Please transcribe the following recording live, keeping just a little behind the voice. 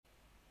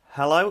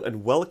Hello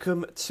and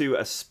welcome to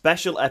a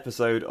special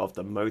episode of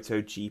the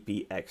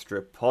MotoGP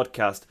Extra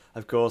podcast.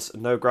 Of course,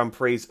 no Grand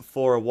Prix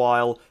for a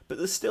while, but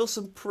there's still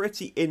some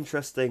pretty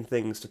interesting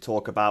things to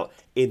talk about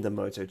in the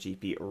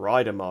MotoGP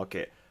rider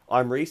market.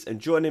 I'm Reese, and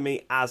joining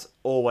me as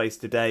always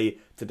today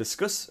to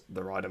discuss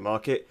the rider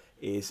market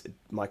is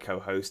my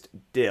co-host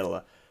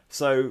Dill.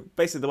 So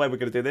basically the way we're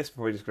going to do this, we're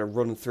probably just going to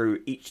run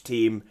through each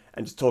team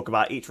and just talk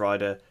about each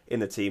rider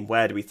in the team.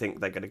 Where do we think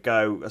they're going to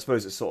go? I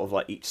suppose it's sort of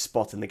like each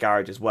spot in the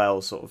garage as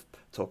well, sort of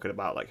talking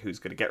about like who's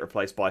going to get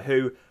replaced by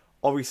who.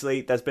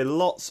 Obviously, there's been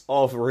lots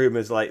of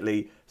rumours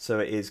lately, so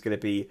it is going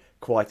to be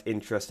quite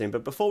interesting.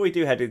 But before we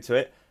do head into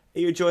it, are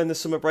you enjoying the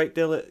summer break,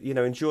 Dylan? You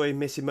know, enjoying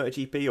missing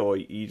MotoGP, or are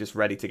you just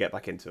ready to get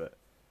back into it?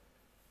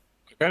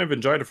 I kind of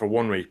enjoyed it for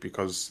 1 week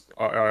because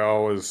I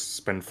always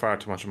spend far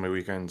too much of my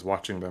weekends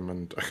watching them,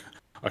 and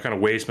I kind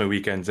of waste my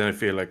weekends. Then I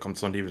feel like come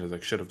Sunday evening, it's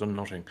like shit, I've done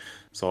nothing.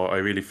 So I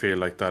really feel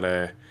like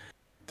that.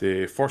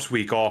 The first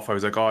week off, I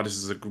was like, oh, this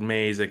is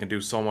amazing. I can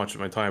do so much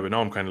with my time. But now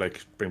I'm kind of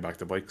like, bring back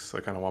the bikes. I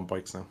kind of want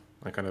bikes now.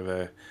 I kind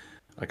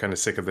of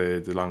sick of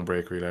the long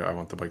break. Really, I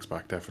want the bikes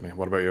back definitely.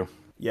 What about you?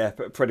 Yeah,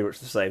 pretty much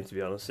the same, to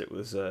be honest. It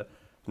was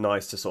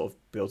nice to sort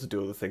of be able to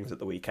do other things at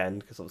the weekend,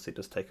 because obviously it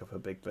does take up a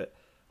big bit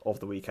of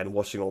the weekend,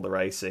 watching all the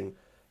racing.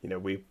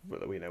 We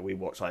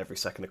watch like every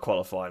second of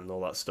qualifying and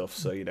all that stuff.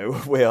 So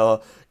we are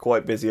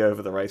quite busy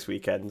over the race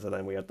weekends, and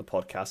then we had the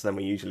podcast, and then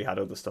we usually had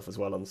other stuff as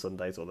well on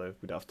Sundays. Although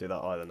we don't have to do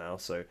that either now.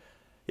 So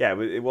yeah,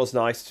 it was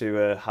nice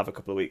to have a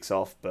couple of weeks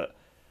off, but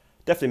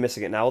definitely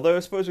missing it now. Although I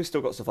suppose we still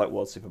got stuff like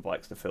World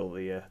Superbikes to fill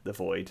the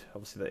void.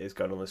 Obviously, that is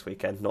going on this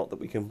weekend. Not that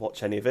we can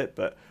watch any of it,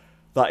 but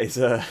that is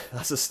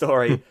that's a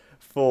story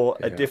for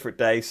a Yeah. different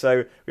day.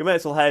 So we may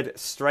as well head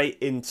straight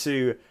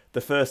into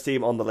the first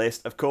team on the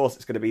list. Of course,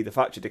 it's going to be the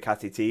Factor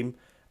Ducati team.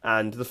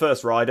 And the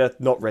first rider,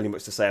 not really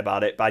much to say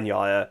about it,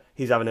 Bagnaia.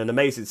 He's having an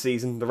amazing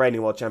season. The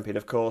reigning world champion,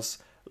 of course.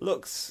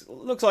 Looks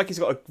like he's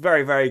got a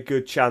very, very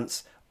good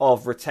chance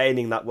of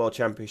retaining that world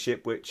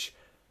championship, which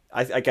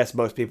I guess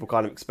most people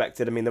kind of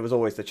expected. I mean, there was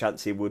always the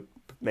chance he would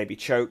maybe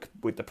choke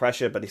with the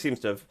pressure, but he seems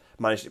to have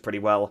managed it pretty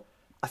well.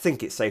 I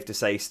think it's safe to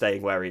say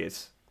staying where he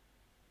is.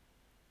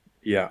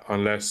 Yeah,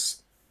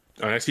 unless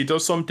he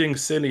does something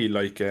silly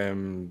like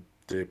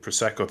the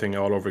Prosecco thing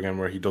all over again,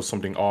 where he does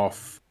something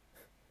off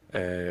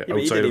Yeah, but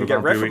he outside didn't of even a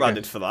get Grand Prix weekend.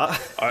 reprimanded for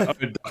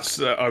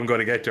that. I'm going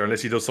to get there.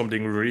 Unless he does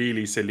something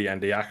really silly and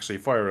they actually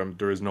fire him,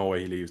 there is no way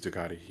he leaves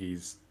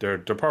Ducati. They're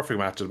perfect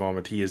match at the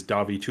moment. He is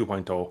Davi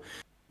 2.0.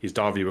 He's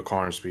Davi with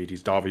corner speed.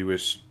 He's Davi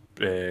with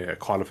a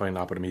qualifying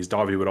lap with him. He's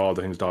Davi with all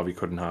the things Davi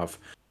couldn't have.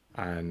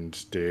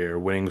 And they're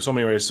winning so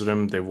many races with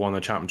him. They've won a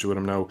championship with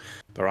him now.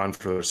 They're on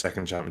for their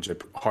second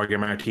championship. Jorge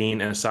Martin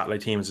in a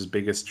satellite team is his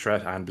biggest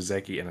threat, and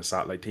Bezzecchi in a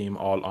satellite team,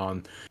 all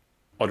on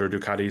other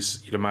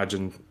Ducatis. You'd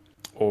imagine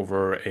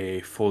over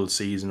a full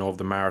season of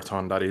the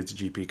marathon that is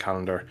the GP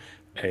calendar,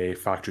 a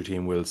factory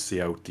team will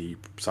see out the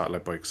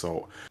satellite bike.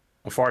 So,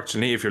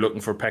 unfortunately, if you're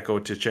looking for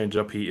Pecco to change it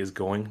up, he is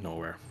going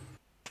nowhere.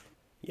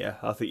 Yeah,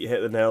 I think you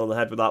hit the nail on the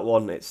head with that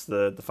one. It's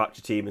the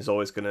factory team is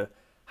always going to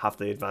have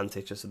the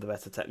advantage as the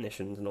better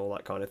technicians and all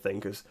that kind of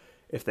thing. Because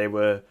if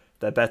they're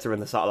better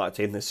in the satellite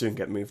team, they soon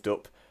get moved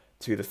up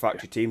to the Yeah.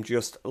 factory team,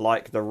 just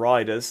like the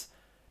riders.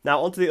 Now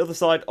onto the other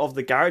side of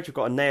the garage, we've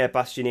got Enea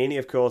Bastianini.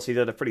 Of course, he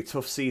had a pretty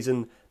tough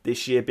season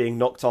this year, being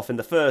knocked off in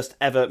the first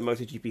ever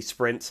MotoGP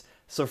sprint,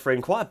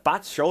 suffering quite a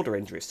bad shoulder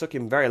injury. It took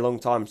him a very long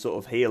time to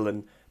sort of heal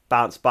and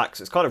bounce back,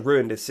 so it's kind of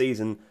ruined his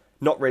season.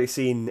 Not really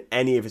seen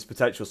any of his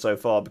potential so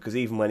far, because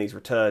even when he's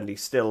returned,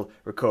 he's still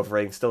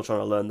recovering, still trying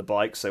to learn the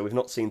bike, so we've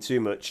not seen too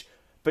much.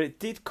 But it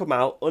did come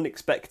out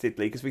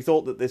unexpectedly, because we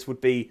thought that this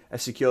would be a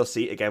secure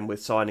seat again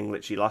with signing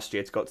literally last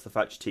year to go to the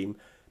factory team.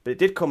 But it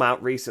did come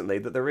out recently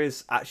that there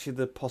is actually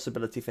the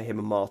possibility for him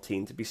and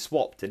Martin to be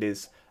swapped. It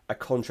is a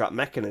contract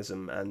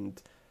mechanism,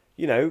 and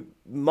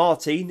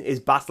Martin is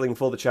battling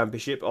for the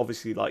championship.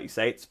 Obviously, like you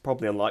say, it's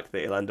probably unlikely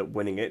that he'll end up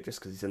winning it just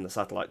because he's in the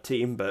satellite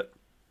team, but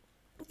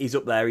he's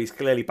up there. He's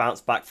clearly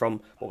bounced back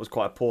from what was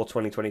quite a poor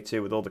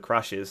 2022 with all the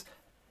crashes.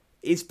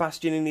 Is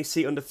Bastianini's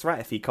seat under threat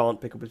if he can't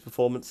pick up his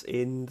performance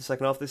in the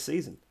second half of this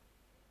season?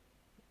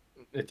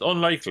 It's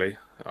unlikely.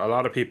 A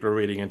lot of people are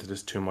reading into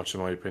this too much,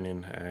 in my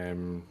opinion.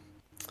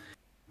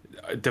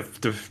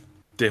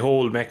 The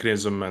whole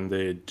mechanism and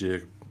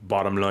the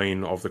bottom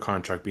line of the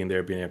contract being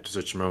there, being able to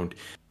switch them around,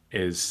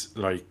 is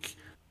like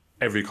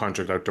every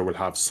contract out there will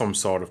have some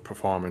sort of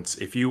performance.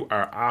 If you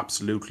are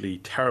absolutely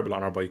terrible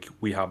on our bike,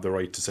 we have the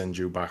right to send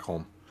you back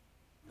home.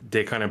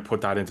 They kind of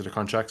put that into the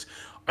contracts.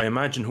 I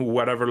imagine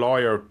whatever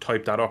lawyer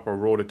typed that up or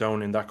wrote it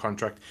down in that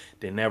contract,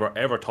 they never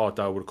ever thought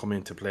that would come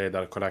into play,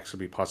 that it could actually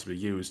be possibly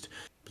used.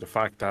 But the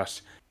fact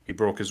that he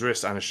broke his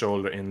wrist and his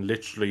shoulder in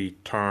literally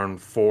turn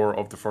four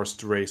of the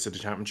first race of the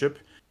championship,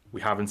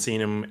 we haven't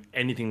seen him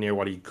anything near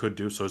what he could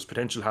do, so his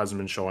potential hasn't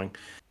been showing.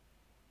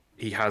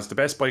 He has the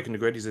best bike in the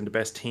grid. He's in the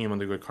best team on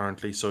the grid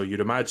currently, so you'd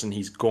imagine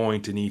he's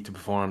going to need to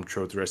perform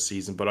throughout the rest of the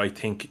season. But I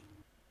think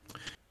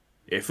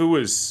if it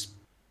was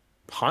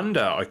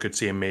Honda, I could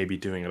see him maybe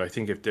doing it. I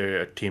think if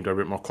they're a team that are a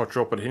bit more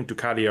cutthroat, but I think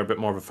Ducati are a bit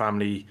more of a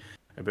family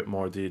a bit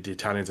more. The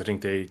Italians, I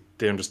think they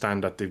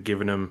understand that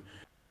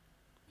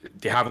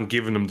they haven't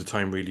given him the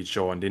time really to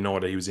show, and they know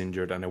that he was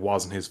injured and it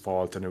wasn't his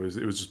fault, and it was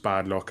just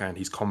bad luck, and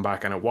he's come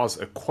back, and it was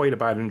quite a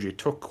bad injury. It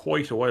took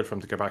quite a while for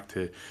him to get back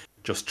to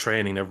just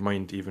training, never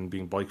mind even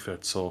being bike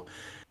fit. So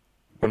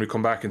when we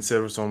come back in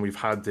Silverstone, we've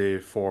had the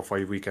 4 or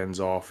 5 weekends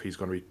off. He's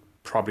going to be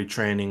probably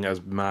training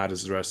as mad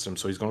as the rest of them,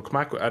 so he's going to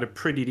come back at a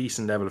pretty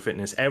decent level of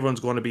fitness. Everyone's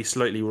going to be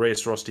slightly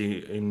race rusty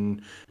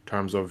in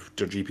terms of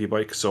their GP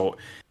bike, so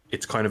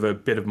it's kind of a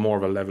bit of more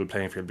of a level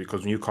playing field,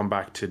 because when you come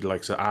back to the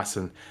likes of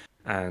Assen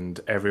and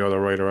every other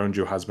rider around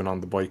you has been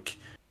on the bike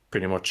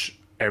pretty much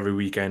every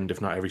weekend,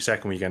 if not every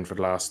second weekend for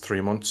the last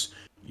 3 months,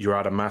 you're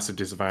at a massive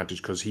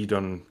disadvantage, because he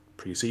done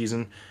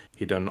pre-season,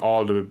 he done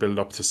all the build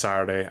up to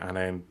Saturday, and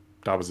then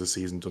that was the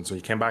season done. So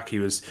he came back, he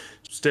was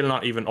still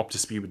not even up to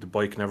speed with the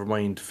bike, never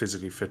mind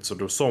physically fit. So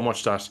there was so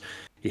much that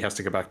he has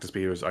to get back to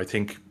speed. I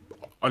think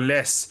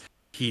unless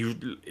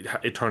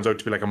it turns out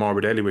to be like a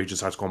Morbidelli where he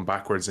just has gone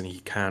backwards and he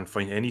can't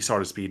find any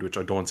sort of speed, which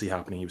I don't see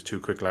happening. He was too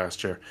quick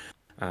last year,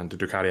 and the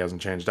Ducati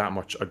hasn't changed that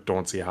much. I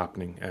don't see it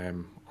happening,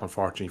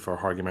 unfortunately for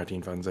Jorge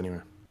Martin fans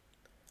anyway.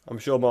 I'm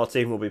sure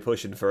Martin will be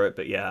pushing for it,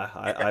 but yeah,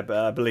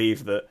 I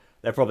believe that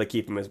they'll probably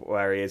keep him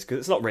where he is, because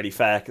it's not really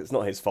fair, because it's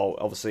not his fault.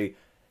 Obviously,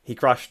 he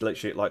crashed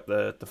literally at like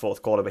the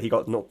fourth corner, but he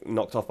got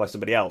knocked off by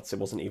somebody else. It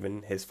wasn't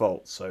even his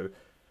fault. So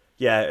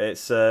yeah,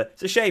 it's a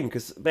shame,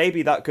 because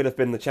maybe that could have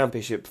been the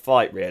championship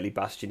fight, really,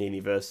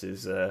 Bastianini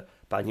versus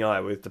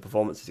Bagnaia, with the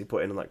performances he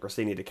put in like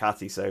Rossini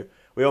Ducati. So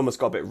we almost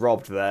got a bit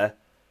robbed there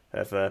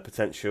of a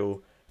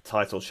potential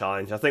title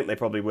challenge. I think they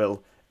probably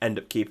will end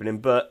up keeping him,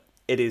 but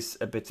it is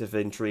a bit of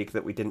intrigue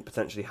that we didn't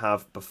potentially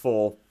have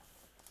before.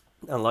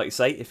 And like you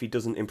say, if he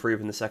doesn't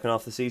improve in the second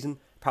half of the season,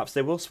 perhaps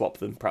they will swap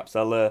them. Perhaps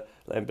they'll let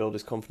him build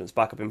his confidence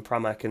back up in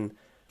Pramac and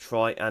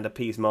try and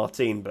appease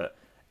Martin. But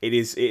it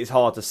is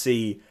hard to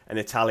see an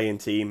Italian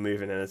team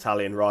moving an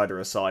Italian rider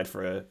aside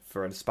for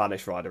a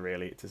Spanish rider.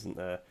 Really, it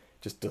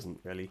just doesn't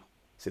really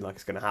seem like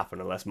it's going to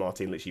happen unless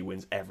Martin literally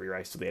wins every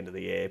race to the end of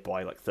the year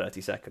by like 30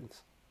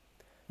 seconds.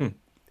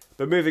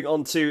 But moving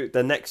on to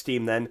the next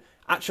team then.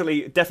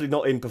 Actually, definitely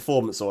not in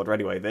performance order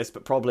anyway,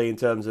 but probably in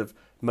terms of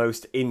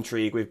most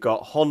intrigue, we've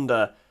got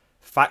Honda,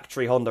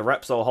 factory Honda,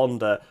 Repsol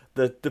Honda,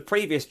 the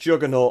previous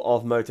juggernaut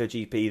of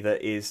MotoGP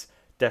that is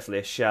definitely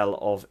a shell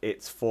of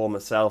its former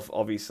self.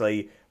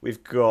 Obviously,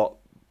 we've got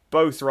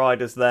both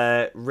riders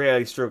there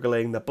really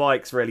struggling. The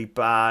bike's really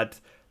bad.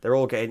 They're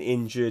all getting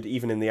injured,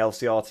 even in the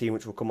LCR team,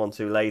 which we'll come on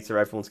to later.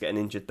 Everyone's getting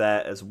injured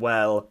there as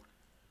well.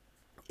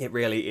 It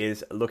really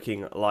is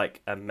looking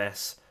like a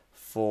mess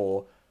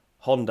for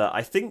Honda.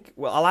 I think,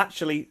 well, I'll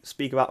actually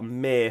speak about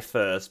Mir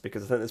first,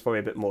 because I think there's probably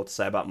a bit more to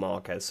say about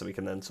Marquez, so we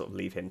can then sort of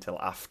leave him till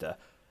after.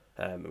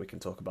 And we can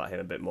talk about him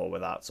a bit more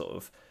without sort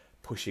of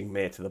pushing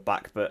Mir to the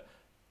back. But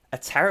a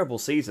terrible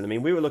season. I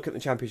mean, we were looking at the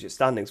championship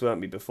standings, weren't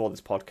we, before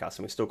this podcast,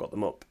 and we still got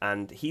them up.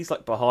 And he's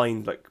like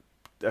behind like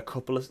a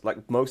couple of,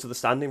 like most of the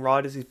standing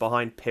riders. He's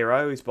behind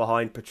Pirro, he's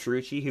behind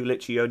Petrucci, who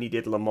literally only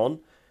did Le Mans.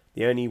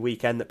 The only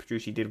weekend that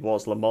Petrucci did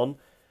was Le Mans.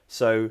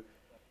 So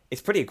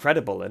it's pretty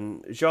incredible.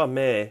 And Joan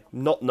Mir,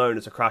 not known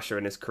as a crasher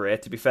in his career.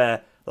 To be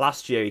fair,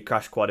 last year he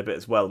crashed quite a bit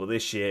as well, but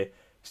this year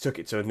he's took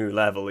it to a new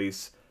level.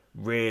 He's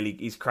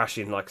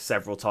crashing like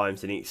several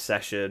times in each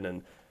session,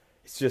 and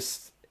it's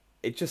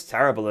just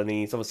terrible. And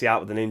he's obviously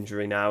out with an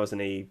injury now, isn't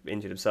he?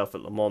 Injured himself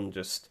at Le Mans.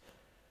 Just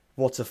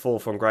what a fall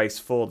from grace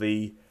for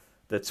the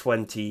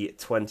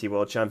 2020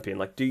 world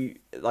champion.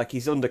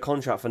 He's under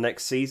contract for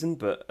next season,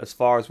 but as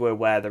far as we're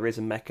aware, there is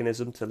a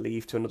mechanism to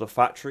leave to another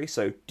factory.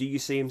 So do you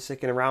see him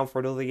sticking around for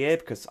another year?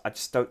 Because I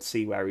just don't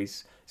see where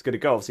he's going to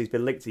go. Obviously, he's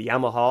been linked to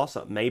Yamaha,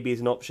 so maybe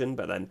he's an option,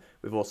 but then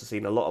we've also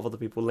seen a lot of other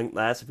people linked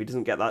there. So if he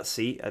doesn't get that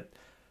seat, I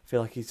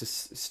feel like he's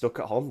just stuck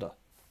at Honda.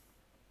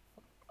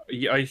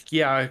 Yeah,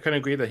 I kind of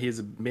agree that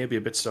he's maybe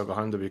a bit stuck at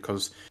Honda,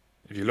 because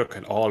if you look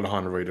at all the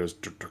Honda riders,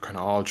 they're kind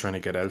of all trying to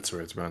get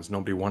elsewhere, to be honest.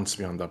 Nobody wants to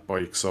be on that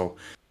bike, so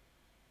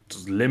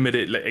just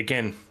limited. Like,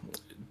 again,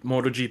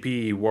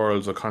 MotoGP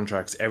worlds or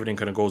contracts, everything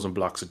kind of goes in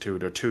blocks of two.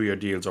 They're 2-year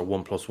deals or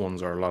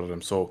 1+1s or a lot of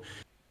them. So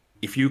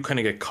if you kind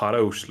of get caught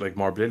out, like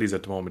Morbidelli's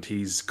at the moment,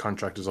 his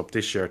contract is up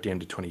this year at the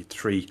end of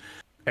 23.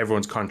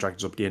 Everyone's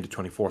contract is up at the end of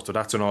 24. So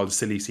that's when all the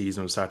silly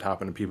season will start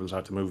happening. People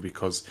start to move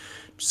because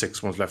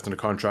 6 months left in the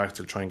contract.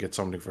 They'll try and get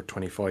something for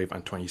 25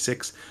 and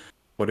 26.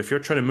 But if you're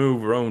trying to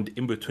move around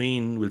in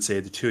between, we'll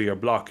say the 2-year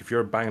block, if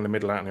you're bang in the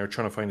middle of that and you're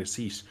trying to find a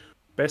seat,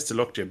 best of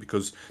luck to you,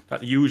 because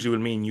that usually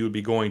will mean you'll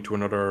be going to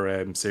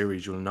another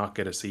series. You'll not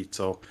get a seat.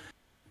 So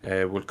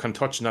we'll kind of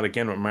touch on that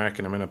again with Mark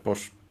in a minute.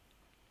 But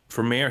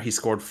for Mir, he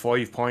scored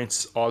 5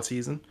 points all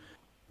season.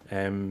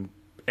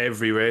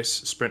 Every race,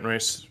 sprint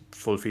race,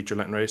 full feature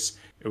length race,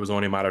 it was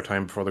only a matter of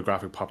time before the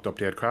graphic popped up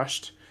they had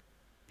crashed.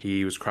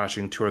 He was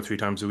crashing 2 or 3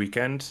 times a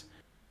weekend.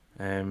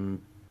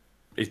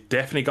 It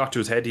definitely got to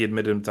his head. He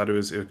admitted that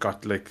it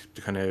got like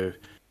the kind of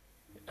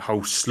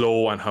how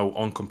slow and how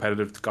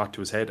uncompetitive it got to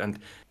his head. And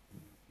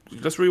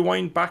let's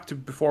rewind back to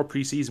before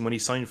pre-season when he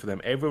signed for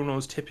them. Everyone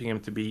was tipping him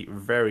to be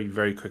very,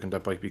 very quick on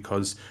that bike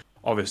because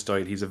of his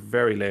style. He's a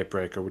very late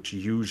breaker, which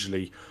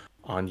usually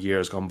on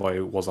years gone by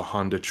was a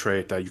Honda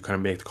trait that you kind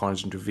of make the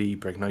corners into V,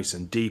 break nice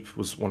and deep,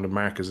 was one of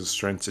Marquez's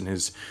strengths in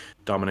his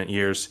dominant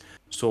years.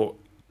 So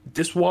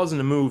this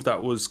wasn't a move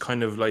that was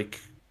kind of like,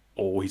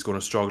 oh, he's going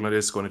to struggle at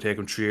this, it's going to take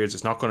him 3 years.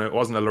 It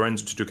wasn't a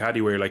Lorenzo to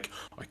Ducati where you're like,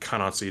 I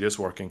cannot see this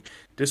working.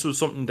 This was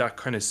something that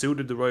kind of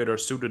suited the rider,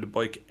 suited the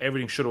bike.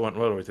 Everything should have went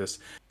well with this.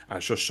 And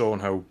it's just showing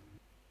how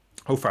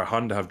far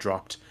Honda have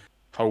dropped,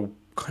 how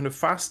kind of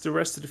fast the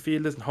rest of the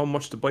field is, and how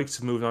much the bikes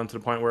have moved on to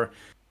the point where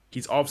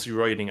he's obviously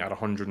riding at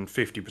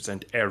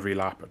 150% every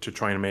lap to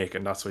try and make it,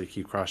 and that's why you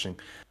keep crashing.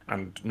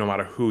 And no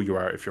matter who you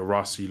are, if you're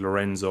Rossi,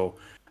 Lorenzo,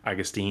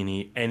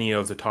 Agostini, any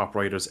of the top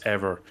riders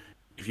ever,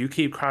 if you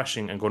keep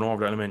crashing and going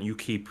over the element, you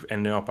keep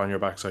ending up on your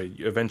backside.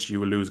 Eventually, you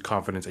will lose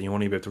confidence, and you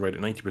won't be able to ride at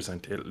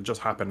 90%. It'll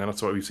just happen, and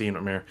that's what we've seen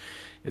with Mir,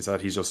 is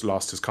that he's just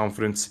lost his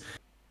confidence.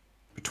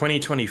 But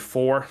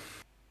 2024,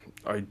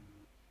 I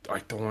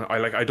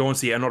don't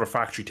see another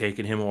factory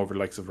taking him over the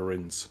likes of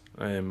Rins.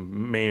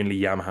 Mainly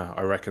Yamaha.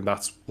 I reckon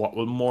that's what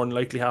will more than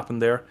likely happen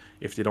there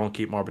if they don't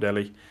keep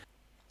Morbidelli.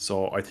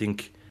 So I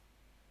think,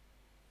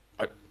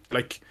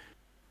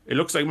 it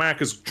looks like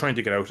Mark is trying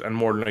to get out, and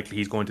more than likely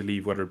he's going to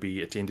leave, whether it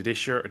be at the end of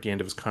this year or at the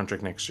end of his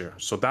contract next year.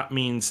 So that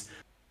means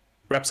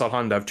Repsol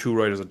Honda have two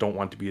riders that don't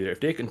want to be there. If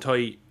they can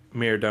tie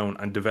Mir down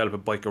and develop a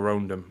bike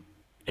around them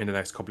in the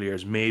next couple of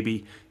years,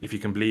 maybe if you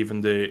can believe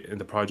in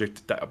the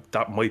project,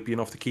 that might be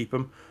enough to keep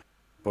him.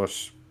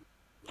 But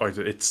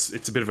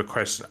it's a bit of a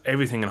question.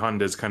 Everything in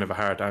Honda is kind of a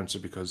hard answer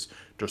because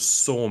there's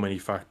so many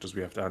factors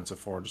we have to answer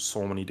for. There's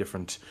so many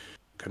different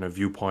kind of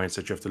viewpoints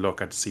that you have to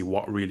look at to see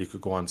what really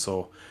could go on.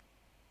 So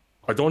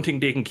I don't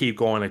think they can keep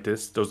going like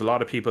this. There's a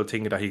lot of people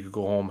thinking that he could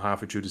go home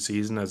halfway through the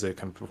season as a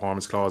kind of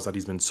performance clause, that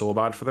he's been so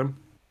bad for them.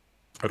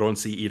 I don't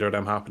see either of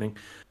them happening.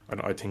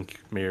 I think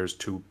Mir's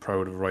too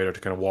proud of a rider to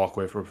kind of walk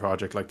away from a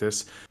project like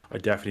this. I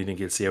definitely think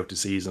he'll see out the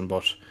season,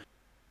 but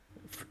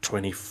for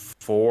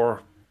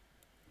 24,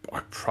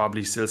 I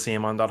probably still see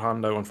him on that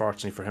Honda,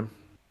 unfortunately for him.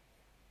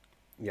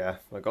 Yeah,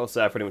 I gotta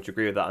say I pretty much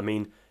agree with that. I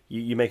mean,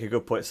 you make a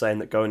good point saying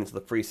that going into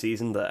the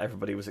pre-season that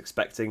everybody was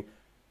expecting.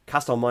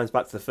 Cast our minds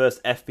back to the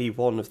first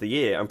FP1 of the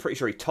year. I'm pretty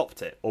sure he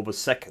topped it, or was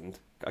second.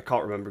 I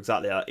can't remember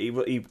exactly.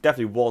 He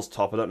definitely was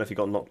top. I don't know if he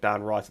got knocked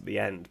down right at the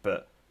end,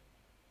 but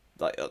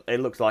like it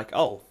looks like,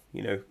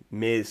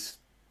 Mir's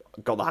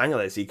got the hang of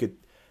this. He could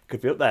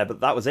be up there,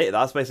 but that was it.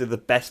 That's basically the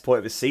best point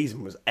of his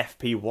season, was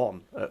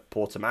FP1 at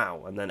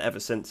Portimao, and then ever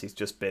since he's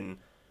just been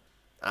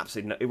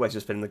absolutely. He's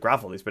just been in the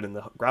gravel. He's been in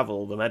the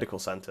gravel, the medical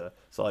centre.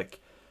 It's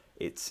like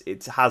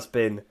it has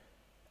been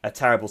a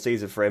terrible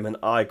season for him, and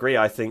I agree.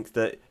 I think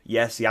that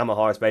yes,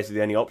 Yamaha is basically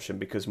the only option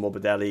because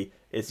Morbidelli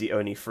is the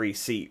only free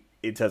seat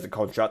in terms of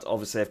contract.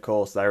 Obviously, of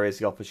course, there is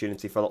the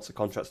opportunity for lots of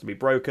contracts to be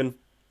broken,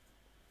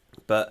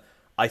 but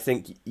I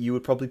think you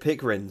would probably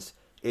pick Rins.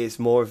 He's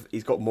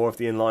got more of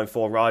the inline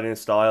four riding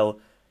style.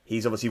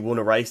 He's obviously won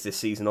a race this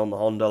season on the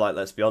Honda. Like,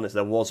 let's be honest,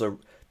 there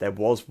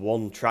was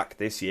one track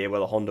this year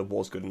where the Honda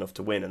was good enough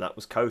to win, and that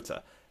was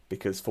Kota,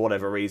 because for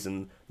whatever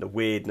reason the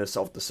weirdness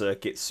of the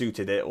circuit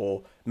suited it,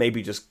 or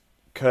maybe just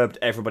curbed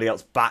everybody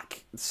else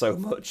back so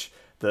much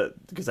that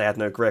because they had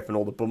no grip and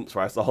all the bumps,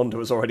 whereas the Honda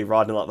was already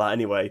riding like that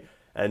anyway,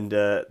 and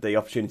the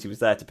opportunity was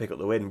there to pick up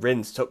the win.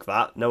 Rins took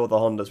that. No other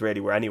Hondas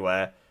really were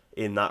anywhere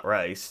in that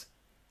race.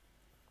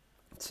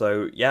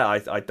 So yeah,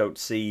 I don't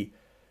see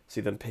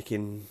them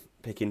picking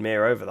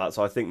Mir over that.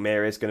 So I think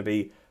Mir is going to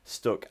be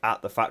stuck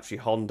at the factory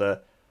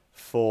Honda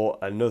for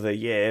another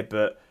year.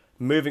 But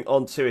moving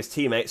on to his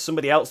teammate,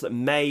 somebody else that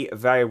may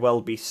very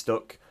well be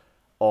stuck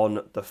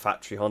on the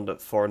factory Honda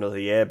for another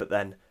year, but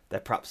then there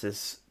perhaps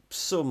is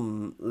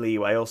some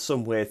leeway or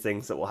some weird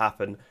things that will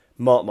happen.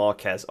 Marc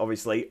Marquez,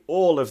 obviously,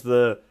 all of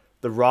the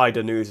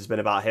rider news has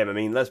been about him. I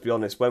mean, let's be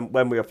honest,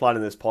 when we were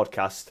planning this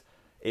podcast,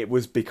 it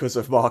was because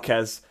of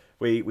Marquez.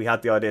 We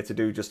had the idea to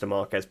do just a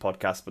Marquez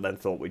podcast, but then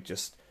thought we'd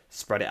just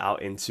spread it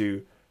out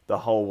into the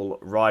whole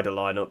rider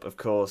lineup. Of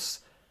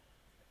course,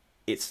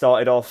 it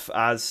started off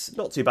as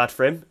not too bad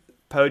for him.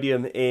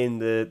 Podium in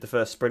the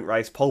first sprint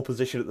race, pole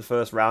position at the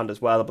first round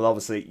as well, but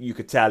obviously you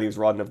could tell he was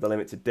riding over the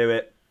limit to do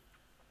it.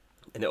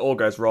 And it all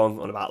goes wrong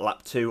on about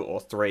lap 2 or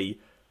 3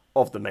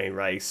 of the main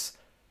race.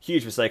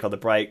 Huge mistake on the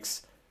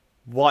brakes.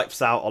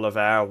 Wipes out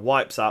Oliveira,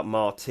 wipes out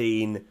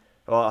Martin.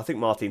 Well, I think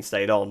Martin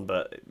stayed on,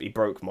 but he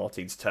broke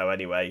Martin's toe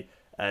anyway.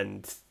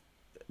 And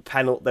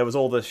there was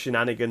all the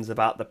shenanigans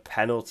about the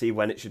penalty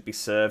when it should be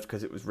served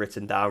because it was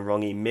written down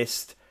wrong. He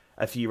missed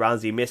a few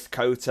rounds. He missed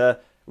Kota.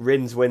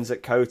 Rins wins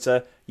at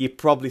Kota. You're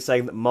probably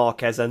saying that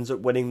Marquez ends up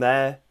winning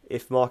there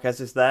if Marquez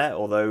is there.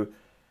 Although,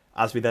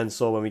 as we then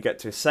saw when we get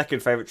to his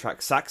second favourite track,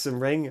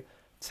 Sachsenring,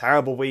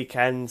 terrible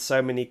weekend.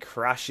 So many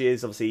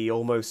crashes. Obviously, he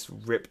almost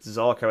ripped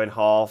Zarco in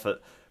half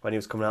when he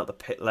was coming out the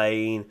pit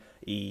lane.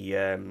 He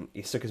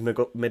stuck his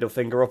middle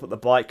finger up at the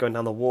bike going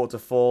down the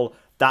waterfall.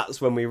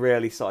 That's when we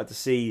really started to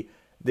see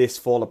this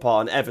fall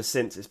apart. And ever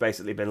since, it's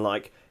basically been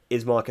like,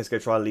 is Marquez going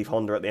to try and leave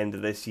Honda at the end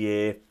of this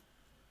year?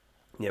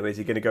 Is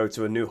he going to go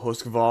to a new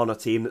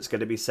Husqvarna team that's going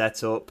to be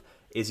set up?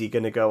 Is he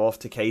going to go off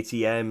to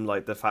KTM,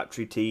 like the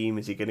factory team?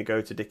 Is he going to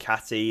go to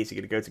Ducati? Is he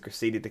going to go to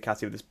Cressida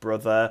Ducati with his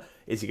brother?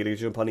 Is he going to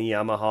jump on a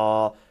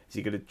Yamaha? Is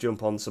he going to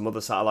jump on some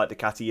other satellite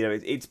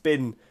Ducati? It's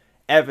been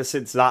ever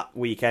since that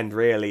weekend,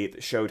 really,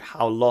 that showed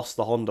how lost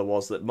the Honda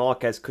was, that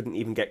Marquez couldn't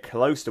even get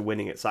close to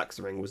winning at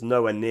Sachsenring, was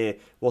nowhere near,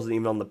 wasn't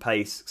even on the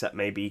pace, except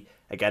maybe,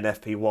 again,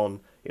 FP1,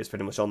 he was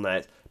pretty much on there.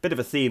 It's a bit of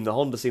a theme, the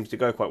Honda seems to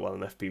go quite well in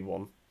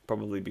FP1,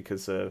 probably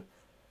because,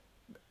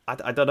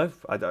 I don't know,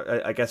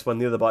 I guess when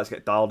the other bikes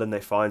get dialed in,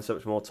 they find so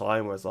much more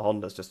time, whereas the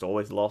Honda's just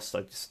always lost.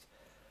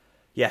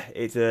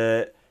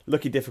 It's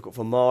looking difficult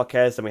for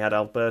Marquez. Then we had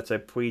Alberto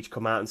Puig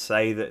come out and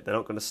say that they're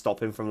not going to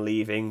stop him from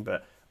leaving,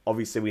 but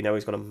obviously we know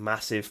he's got a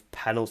massive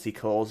penalty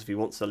clause if he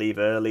wants to leave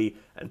early,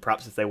 and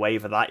perhaps if they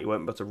waiver that, he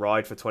won't be able to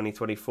ride for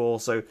 2024.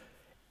 So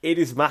it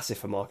is massive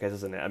for Marquez,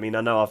 isn't it? I mean,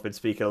 I know I've been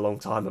speaking a long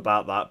time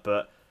about that,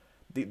 but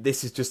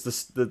this is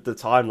just the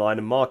timeline,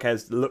 and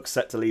Marquez looks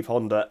set to leave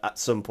Honda at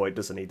some point,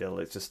 doesn't he, Dill?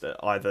 It's just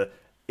either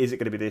is it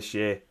going to be this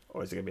year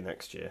or is it going to be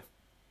next year?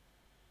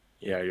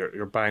 Yeah,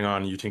 you're bang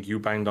on. You think you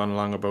banged on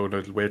long about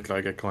it. Wait till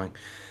I get going.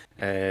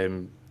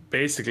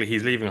 Basically,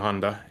 he's leaving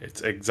Honda.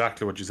 It's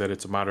exactly what you said.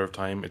 It's a matter of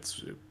time.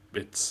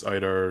 It's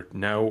either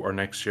now or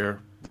next year.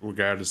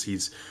 Regardless,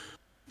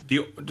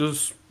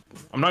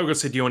 I'm not going to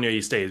say the only way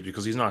he stays,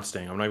 because he's not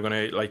staying. I'm not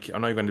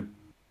going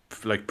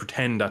to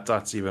pretend that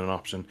that's even an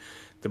option.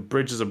 The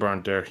bridges are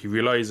burnt there. He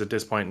realised at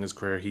this point in his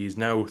career he's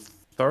now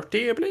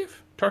 30, I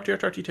believe, 30 or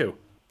 32.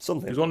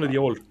 Something. He's one of the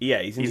old.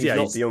 Yeah, he's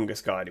not the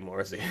youngest guy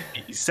anymore, is he?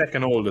 He's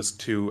second oldest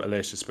to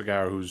Aleix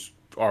Espargaro, who's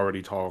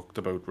already talked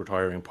about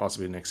retiring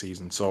possibly next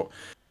season. So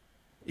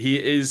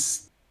he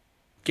is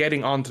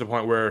getting on to the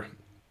point where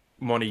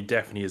money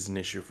definitely is an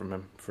issue from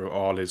him. For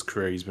all his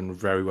career, he's been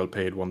very well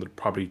paid. One that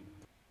probably,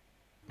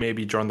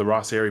 maybe during the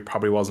Ross era, he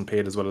probably wasn't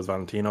paid as well as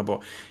Valentino,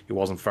 but he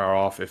wasn't far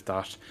off, if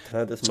that. I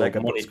heard this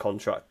Mega Books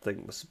contract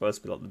thing was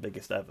supposed to be like the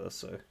biggest ever.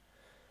 So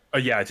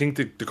yeah, I think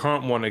the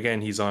current one, again,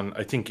 he's on.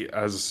 I think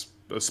as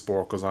a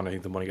sport goes on, I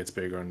think the money gets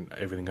bigger and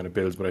everything kind of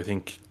builds. But I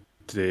think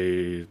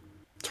the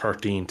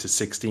 13 to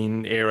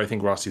 16 era, I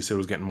think Rossi still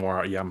was getting more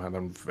out of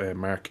Yamaha than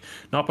Mark.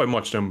 Not by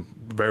much, them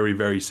very,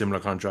 very similar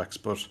contracts,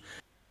 but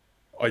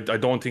I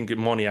don't think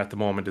money at the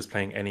moment is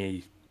playing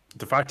any.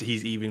 The fact that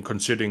he's even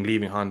considering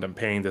leaving Honda and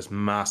paying this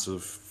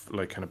massive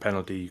kind of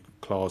penalty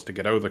clause to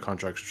get out of the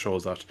contract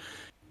shows that,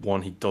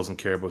 one, he doesn't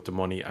care about the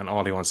money, and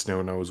all he wants to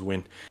do now is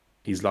win.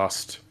 He's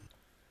lost.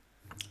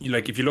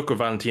 If you look at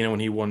Valentino when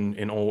he won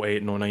in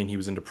 08 and 09, he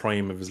was in the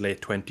prime of his late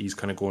 20s,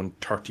 kind of going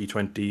 30,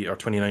 20 or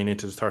 29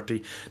 into the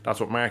 30. That's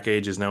what Mark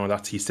age is now,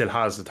 and he still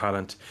has the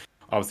talent.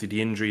 Obviously,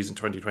 the injuries in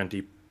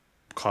 2020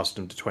 cost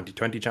him the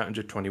 2020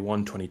 championship,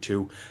 21,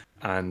 22,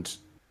 and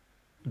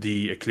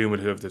the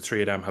accumulative of the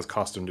three of them has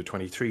cost him the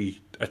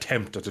 23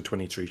 attempt at the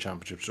 23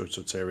 championship, so I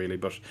should say, really.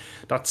 But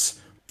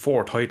that's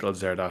 4 titles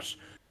there that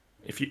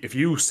if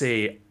you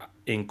say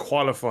in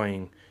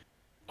qualifying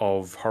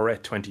of Jerez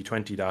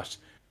 2020 that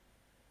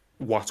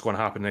what's going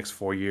to happen the next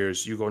 4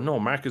 years, you go, no,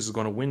 Marquez is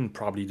going to win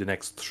probably the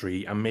next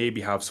 3 and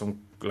maybe have some,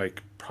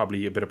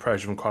 probably a bit of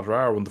pressure from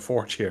Quartararo in the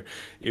 4th year.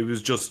 It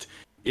was just,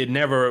 it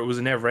was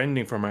a never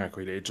ending for Mark,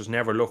 really. It just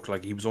never looked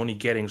like he was only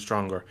getting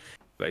stronger.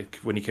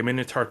 When he came in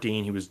at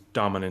 13, he was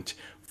dominant.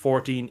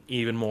 14,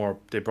 even more.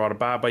 They brought a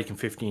bad bike in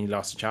 15, he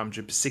lost the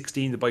championship.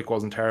 16, the bike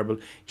wasn't terrible,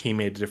 he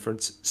made the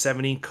difference.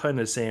 17, kind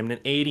of the same. And then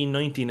 18,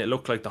 19, it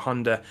looked like the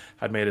Honda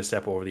had made a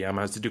step over the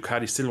Yamahas. The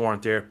Ducati still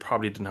weren't there,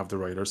 probably didn't have the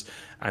riders,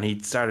 and he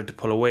started to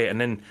pull away.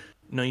 And then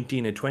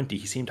 19 and 20,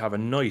 he seemed to have a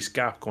nice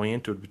gap going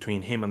into it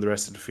between him and the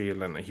rest of the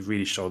field, and he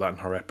really showed that in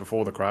Jerez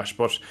before the crash.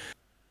 But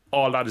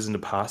all that is in the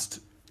past.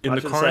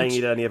 Imagine saying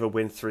he'd only ever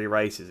win 3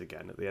 races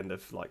again at the end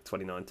of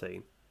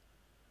 2019.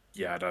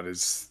 Yeah, that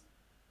is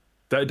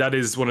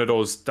one of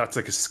those. That's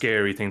a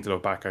scary thing to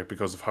look back at,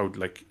 because of how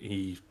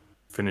he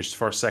finished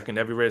first, second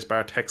every race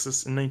bar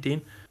Texas in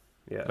 19.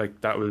 Yeah,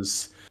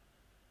 that's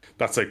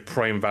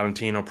prime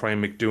Valentino,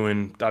 prime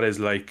McDougall. That is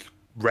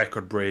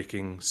record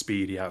breaking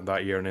speed he had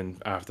that year, and then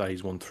after that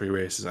he's won 3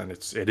 races, and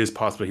it is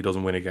possible he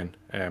doesn't win again.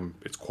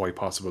 It's quite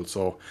possible.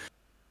 So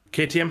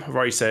KTM, I've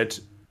already said,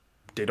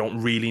 they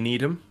don't really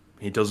need him.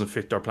 He doesn't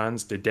fit their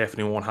plans. They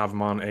definitely won't have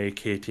him on a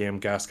KTM,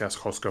 GasGas,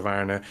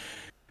 Husqvarna,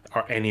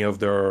 or any of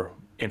their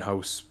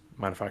in-house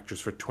manufacturers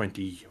for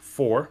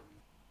 24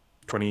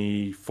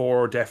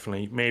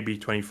 definitely, maybe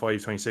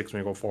 25, 26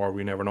 when we go forward,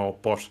 we never know.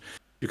 But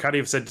Ducati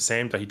have said the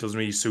same, that he doesn't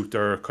really suit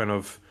their kind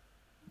of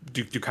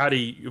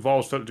Ducati. You've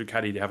always felt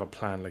Ducati, they have a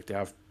plan. They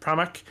have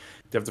Pramac,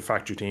 they have the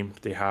factory team,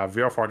 they have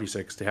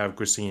VR46, they have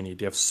Gresini.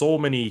 They have so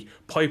many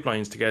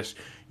pipelines to get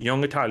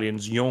young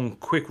Italians, young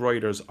quick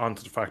riders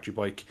onto the factory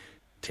bike.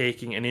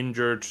 Taking an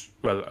injured,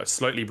 a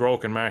slightly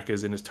broken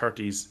Marquez in his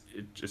 30s,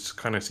 it just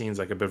kind of seems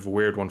like a bit of a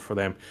weird one for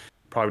them.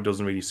 Probably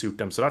doesn't really suit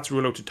them. So that's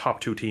rule out to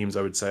top 2 teams,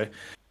 I would say.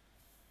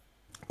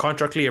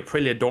 Contractually,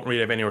 Aprilia don't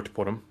really have anywhere to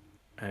put him.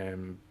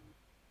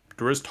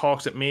 There is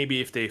talks that maybe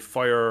if they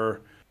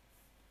fire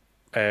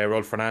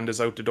Raul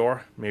Fernandez out the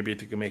door, maybe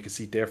they can make a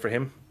seat there for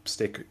him.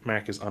 Stick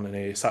Marquez on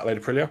a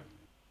satellite Aprilia.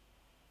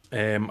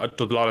 There's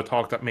a lot of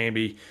talk that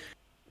maybe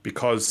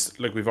because,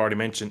 like we've already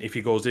mentioned, if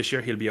he goes this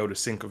year, he'll be out of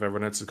sync of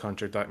everyone else's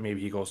contract. That maybe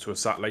he goes to a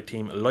satellite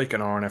team like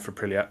an RNF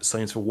Aprilia,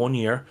 signs for 1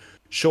 year,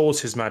 shows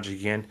his magic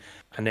again,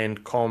 and then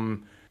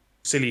come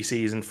silly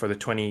season for the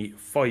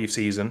 25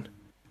 season,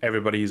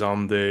 everybody's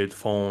on the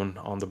phone,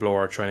 on the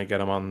blower, trying to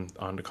get him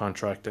on the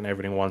contract, and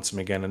everything wants him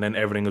again. And then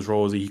everything is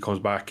rosy. He comes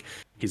back,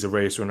 he's a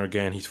race winner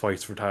again, he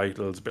fights for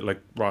titles, a bit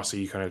like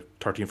Rossi, kind of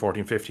 13,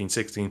 14, 15,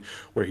 16,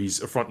 where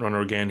he's a front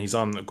runner again. He's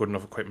on good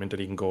enough equipment that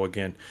he can go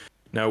again.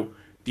 Now,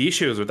 the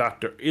issue is with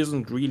that, there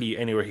isn't really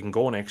anywhere he can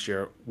go next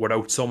year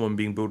without someone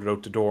being booted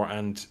out the door.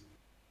 And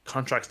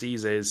contracts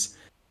these days,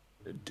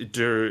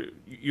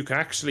 you can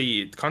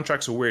actually,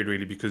 contracts are weird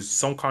really, because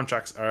some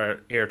contracts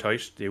are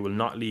airtight, they will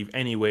not leave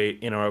any way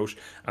in or out,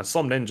 and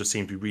some then just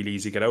seem to be really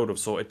easy to get out of.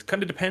 So it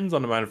kind of depends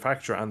on the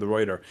manufacturer and the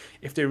rider.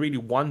 If they really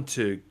want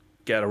to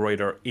get a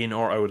rider in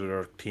or out of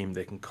their team,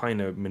 they can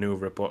kind of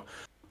maneuver it, but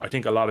I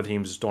think a lot of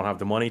teams just don't have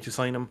the money to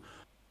sign him.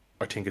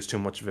 I think it's too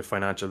much of a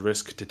financial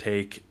risk to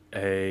take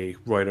a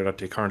rider that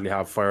they currently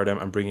have, fire them,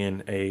 and bring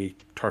in a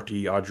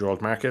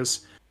 30-odd-year-old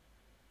Marquez.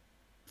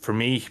 For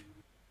me,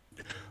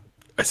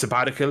 a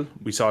sabbatical,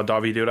 we saw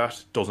Davi do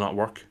that, does not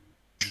work.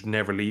 You should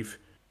never leave.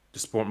 The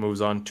sport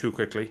moves on too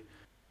quickly.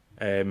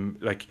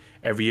 Like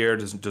every year,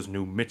 there's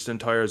new Michelin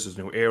tires, there's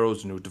new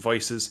aeros, new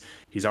devices.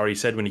 He's already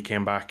said when he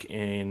came back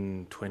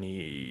in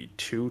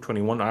 22,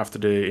 21 after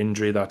the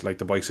injury that like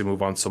the bikes would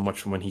move on so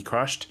much from when he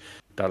crashed,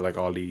 that like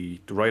all the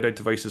ride-out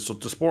devices. So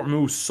the sport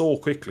moves so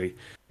quickly,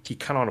 he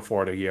cannot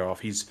afford a year off.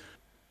 He's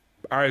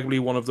arguably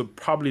one of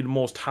probably the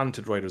most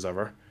talented riders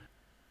ever.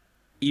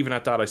 Even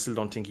at that, I still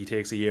don't think he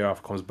takes a year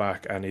off, comes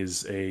back, and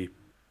is a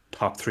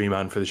top 3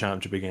 man for the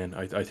championship again.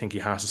 I think he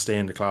has to stay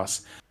in the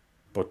class.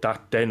 But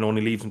that then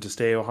only leaves him to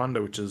stay with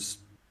Honda, which is,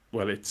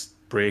 well, it's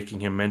breaking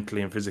him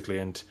mentally and physically.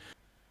 And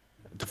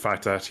the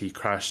fact that he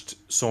crashed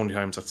so many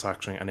times at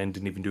Sachsenring and then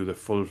didn't even do the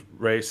full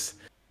race,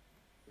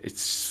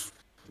 it's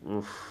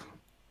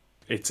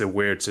a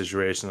weird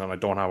situation, and I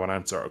don't have an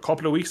answer. A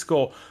couple of weeks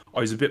ago,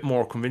 I was a bit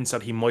more convinced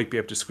that he might be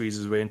able to squeeze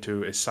his way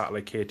into a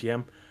satellite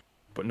KTM.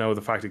 But now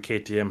the fact that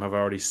KTM have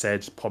already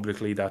said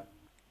publicly that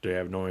they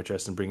have no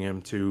interest in bringing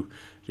him to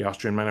the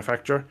Austrian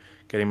manufacturer,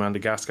 getting him on the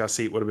gas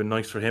seat would have been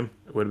nice for him.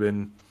 It would have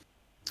been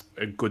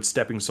a good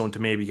stepping stone to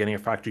maybe getting a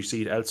factory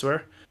seat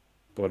elsewhere.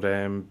 But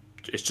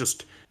it's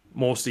just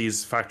most of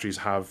these factories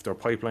have their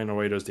pipeline of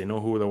riders. They know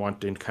who they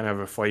want. They kind of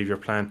have a 5-year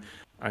plan.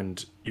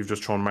 And you've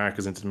just thrown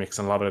Marquez into the mix,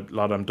 and a lot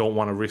of them don't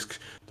want to risk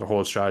their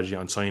whole strategy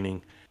on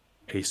signing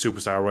a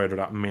superstar rider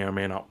that may or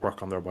may not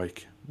work on their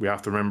bike. We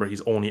have to remember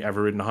he's only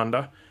ever ridden a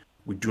Honda.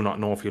 We do not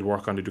know if he'll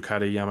work on the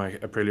Ducati, Yamaha,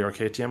 Aprilia or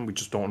KTM. We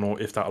just don't know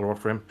if that'll work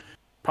for him.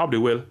 Probably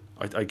will.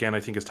 I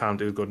think his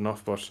talent is good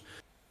enough, but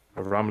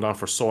I've rambled on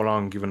for so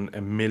long, given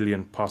a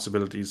million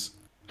possibilities,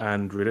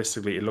 and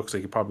realistically it looks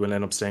like he probably will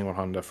end up staying with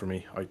Honda for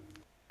me. I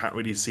can't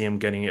really see him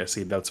getting a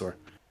seat elsewhere.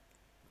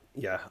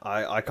 Yeah,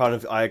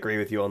 I agree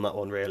with you on that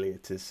one. Really,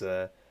 it is.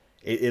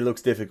 It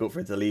looks difficult for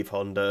him to leave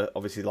Honda.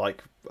 Obviously,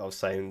 like I was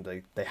saying,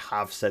 they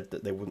have said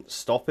that they wouldn't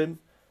stop him,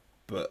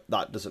 but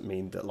that doesn't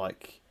mean that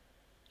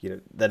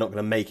they're not going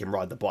to make him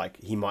ride the bike.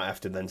 He might have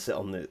to then sit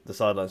on the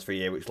sidelines for a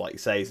year, which, like you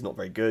say, is not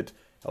very good.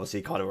 Obviously,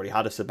 he kind of already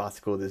had a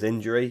sabbatical with his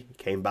injury. He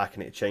came back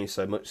and it changed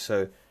so much.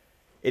 So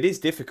it is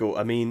difficult.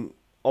 I mean,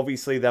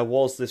 obviously, there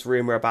was this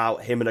rumour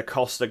about him and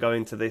Acosta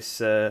going to this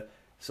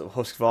sort of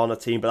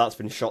Husqvarna team, but that's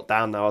been shot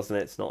down now, hasn't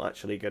it? It's not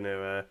actually going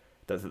to...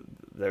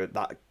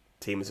 that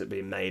team isn't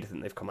being made. I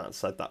think they've come out and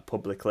said that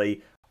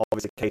publicly.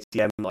 Obviously,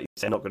 KTM, like you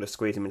say, not going to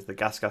squeeze him into the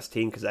gas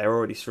team because they're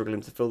already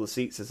struggling to fill the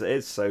seats as it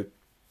is. So,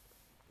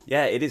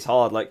 yeah, it is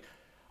hard. Like,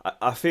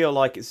 I feel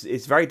like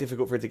it's very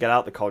difficult for him to get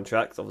out the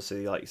contract.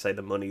 Obviously, like you say,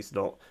 the money's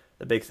not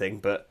the big thing,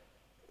 but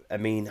I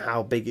mean,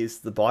 how big is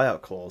the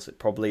buyout clause? It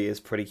probably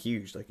is pretty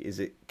huge. Like,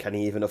 can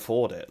he even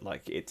afford it?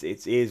 Like, it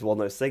is one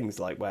of those things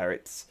like where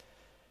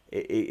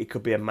it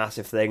could be a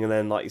massive thing, and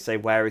then like you say,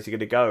 where is he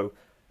going to go?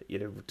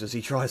 Does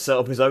he try to set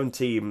up his own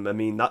team? I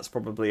mean, that's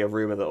probably a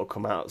rumor that will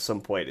come out at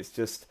some point. It's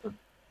just.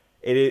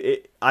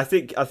 I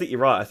think you're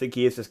right. I think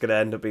he is just going to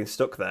end up being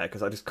stuck there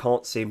because I just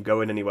can't see him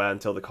going anywhere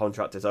until the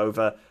contract is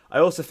over. I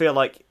also feel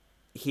like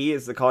he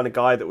is the kind of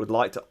guy that would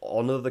like to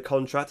honour the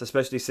contract,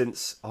 especially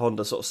since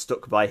Honda sort of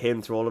stuck by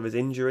him through all of his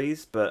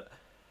injuries. But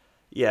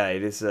yeah,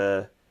 it's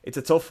a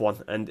tough one.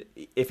 And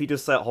if he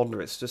does stay at Honda,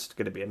 it's just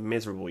going to be a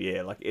miserable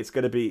year. Like it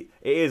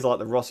is like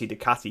the Rossi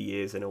Ducati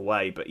years in a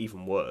way, but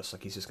even worse.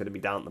 Like he's just going to be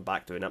down at the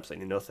back doing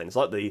absolutely nothing. It's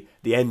like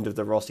the end of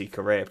the Rossi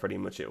career, pretty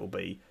much. It'll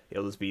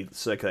just be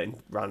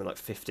circulating around in like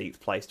 15th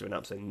place doing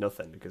absolutely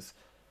nothing because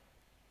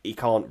he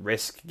can't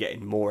risk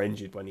getting more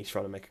injured when he's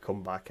trying to make a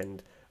comeback.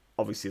 And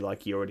obviously,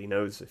 like he already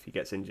knows, if he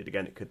gets injured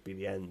again, it could be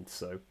the end.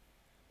 So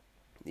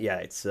yeah,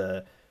 it's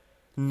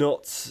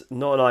not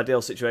an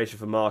ideal situation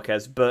for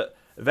Marquez, but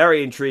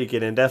very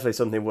intriguing and definitely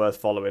something worth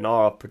following.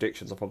 Our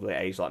predictions will probably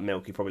age like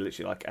milk. He probably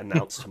literally like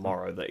announce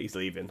tomorrow that he's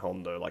leaving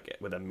Honda like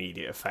with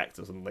immediate effect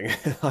or something.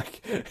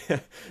 Like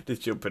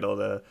just jumping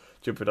on a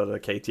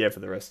KTM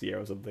for the rest of the year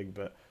or something.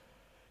 But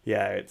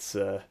yeah, it's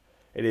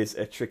it is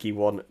a tricky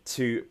one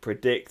to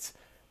predict.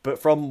 But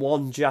from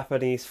one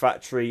Japanese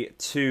factory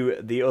to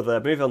the other,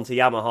 moving on to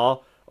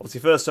Yamaha.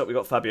 Obviously, first up, we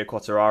got Fabio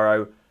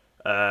Quartararo.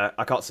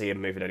 I can't see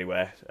him moving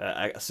anywhere.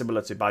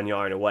 Similar to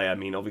Bagnaia in a way. I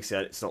mean, obviously,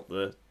 it's not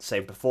the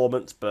same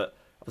performance, but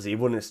obviously, he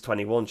won his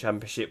 21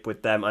 championship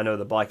with them. I know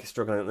the bike is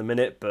struggling at the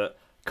minute, but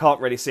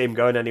can't really see him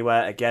going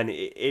anywhere. Again,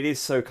 it is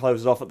so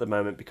closed off at the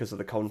moment because of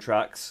the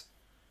contracts.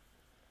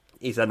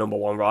 He's their number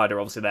one rider.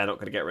 Obviously, they're not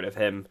going to get rid of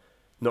him.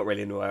 Not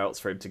really anywhere else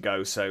for him to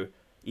go, so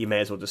you may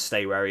as well just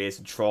stay where he is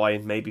and try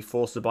and maybe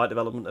force the bike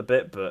development a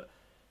bit, but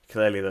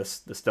clearly they're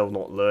still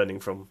not learning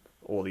from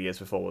all the years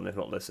before when they've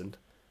not listened.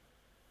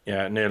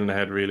 Yeah, nail in the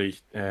head, really.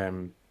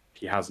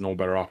 He has no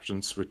better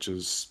options, which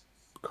is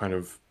kind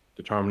of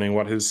determining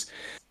what his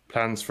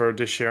plans for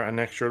this year and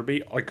next year will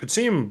be.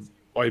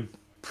 I'd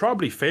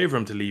probably favour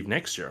him to leave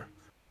next year.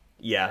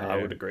 Yeah, I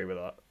would agree with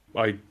that.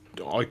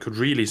 I could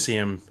really see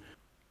him,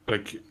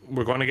 like,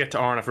 we're going to get to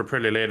Arna for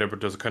Aprilia later,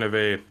 but there's kind of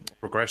a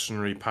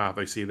progressionary path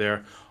I see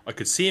there. I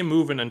could see him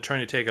moving and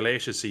trying to take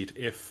Alesia's seat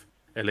if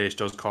Alesi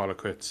does call it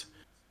quits.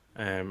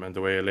 And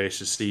the way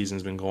Alesia's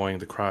season's been going,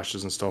 the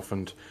crashes and stuff,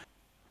 and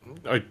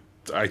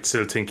I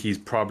still think he's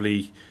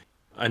probably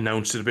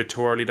announced it a bit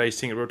too early that he's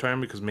thinking about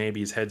retiring, because maybe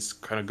his head's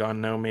kind of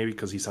gone now, maybe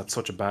because he's had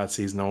such a bad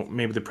season now.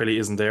 Maybe the Aprilia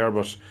isn't there,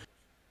 but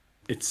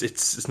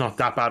it's not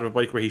that bad of a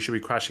bike where he should be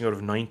crashing out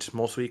of ninth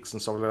most weeks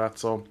and stuff like that.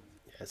 So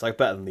yeah, it's like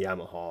better than the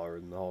Yamaha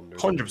and the Honda.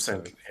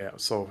 100%. Yeah.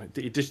 So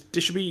this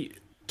should be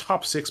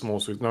top 6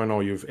 most weeks. No,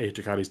 you have 8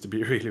 Ducatis to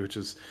beat, really, which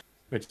is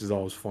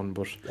always fun.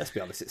 But let's be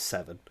honest, it's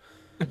 7.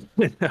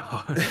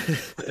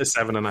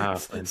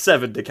 7.5.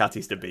 7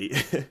 Ducatis to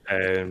beat.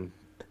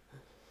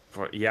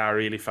 But yeah,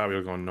 really,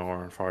 Fabio going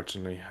nowhere,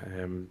 unfortunately.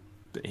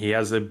 He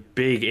has a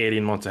big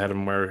 18 months ahead of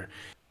him where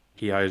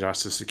he either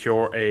has to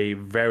secure a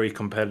very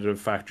competitive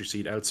factory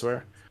seat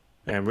elsewhere.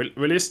 And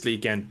realistically,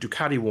 again,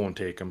 Ducati won't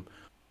take him.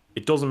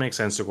 It doesn't make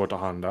sense to go to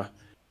Honda.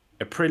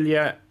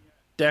 Aprilia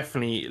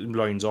definitely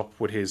lines up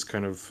with his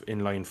kind of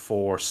inline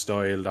 4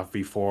 style, that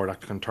V4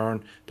 that can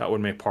turn. That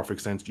would make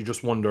perfect sense. You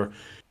just wonder,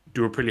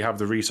 do Aprilia have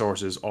the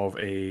resources of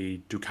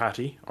a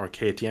Ducati or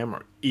KTM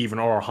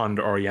or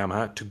Honda or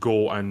Yamaha to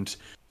go and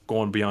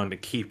beyond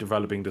and keep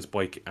developing this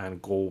bike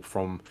and go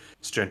from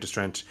strength to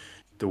strength,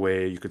 the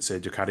way you could say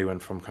Ducati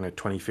went from kind of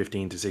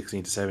 2015 to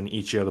 16 to 7.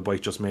 Each year the bike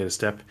just made a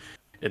step.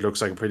 It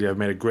looks like Aprilia have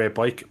made a great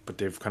bike, but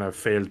they've kind of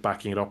failed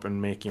backing it up and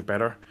making it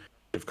better.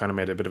 They've kind of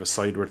made a bit of a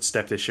sideward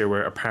step this year,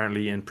 where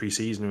apparently in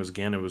pre-season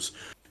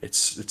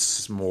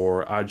it's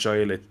more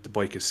agile. The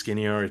bike is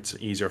skinnier. It's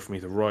easier for me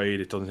to ride.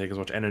 It doesn't take as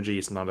much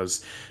energy.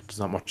 There's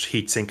not much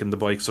heat sink in the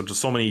bike. So there's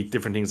so many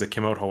different things that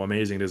came out how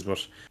amazing it is,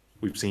 but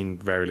we've seen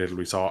very little.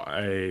 We saw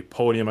a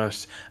podium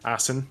at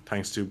Assen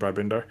thanks to Brad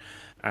Binder,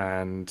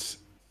 and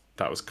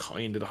that was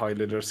kind of the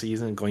highlight of their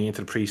season going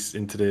into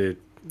the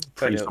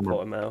pre-summer.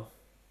 Portimao.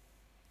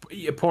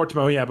 Yeah,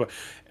 Portimao, yeah, but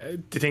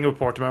the thing with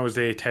Portimao is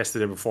they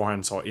tested it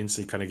beforehand, so I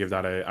instantly kind of give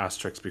that a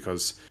asterisk,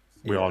 because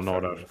we all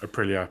know that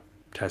Aprilia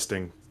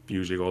testing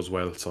usually goes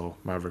well. So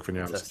Maverick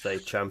Vinales, test day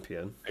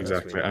champion,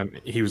 exactly, and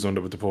he was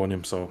under with the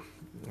podium, so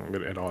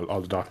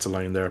all the dots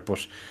align there.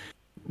 But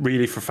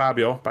really, for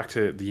Fabio, back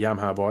to the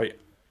Yamaha boy,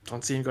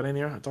 don't see him going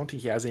anywhere. I don't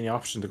think he has any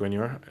option to go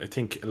anywhere. I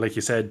think, like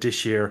you said,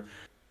 this year,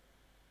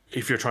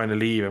 if you're trying to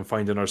leave and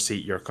find another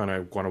seat, you're kind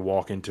of going to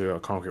walk into a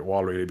concrete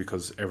wall, really,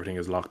 because everything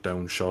is locked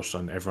down, shut,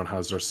 and everyone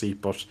has their seat.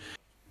 But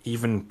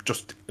even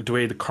just the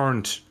way the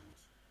current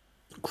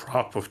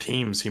crop of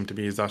teams seem to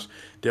be, is that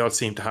they all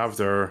seem to have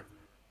their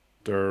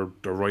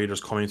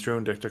riders coming through,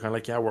 and they're kind of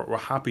like, yeah, we're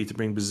happy to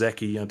bring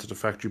Bezzecchi onto the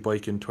factory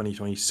bike in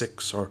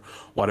 2026 or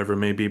whatever it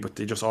may be, but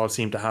they just all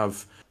seem to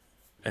have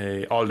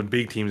all the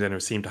big teams anyway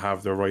seem to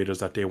have their riders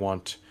that they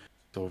want.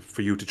 So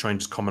for you to try and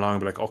just come along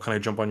and be like, oh, can I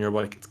jump on your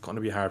bike? It's going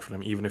to be hard for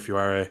them, even if you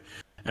are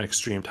an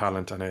extreme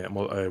talent and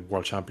a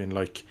world champion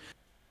like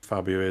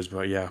Fabio is.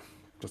 But yeah,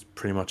 that's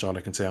pretty much all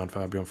I can say on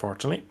Fabio,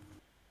 unfortunately.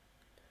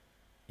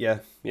 Yeah,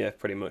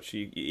 pretty much.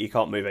 You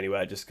can't move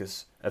anywhere just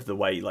because of the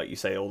way, like you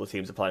say, all the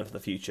teams are playing for the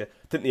future.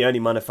 I think the only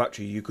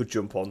manufacturer you could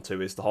jump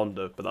onto is the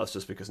Honda, but that's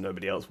just because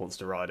nobody else wants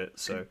to ride it.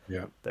 So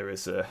yeah,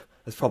 there's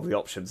probably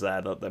options there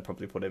that they'll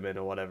probably put him in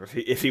or whatever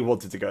if he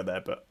wanted to go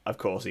there. But of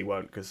course he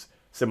won't, because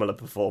similar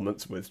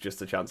performance with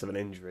just a chance of an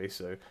injury.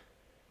 So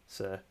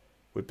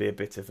would be a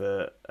bit of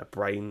a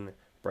brain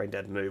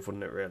dead move,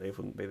 wouldn't it? Really, it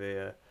wouldn't be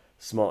the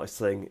smartest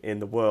thing in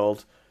the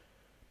world.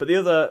 But the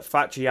other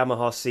factory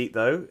Yamaha seat,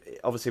 though,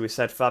 obviously we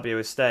said Fabio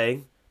is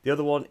staying. The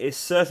other one is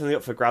certainly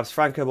up for grabs.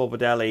 Franco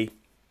Morbidelli,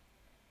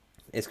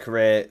 his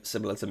career,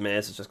 similar to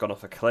Mir's, has just gone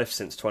off a cliff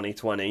since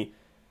 2020.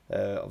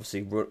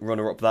 Obviously,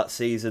 runner-up that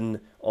season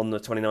on the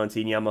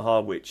 2019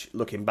 Yamaha, which,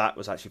 looking back,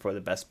 was actually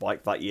probably the best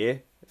bike that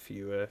year, if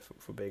you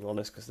for being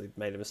honest, because they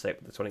made a mistake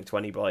with the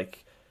 2020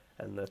 bike,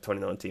 and the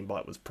 2019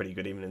 bike was pretty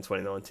good even in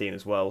 2019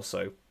 as well,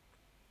 so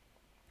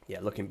yeah,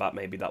 looking back,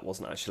 maybe that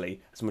wasn't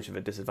actually as much of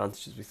a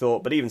disadvantage as we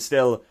thought. But even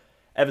still,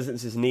 ever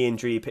since his knee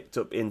injury he picked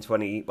it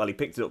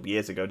up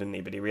years ago, didn't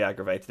he? But he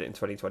re-aggravated it in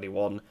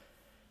 2021.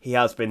 He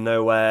has been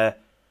nowhere.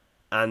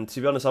 And to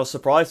be honest, I was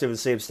surprised to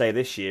see him stay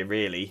this year,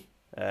 really.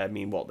 I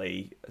mean,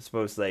 I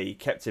suppose they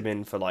kept him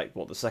in for like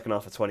the second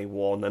half of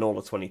 21, then all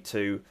of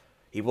 22.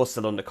 He was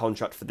still under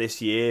contract for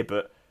this year,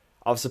 but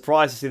I was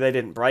surprised to see they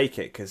didn't break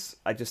it because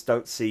I just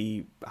don't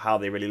see how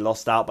they really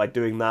lost out by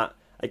doing that.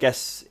 I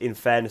guess in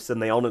fairness, then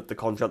they honoured the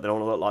contract. They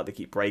don't look like they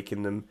keep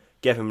breaking them.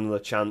 Gave him another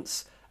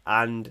chance,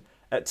 and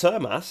at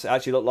Termas, it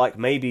actually looked like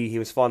maybe he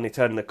was finally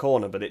turning the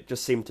corner, but it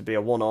just seemed to be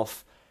a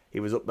one-off. He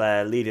was up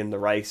there leading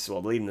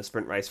the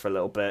sprint race for a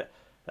little bit.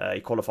 He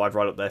qualified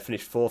right up there,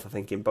 finished fourth, I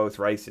think, in both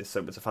races, so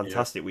it was a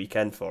fantastic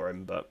weekend for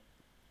him. But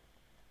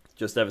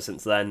just ever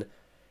since then,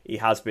 he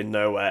has been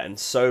nowhere, and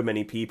so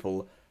many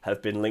people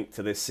have been linked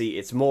to this seat.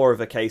 It's more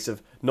of a case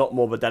of not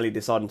Morbidelli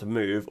deciding to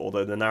move,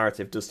 although the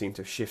narrative does seem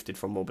to have shifted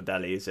from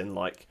Morbidelli, as in,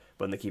 like,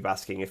 when they keep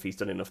asking if he's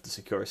done enough to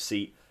secure a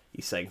seat,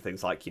 he's saying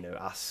things like,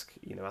 ask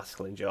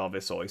Lynn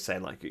Jarvis, or he's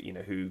saying, like,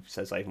 who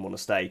says they even want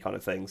to stay, kind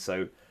of thing.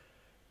 So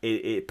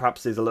it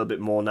perhaps is a little bit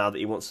more now that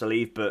he wants to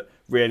leave, but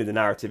really the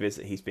narrative is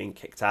that he's being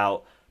kicked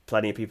out.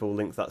 Plenty of people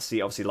link that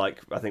seat. Obviously,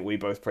 like, I think we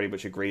both pretty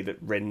much agree that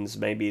Rins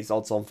maybe is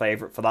odds-on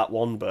favourite for that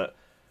one, but,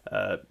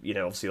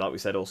 obviously, like we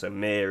said, also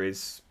Mir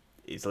is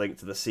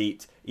linked to the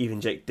seat.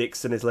 Even Jake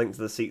Dixon is linked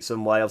to the seat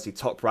some way. Obviously,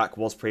 Toprak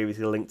was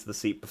previously linked to the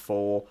seat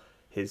before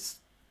his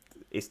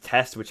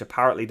test, which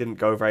apparently didn't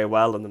go very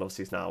well, and then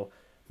obviously he's now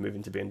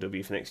moving to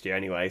BMW for next year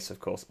anyway, so of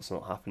course that's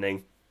not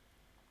happening.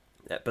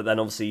 But then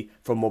obviously,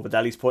 from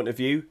Morbidelli's point of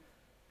view,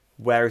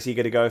 where is he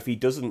going to go if he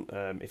doesn't?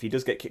 If he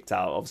does get kicked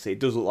out, obviously it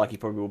does look like he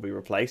probably will be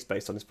replaced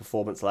based on his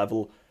performance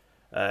level.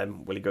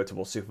 Will he go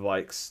towards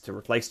Superbikes to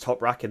replace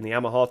Toprak in the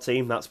Yamaha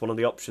team? That's one of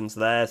the options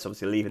there. So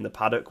obviously leaving the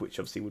paddock, which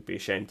obviously would be a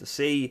shame to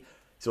see.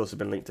 He's also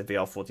been linked to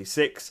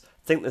VR46. I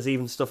think there's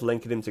even stuff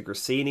linking him to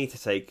Grassini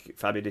to take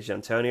Fabio Di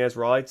Giannantonio's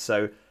ride.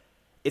 So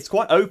it's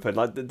quite open.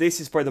 Like, this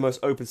is probably the most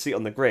open seat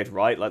on the grid,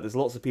 right? Like, there's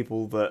lots of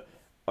people that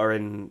are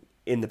in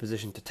the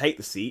position to take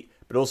the seat,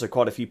 but also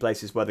quite a few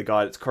places where the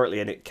guy that's currently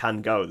in it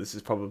can go. This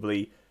is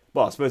probably,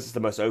 well, I suppose it's the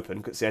most open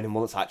because it's the only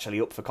one that's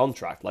actually up for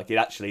contract. Like, it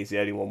actually is the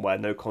only one where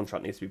no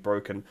contract needs to be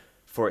broken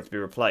for it to be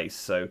replaced.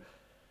 So,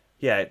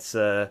 yeah, it's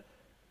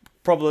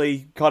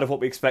probably kind of what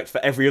we expect for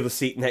every other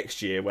seat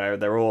next year, where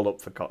they're all up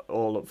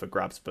for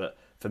grabs. But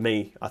for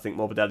me, I think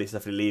Morbidelli's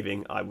definitely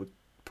leaving. I would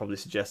probably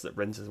suggest that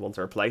Rins is one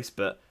to replace,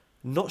 but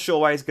not sure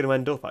where he's going to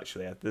end up,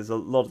 actually. There's a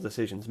lot of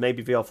decisions.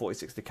 Maybe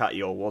VR46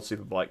 Ducati or World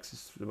Superbikes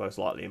is the most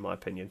likely, in my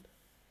opinion.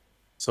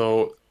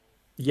 So,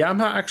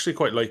 Yamaha actually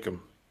quite like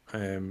him.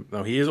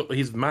 Now,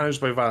 he's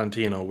managed by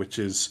Valentino, which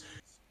is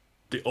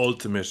the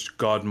ultimate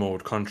God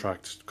mode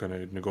contract kind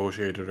of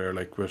negotiator there.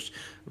 Like, but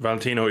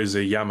Valentino is a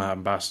Yamaha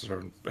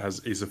ambassador,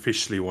 is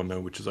officially one now,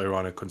 which is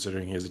ironic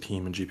considering he has a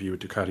team in GP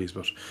with Ducatis,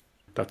 but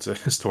that's a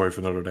story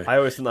for another day. I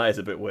always think that is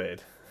a bit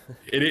weird.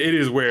 It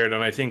is weird,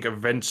 and I think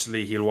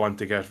eventually he'll want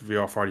to get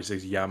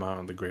VR46 Yamaha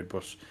on the grid,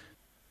 but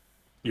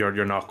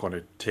you're not going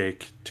to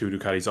take two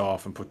Ducatis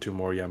off and put two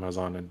more Yamahas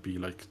on and be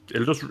like,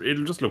 it'll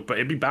just look, but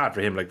it'd be bad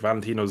for him. Like,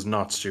 Valentino's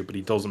not stupid;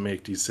 he doesn't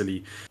make these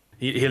silly.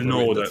 He'll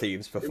know the that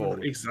team's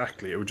performance.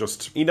 Exactly, it would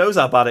just. He knows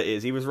how bad it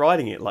is. He was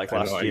riding it last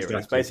year. Exactly.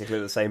 It's basically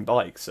the same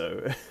bike,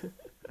 so.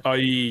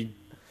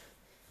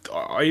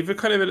 I have a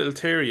kind of a little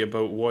theory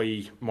about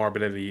why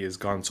Morbidelli has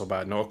gone so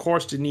bad. Now, of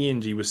course, the knee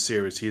injury was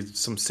serious. He had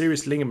some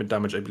serious ligament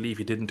damage, I believe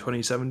he did in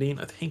 2017.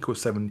 I think it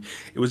was 7.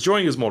 It was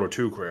during his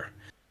Moto2 career.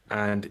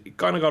 And he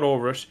kind of got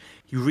over it.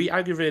 He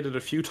re-aggravated a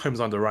few times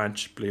on the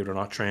ranch, believe it or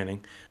not,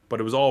 training. But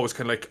it was always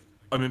kind of like,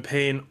 I'm in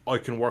pain, I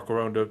can work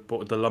around it. But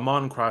with the Le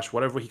Mans crash,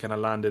 whatever he kind of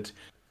landed,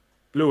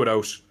 blew it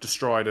out,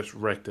 destroyed it,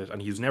 wrecked it.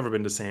 And he's never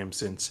been the same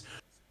since.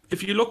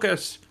 If you look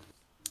at...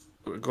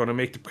 We're going to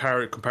make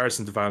the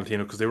comparison to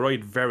Valentino because they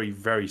ride very,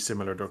 very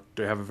similar.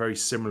 They have a very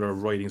similar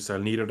riding style.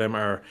 Neither of them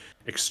are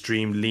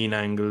extreme lean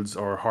angles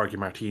or Jorge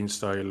Martin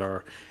style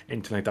or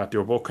anything like that. They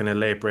were both kind of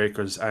late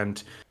breakers.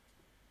 And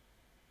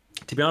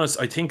to be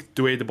honest, I think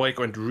the way the bike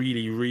went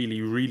really,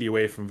 really, really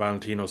away from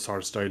Valentino's sort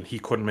of style, he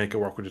couldn't make it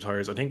work with the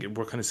tyres. I think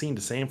we're kind of seeing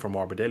the same from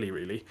Morbidelli,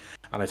 really.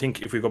 And I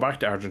think if we go back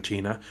to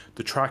Argentina,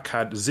 the track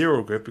had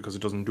zero grip because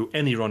it doesn't do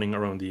any running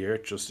around the year.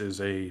 It just is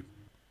a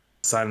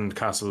sand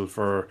castle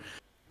for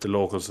the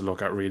locals to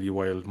look at, really,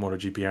 while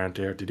MotoGP aren't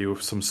there to do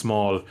some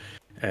small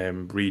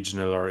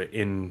regional or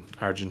in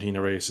Argentina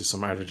races,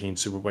 some Argentine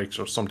Superbikes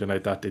or something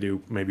like that they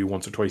do maybe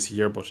once or twice a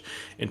year. But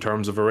in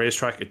terms of a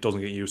racetrack, it doesn't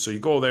get used. So you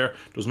go there,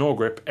 there's no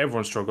grip,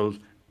 everyone struggles,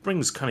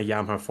 brings kind of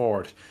Yamaha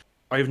forward.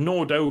 I have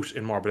no doubt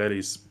in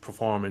Morbidelli's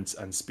performance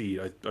and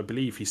speed. I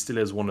believe he still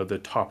is one of the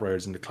top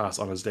riders in the class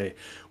on his day.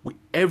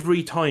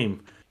 Every time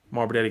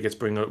Morbidelli gets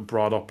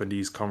brought up in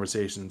these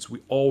conversations,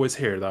 we always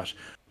hear that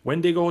when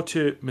they go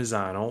to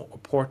Misano, or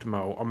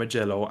Portimao, or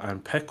Mugello,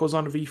 and Pecco's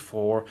on a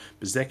V4,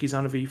 Bezzecchi's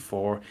on a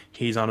V4,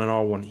 he's on an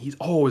R1, he's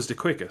always the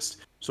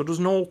quickest. So there's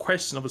no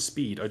question of his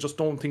speed. I just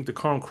don't think the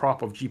current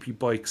crop of GP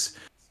bikes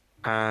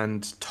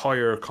and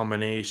tyre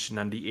combination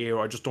and the air,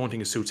 I just don't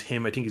think it suits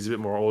him. I think he's a bit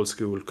more old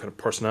school kind of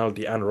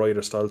personality and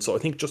rider style, so I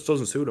think it just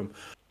doesn't suit him.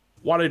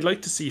 What I'd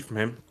like to see from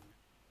him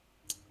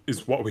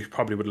is what we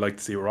probably would like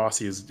to see with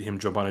Rossi, is him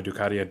jump on a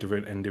Ducati at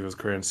the end of his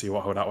career and see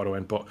how that would have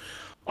went. But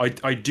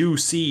I do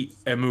see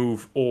a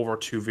move over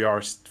to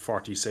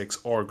VR46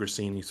 or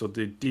Grassini. So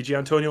the DG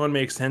Antonio one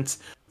makes sense.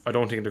 I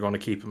don't think they're going to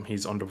keep him.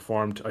 He's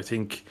underperformed. I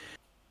think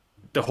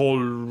the whole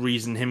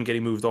reason him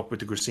getting moved up with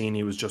the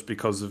Grassini was just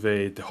because of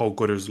how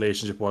good his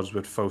relationship was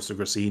with Fausto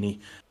Grassini.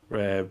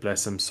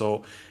 Bless him.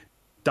 So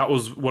that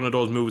was one of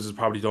those moves that's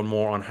probably done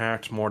more on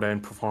heart, more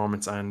than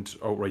performance and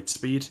outright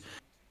speed.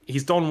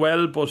 He's done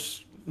well, but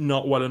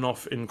not well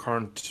enough in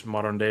current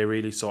modern day,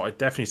 really. So I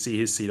definitely see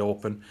his seat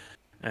open.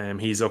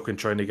 He's looking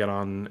trying to get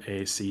on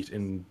a seat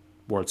in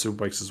World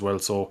Superbikes as well.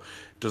 So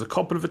there's a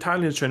couple of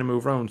Italians trying to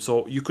move around.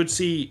 So you could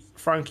see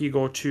Frankie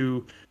go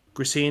to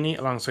Grassini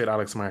alongside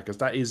Alex Marquez.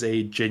 That is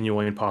a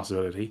genuine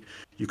possibility.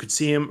 You could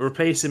see him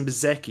replacing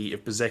Bezzecchi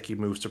if Bezzecchi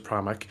moves to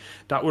Pramac.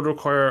 That would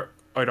require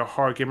either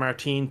Jorge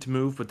Martin to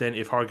move, but then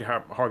if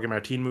Jorge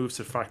Martin moves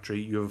to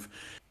factory, you have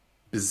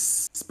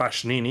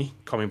Spashnini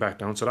coming back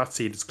down, so that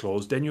seat is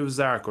closed. Then you have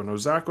Zarco. Now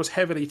Zarco's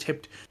heavily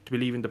tipped to be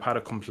leaving the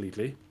paddock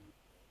completely.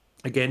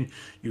 Again,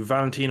 you have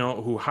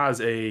Valentino, who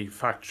has a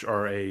factory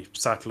or a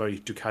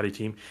satellite Ducati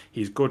team.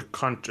 He's good.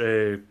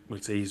 We'll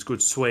say he's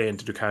good sway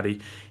into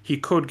Ducati. He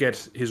could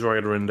get his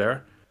rider in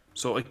there.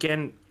 So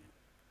again,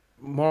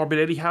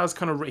 Morbidelli has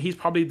he's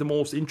probably the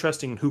most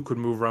interesting who could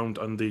move around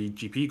on the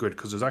GP grid,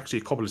 because there's actually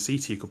a couple of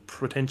seats he could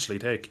potentially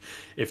take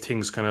if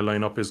things kind of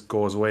line up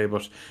goes away.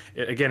 But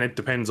again, it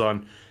depends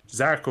on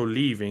Zarco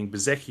leaving,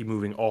 Bezzecchi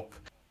moving up,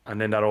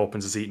 and then that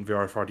opens a seat in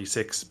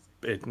VR46.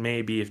 It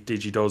may be if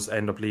Digi does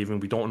end up leaving.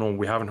 We don't know.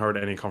 We haven't heard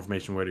any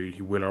confirmation whether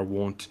he will or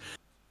won't.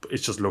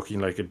 It's just looking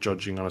like it,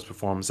 judging on his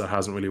performance. That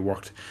hasn't really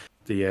worked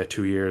the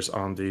 2 years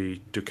on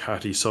the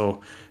Ducati.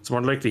 So it's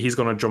more likely he's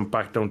going to jump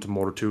back down to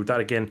Moto 2.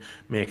 That again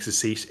makes a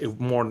seat. It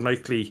more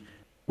likely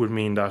would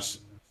mean that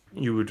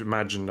you would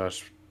imagine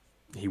that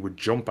he would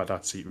jump at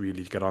that seat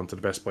really to get onto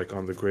the best bike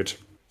on the grid.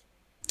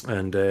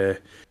 And a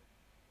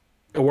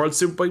World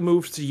Superbike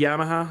move to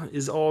Yamaha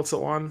is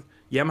also on.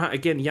 Yamaha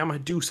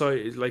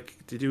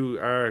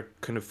are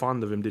kind of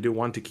fond of him. They do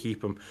want to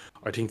keep him.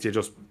 I think they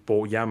just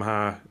both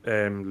Yamaha,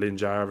 Lynn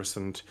Jarvis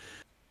and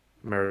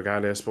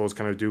Meregali, I suppose,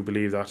 kind of do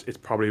believe that it's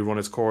probably run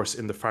its course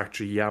in the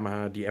factory.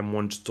 Yamaha, the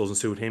M1 just doesn't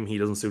suit him. He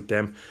doesn't suit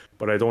them.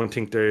 But I don't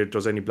think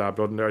there's any bad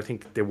blood in there. I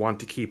think they want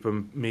to keep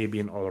him maybe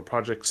in other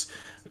projects,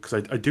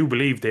 because I do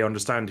believe they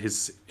understand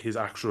his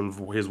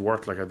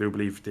worth. Like, I do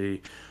believe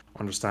they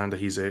understand that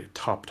he's a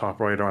top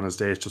rider on his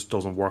day. It just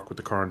doesn't work with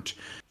the current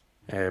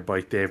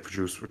bike they've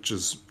produced, which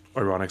is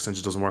ironic since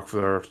it doesn't work for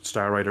their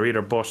star rider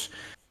either. But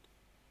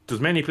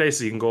there's many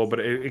places he can go. But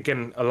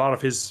again, a lot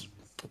of his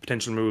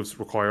potential moves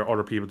require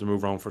other people to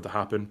move around for it to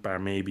happen, bar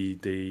maybe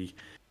the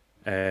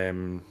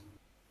Di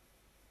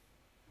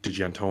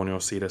Antonio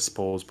seat, I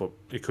suppose, but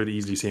it could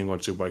easily see him going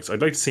to Superbikes.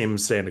 I'd like to see him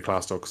stay in the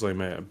class though, because I'm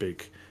a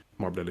big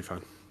Morbidelli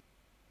fan.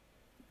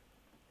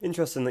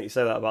 Interesting that you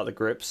say that about the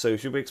grip. So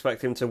should we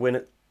expect him to win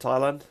at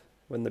Thailand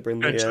when they bring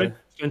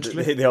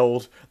the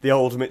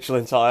old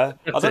Michelin tyre?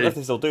 I don't know if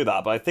they still do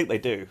that, but I think they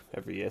do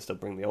every year. Still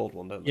bring the old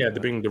one, don't they? Yeah, they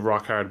bring the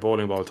rock hard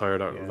bowling ball tyre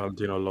that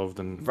Valentino loved,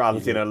 and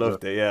Valentino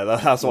loved it. Yeah,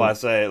 that's why I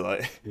say it.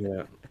 Like,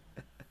 yeah.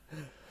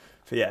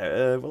 But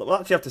yeah, we'll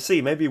actually have to see.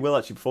 Maybe we'll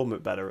actually perform a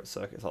bit better at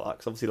circuits like that,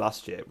 because obviously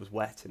last year it was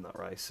wet in that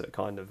race, so it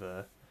kind of.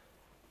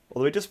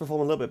 Although we just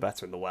perform a little bit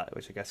better in the wet,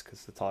 which I guess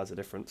because the tyres are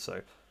different.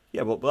 So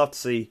yeah, we'll have to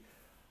see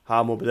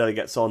how Morbidelli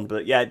gets on.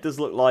 But yeah, it does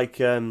look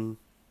like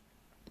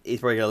he's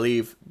probably going to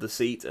leave the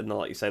seat, and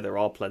like you say, there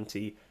are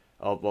plenty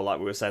of, well, like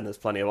we were saying, there's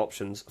plenty of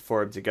options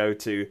for him to go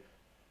to.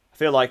 I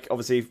feel like,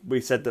 obviously, we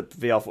said that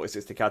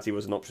VR46 Ducati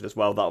was an option as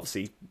well. That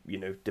obviously,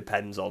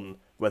 depends on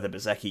whether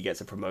Bezzecchi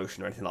gets a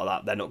promotion or anything like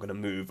that. They're not going to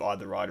move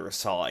either rider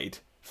aside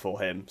for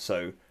him,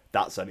 so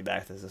that's only there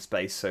if there's a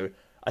space. So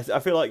I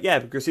feel like, yeah,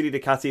 Grassini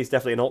Ducati is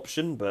definitely an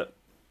option, but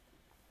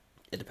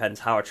it depends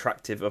how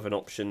attractive of an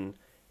option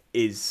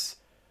is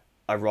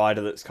a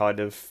rider that's kind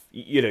of,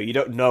 you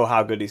don't know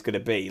how good he's going to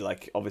be.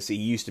 Like, obviously,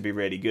 he used to be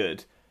really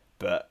good,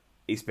 but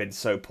he's been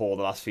so poor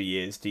the last few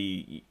years.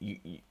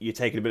 You're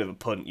taking a bit of a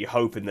punt. You're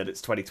hoping that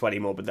it's 2020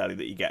 Morbidelli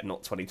that you get,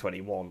 not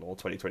 2021 or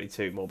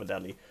 2022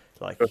 Morbidelli.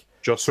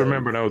 Just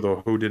remember now,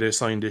 though, who did they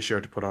sign this year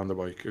to put on the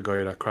bike? A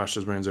guy that crashed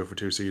his brains out for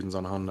 2 seasons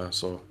on Honda.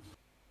 So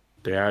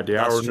they are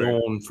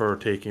known for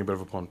taking a bit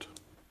of a punt.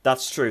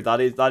 That's true.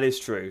 That is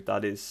true.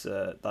 That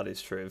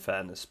is true. In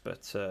fairness,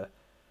 but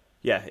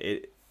yeah,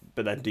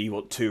 But then, do you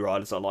want 2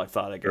 riders that are like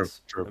that? I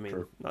guess.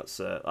 True. That's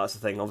the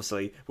thing.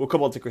 Obviously, we'll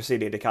come on to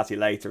Grassini and Ducati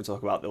later and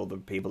talk about all the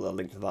people that are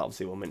linked to that.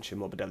 Obviously, we'll mention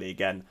Morbidelli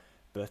again.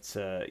 But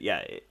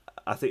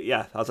I think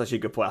that's actually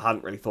a good point. I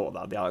hadn't really thought of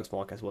that. The Alex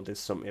Marquez one did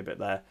stump me a bit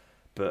there.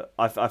 But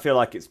I feel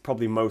like it's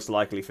probably most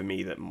likely for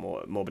me that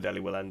Morbidelli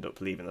will end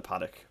up leaving the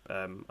paddock.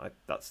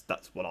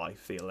 That's what I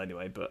feel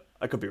anyway. But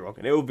I could be wrong.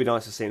 And it would be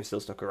nice to see him still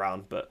stuck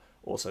around, but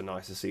also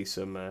nice to see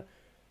some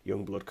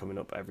young blood coming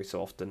up every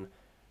so often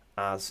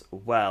as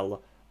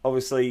well.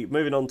 Obviously,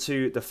 moving on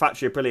to the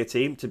factory Aprilia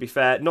team. To be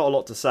fair, not a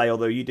lot to say,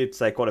 although you did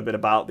say quite a bit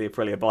about the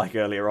Aprilia bike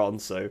earlier on,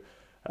 so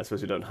I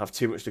suppose we don't have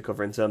too much to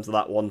cover in terms of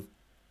that one.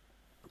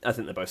 I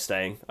think they're both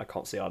staying. I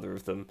can't see either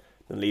of them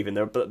leaving.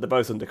 They're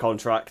both under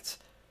contract.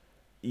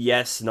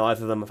 yes,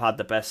 neither of them have had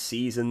the best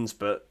seasons,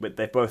 but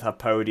they both have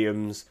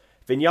podiums.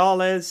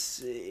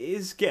 Vinales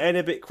is getting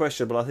a bit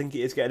questionable. I think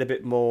it is getting a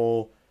bit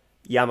more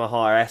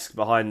Yamaha-esque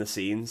behind the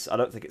scenes. I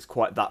don't think it's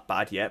quite that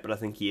bad yet, but I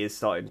think he is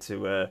starting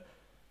to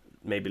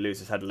maybe lose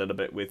his head a little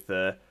bit with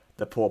the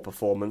poor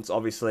performance.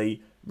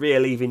 Obviously,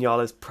 really,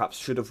 Vinales perhaps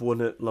should have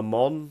won at Le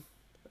Mans.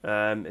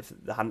 If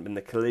there hadn't been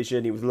the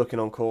collision, he was looking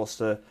on course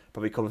to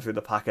probably come through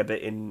the pack a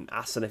bit in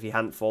Assen if he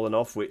hadn't fallen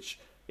off, which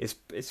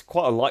it's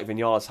quite unlike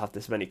Vinales to have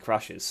this many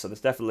crashes. So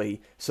there's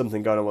definitely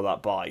something going on with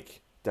that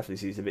bike. Definitely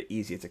seems a bit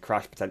easier to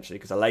crash potentially,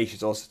 because Aleix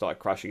has also started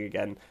crashing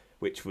again,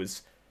 which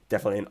was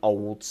definitely an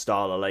old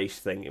style Aleix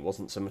thing. It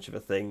wasn't so much of a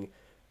thing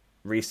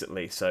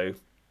recently. So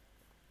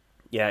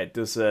yeah, it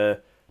does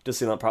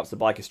seem like perhaps the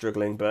bike is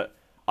struggling, but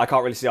I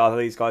can't really see either of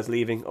these guys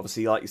leaving.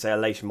 Obviously, like you say,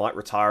 Aleix might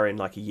retire in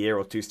like a year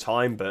or two's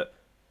time, but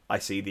I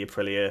see the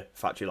Aprilia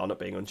factory lineup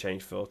being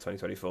unchanged for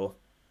 2024.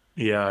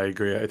 Yeah, I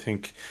agree. I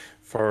think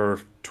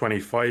for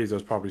 25,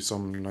 there's probably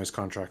some nice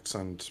contracts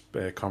and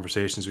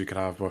conversations we could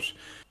have, but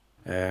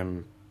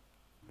um,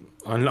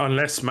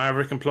 unless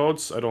Maverick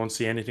implodes, I don't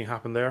see anything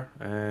happen there.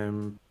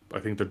 I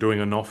think they're doing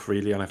enough,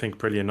 really, and I think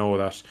Aprilia know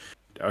that.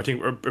 I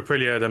think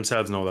Aprilia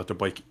themselves know that the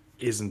bike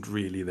isn't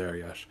really there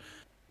yet,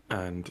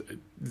 and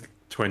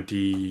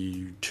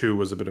 22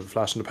 was a bit of a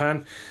flash in the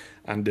pan,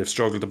 and they've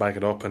struggled to back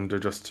it up, and they're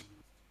just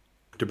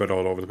a bit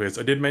all over the place.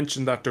 I did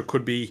mention that there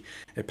could be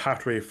a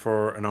pathway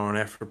for an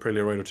RNF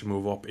Aprilia rider to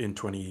move up in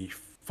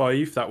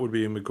 25. That would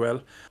be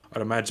Miguel.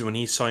 I'd imagine when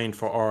he signed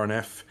for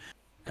RNF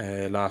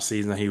last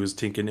season, he was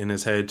thinking in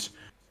his head,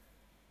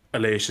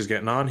 Aleix is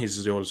getting on.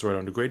 He's the oldest rider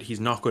on the grid. He's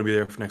not going to be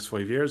there for the next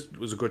 5 years.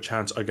 There's a good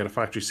chance I get a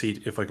factory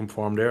seat if I can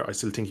perform there. I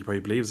still think he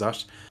probably believes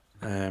that.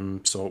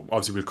 So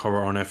obviously we'll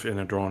cover RNF in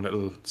a own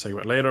little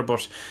segment later,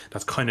 but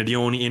that's kind of the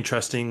only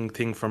interesting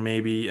thing for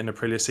maybe an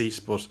Aprilia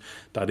seat, but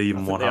that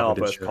even won't happen.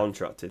 They are both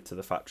contracted to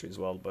the factory as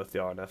well, both the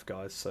RNF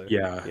guys. So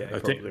yeah, I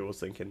probably was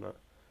thinking that.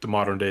 The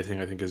modern day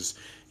thing, I think, is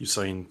you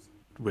sign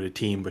with a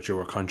team, but you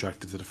were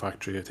contracted to the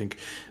factory. I think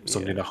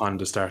something that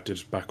Honda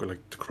started back with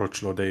like the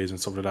Crutchlow days and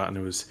stuff like that, and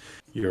it was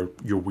you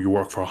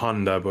work for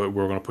Honda, but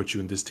we're going to put you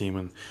in this team,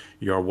 and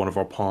you're one of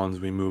our pawns.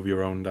 We move you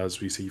around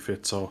as we see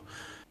fit. So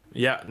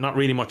yeah, not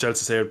really much else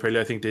to say about Aprilia.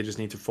 I think they just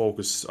need to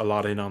focus a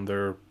lot in on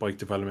their bike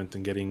development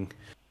and getting.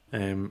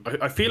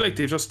 I feel like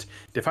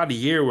they've had a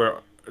year where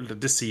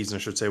this season, I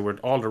should say, where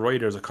all the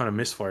riders are kind of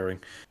misfiring.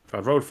 You've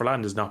had Raul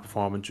Ferlandis not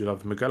performing. You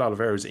have Miguel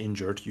Oliveira is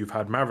injured. You've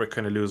had Maverick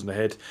kind of losing the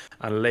head,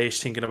 and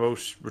Aleix thinking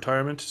about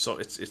retirement. So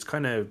it's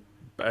kind of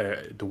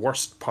the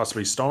worst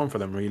possibly storm for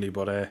them, really.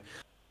 But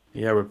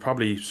yeah, we'll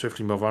probably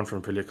swiftly move on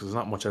from Aprilia because there's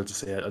not much else to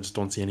say. I just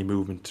don't see any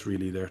movement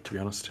really there, to be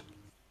honest.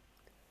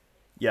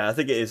 Yeah, I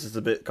think it is just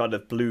a bit kind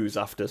of blues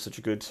after such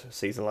a good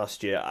season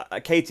last year.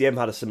 KTM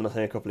had a similar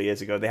thing a couple of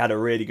years ago. They had a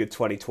really good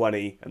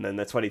 2020, and then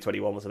their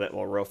 2021 was a bit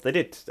more rough. They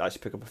did actually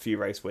pick up a few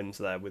race wins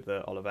there with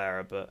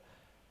Oliveira, but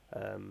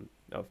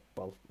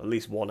well, at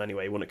least one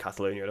anyway. He won at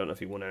Catalonia. I don't know if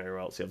he won anywhere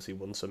else. He obviously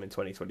won some in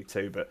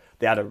 2022, but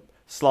they had a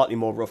slightly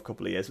more rough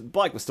couple of years. The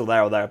bike was still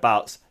there or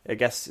thereabouts. I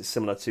guess it's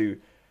similar to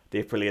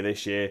the Aprilia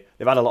this year.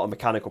 They've had a lot of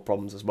mechanical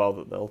problems as well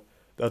that they'll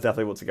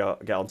definitely want to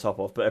get on top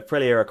of. But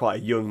Aprilia are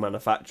quite a young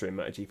manufacturer in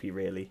MotoGP,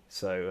 really.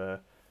 So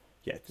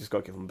yeah, just got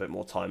to give them a bit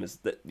more time. As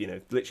that,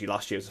 literally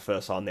last year was the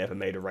first time they ever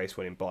made a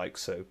race-winning bike.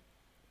 So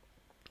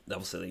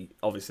obviously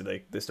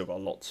they still got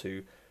a lot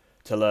to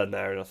learn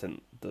there, and I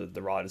think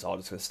the riders are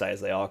just going to stay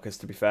as they are. Because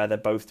to be fair, they're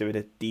both doing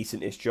a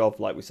decent-ish job.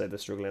 Like we said, they're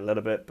struggling a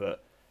little bit,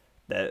 but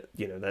they're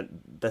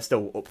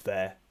still up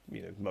there.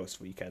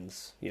 Most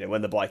weekends.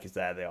 When the bike is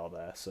there, they are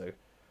there. So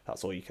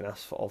that's all you can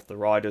ask for of the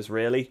riders,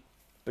 really.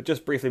 But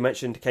just briefly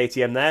mentioned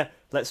KTM there.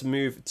 Let's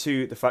move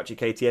to the factory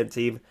KTM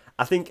team.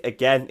 I think,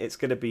 again, it's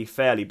going to be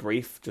fairly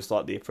brief, just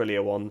like the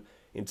Aprilia one,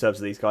 in terms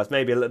of these guys.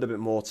 Maybe a little bit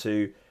more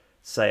to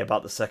say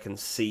about the second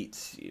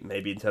seat,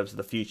 maybe in terms of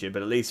the future.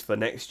 But at least for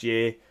next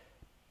year,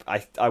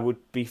 I would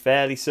be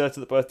fairly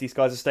certain that both these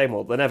guys are staying.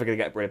 Well, they're never going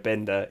to get rid of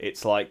Binder. It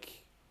is like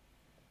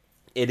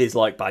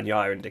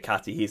Bagnaia and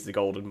Ducati. He's the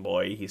golden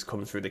boy. He's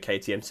come through the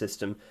KTM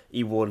system.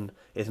 He won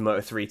his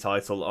Moto3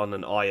 title on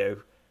an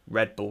IO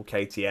Red Bull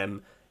KTM.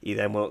 He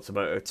then went up to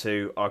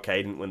Moto2. Okay,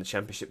 he didn't win the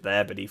championship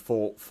there, but he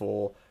fought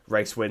for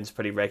race wins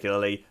pretty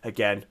regularly.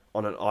 Again,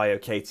 on an IO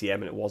KTM,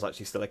 and it was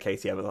actually still a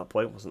KTM at that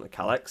point. It wasn't a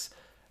Kalex.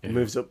 He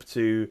moves up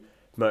to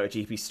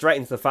MotoGP, straight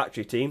into the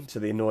factory team, to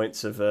the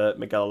annoyance of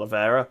Miguel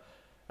Oliveira.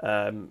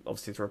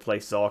 Obviously to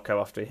replace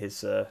Zarco after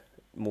his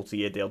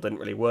multi-year deal didn't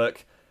really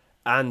work.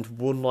 And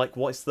won,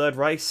 his third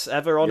race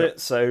ever on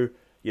it. So,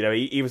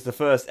 he was the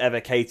first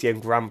ever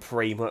KTM Grand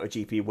Prix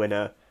MotoGP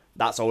winner.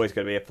 That's always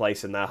going to be a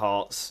place in their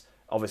hearts.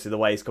 Obviously, the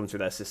way he's come through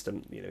their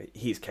system,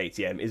 he's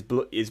KTM.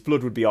 His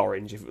blood would be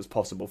orange if it was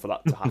possible for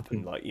that to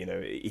happen.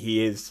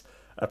 He is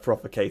a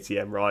proper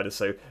KTM rider.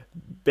 So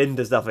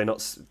Binder's definitely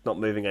not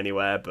moving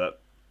anywhere. But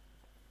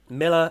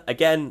Miller,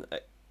 again,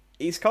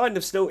 he's kind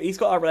of he's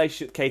got a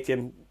relationship with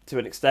KTM to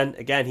an extent.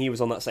 Again, he was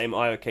on that same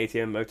IO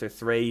KTM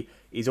Moto3.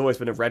 He's always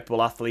been a Red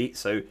Bull athlete,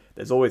 so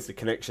there's always the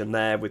connection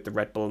there with the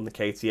Red Bull and the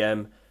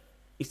KTM.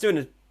 He's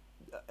doing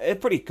a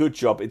pretty good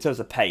job in terms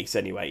of pace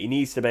anyway. He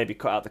needs to maybe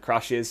cut out the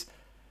crashes.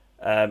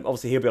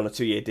 Obviously, he'll be on a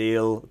 2-year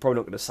deal. Probably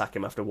not going to sack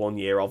him after 1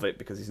 year of it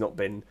because he's not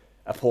been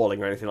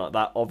appalling or anything like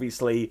that.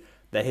 Obviously,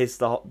 there is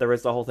the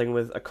whole thing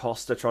with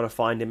Acosta trying to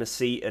find him a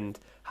seat and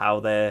how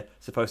they're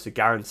supposed to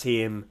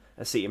guarantee him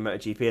a seat in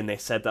MotoGP, and they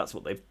said that's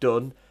what they've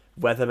done.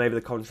 Whether maybe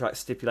the contract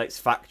stipulates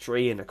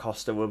factory, and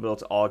Acosta will be able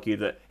to argue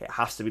that it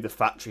has to be the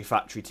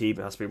factory team,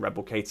 it has to be Red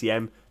Bull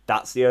KTM.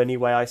 That's the only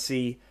way I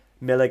see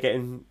Miller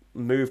getting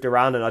moved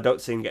around, and I don't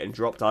see him getting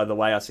dropped either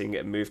way. I see him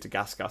getting moved to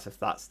GasGas if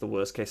that's the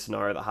worst case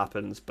scenario that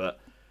happens. But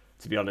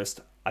to be honest,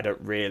 I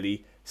don't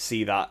really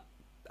see that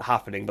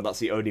happening. But that's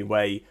the only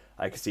way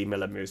I can see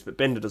Miller moves. But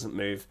Binder doesn't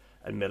move,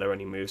 and Miller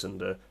only moves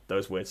under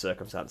those weird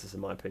circumstances, in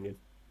my opinion.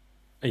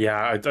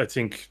 Yeah, I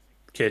think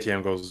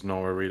KTM goes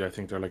nowhere really. I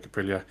think they're like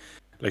Aprilia.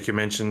 Like you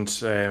mentioned,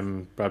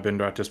 Brad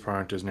Binder at this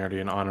point is nearly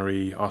an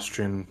honorary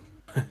Austrian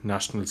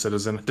national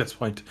citizen at this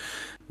point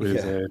with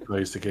his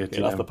ties to KTM.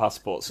 He'll have the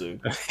passport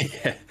soon.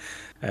 Yeah.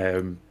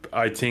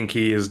 I think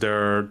he is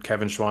their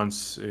Kevin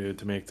Schwantz,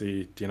 to make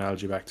the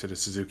analogy back to the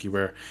Suzuki,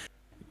 where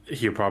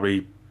he'll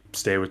probably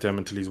stay with them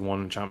until he's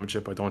won a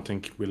championship. I don't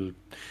think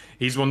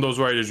he's one of those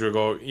riders where you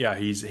go, yeah,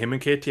 he's him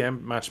and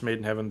KTM, match made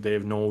in heaven. They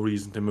have no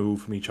reason to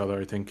move from each other.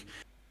 I think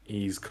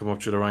he's come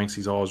up through the ranks.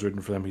 He's always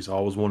ridden for them. He's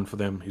always won for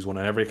them. He's won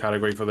in every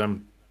category for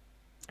them.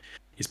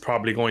 He's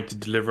probably going to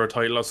deliver a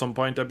title at some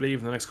point, I believe,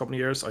 in the next couple of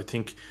years. I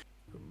think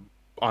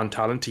on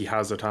talent, he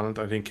has the talent.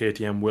 I think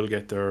KTM will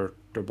get their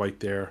bike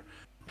there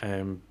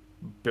a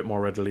bit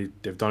more readily.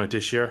 They've done it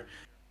this year.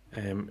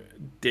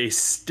 They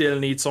still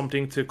need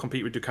something to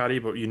compete with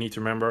Ducati, but you need to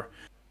remember,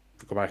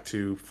 go back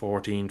to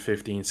 14,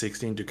 15,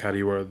 16,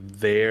 Ducati were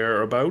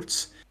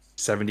thereabouts,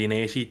 17,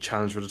 18,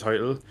 challenged for the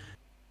title.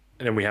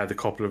 And then we had a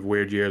couple of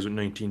weird years with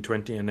 19,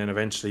 20, and then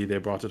eventually they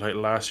brought the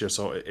title last year.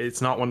 So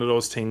it's not one of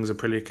those things.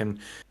 Aprilia can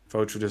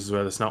vouch for this as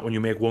well. It's not when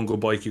you make one good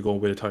bike, you go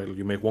with a title.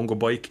 You make one good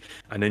bike,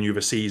 and then you have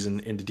a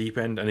season in the deep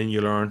end, and then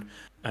you learn,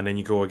 and then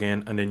you go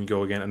again, and then you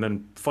go again. And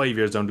then 5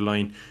 years down the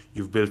line,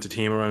 you've built a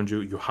team around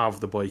you. You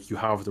have the bike, you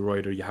have the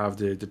rider, you have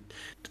the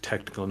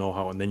technical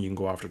know-how, and then you can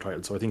go after the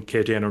title. So I think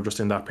KTM are just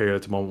in that period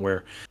at the moment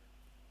where,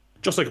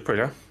 just like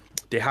Aprilia,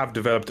 they have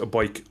developed a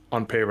bike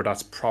on paper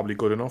that's probably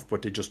good enough,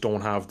 but they just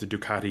don't have the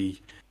Ducati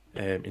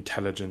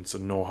intelligence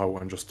and know-how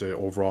and just the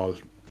overall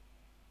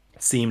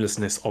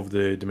seamlessness of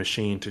the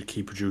machine to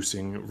keep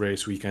producing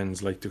race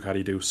weekends like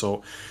Ducati do.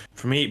 So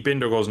for me,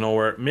 Binder goes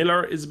nowhere.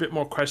 Miller is a bit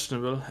more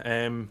questionable.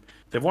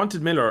 They've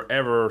wanted Miller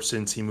ever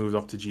since he moved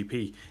up to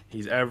GP.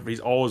 He's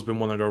always been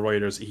one of their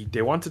riders.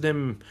 They wanted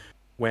him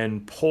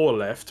when Paul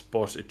left,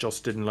 but it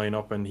just didn't line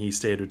up and he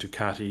stayed with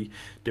Ducati.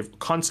 They've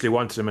constantly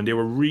wanted him, and they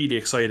were really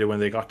excited when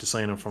they got to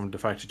sign him from the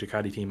factory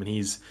Ducati team. And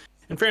he's,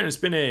 in fairness,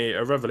 been a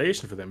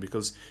revelation for them,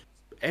 because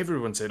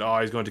everyone said,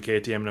 oh, he's going to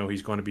KTM now,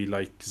 he's going to be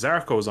like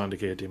Zarco's on the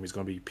KTM, he's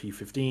going to be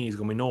P15, he's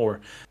going to be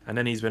nowhere. And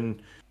then he's been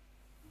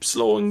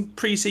slow in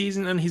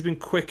pre-season, and he's been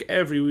quick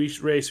every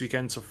race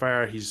weekend so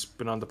far. He's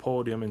been on the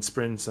podium in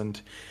sprints,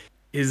 and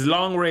his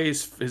long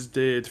race,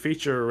 the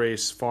feature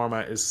race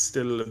format is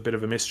still a bit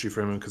of a mystery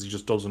for him, because he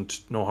just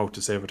doesn't know how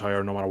to save a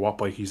tyre no matter what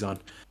bike he's on.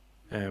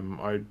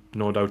 I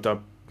no doubt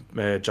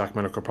that Jack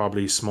Miller could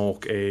probably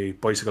smoke a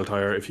bicycle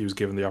tyre if he was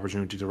given the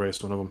opportunity to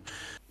race one of them.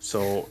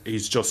 So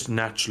he's just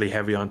naturally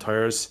heavy on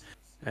tyres.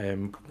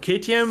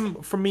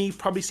 KTM, for me,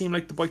 probably seemed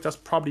like the bike that's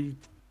probably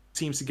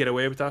seems to get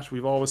away with that.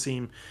 We've always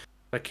seen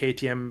that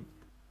KTM,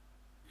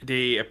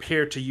 they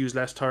appear to use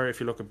less tyre. If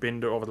you look at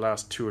Binder over the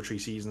last 2 or 3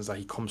 seasons, that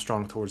he comes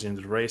strong towards the end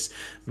of the race.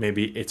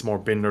 Maybe it's more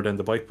Binder than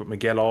the bike, but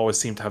Miguel always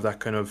seemed to have that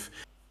kind of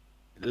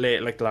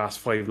late, like the last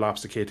 5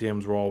 laps, the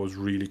KTMs were always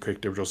really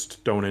quick. They were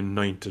just down in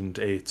 9th and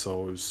 8th,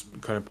 so it was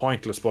kind of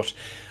pointless. But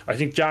I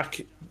think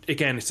Jack,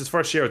 again, it's his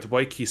first year with the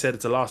bike. He said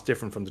it's a lot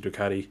different from the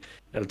Ducati.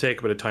 It'll take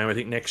a bit of time. I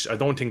think I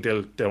don't think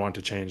they'll want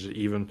to change it,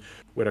 even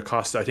with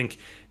Acosta. I think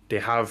they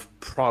have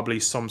probably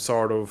some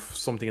sort of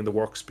something in the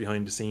works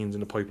behind the scenes in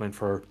the pipeline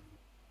for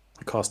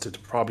Acosta to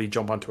probably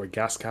jump onto a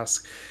gas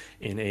cask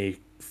in a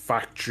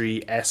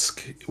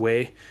factory-esque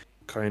way,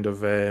 kind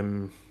of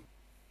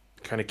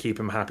keep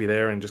him happy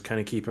there, and just kind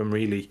of keep him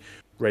really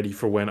ready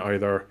for when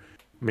either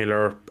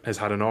Miller has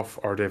had enough,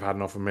 or they've had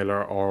enough of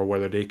Miller, or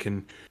whether they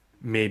can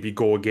maybe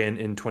go again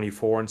in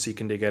 24 and see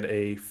can they get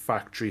a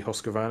factory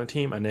Husqvarna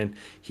team, and then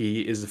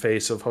he is the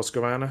face of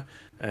Husqvarna.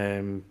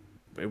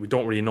 We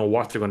don't really know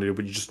what they're going to do,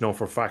 but you just know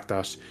for a fact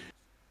that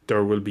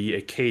there will be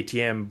a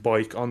KTM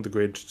bike on the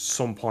grid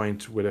some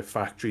point with a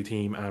factory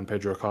team and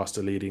Pedro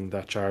Acosta leading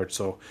that charge.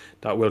 So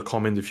that will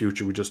come in the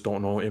future. We just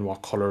don't know in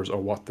what colours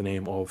or what the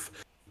name of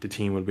the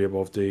team will be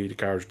above the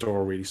garage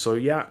door, really. So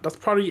yeah, that's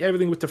probably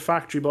everything with the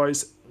factory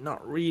boys.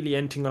 Not really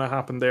anything going to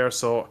happen there.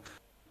 So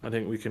I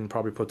think we can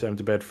probably put them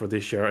to bed for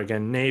this year.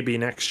 Again, maybe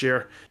next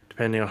year,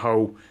 depending on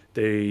how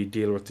they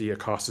deal with the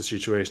Acosta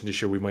situation this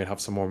year, we might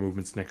have some more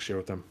movements next year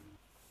with them.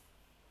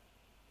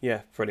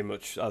 Yeah, pretty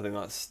much. I think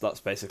that's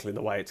basically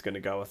the way it's going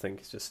to go. I think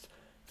it's just,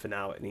 for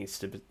now, it needs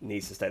to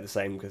stay the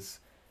same, because,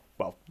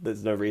 well,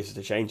 there's no reason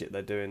to change it.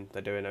 They're doing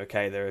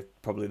okay. They're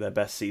probably their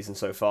best season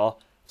so far.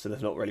 so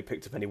they've not really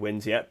picked up any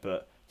wins yet.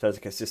 But in terms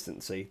of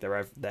consistency,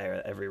 they're there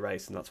at every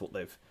race, and that's what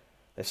they've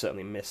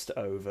certainly missed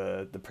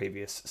over the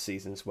previous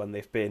seasons when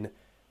they've been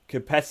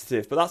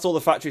competitive. But that's all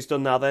the factory's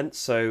done now then,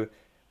 so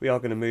we are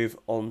going to move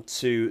on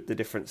to the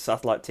different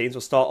satellite teams.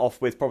 We'll start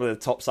off with probably the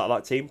top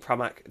satellite team,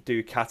 Pramac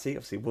Ducati.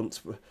 Obviously,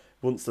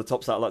 once the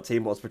top satellite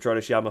team was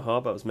Petronas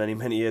Yamaha, but it was many,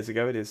 many years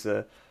ago. It is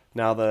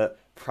now the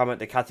Pramac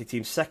Ducati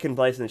team, second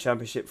place in the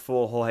championship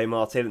for Jorge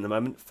Martin at the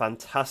moment.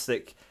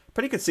 Fantastic,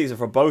 pretty good season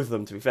for both of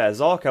them, to be fair.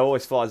 Zarco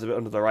always flies a bit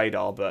under the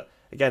radar, but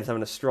again,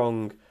 having a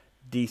strong,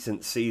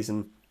 decent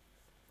season.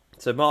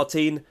 So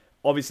Martin,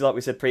 obviously, like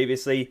we said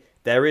previously,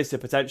 there is the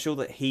potential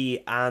that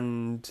he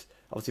and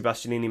obviously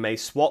Bastianini may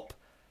swap.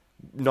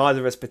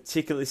 Neither of us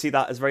particularly see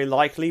that as very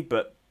likely,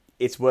 but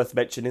it's worth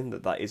mentioning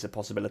that is a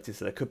possibility.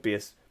 So there could be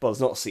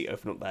there's not a seat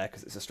open up there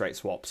because it's a straight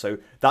swap. So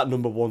that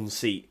number one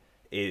seat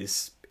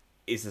is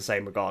the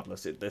same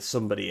regardless. There's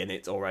somebody in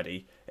it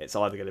already. It's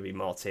either going to be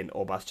Martin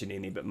or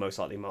Bastianini, but most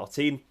likely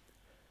Martin.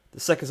 The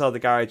second side of the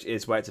garage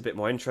is where it's a bit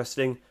more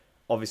interesting.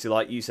 Obviously,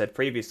 like you said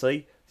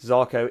previously,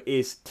 Zarco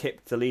is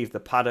tipped to leave the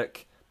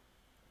paddock,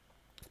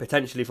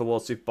 potentially for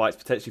World Superbikes,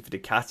 potentially for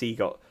Ducati.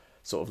 Got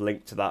sort of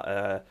linked to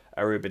that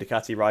Aruba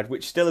Ducati ride,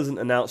 which still isn't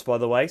announced, by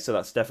the way, so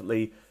that's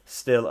definitely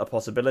still a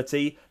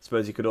possibility. I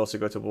suppose he could also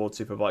go to World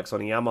Superbikes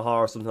on a Yamaha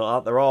or something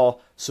like that. There are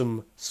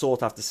some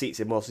sought-after seats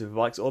in World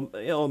Superbikes,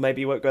 or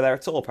maybe he won't go there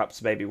at all.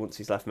 Perhaps maybe once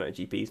he's left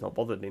MotoGP, he's not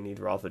bothered and he'd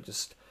rather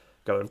just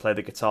go and play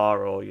the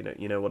guitar, or you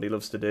know what he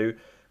loves to do,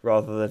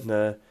 rather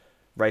than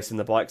racing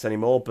the bikes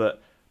anymore.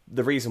 But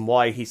the reason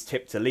why he's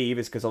tipped to leave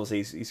is because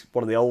obviously he's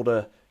one of the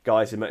older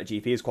guys in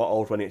MotoGP. He was quite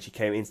old when he actually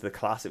came into the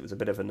class. It was a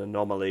bit of an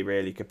anomaly,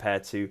 really,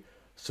 compared to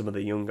some of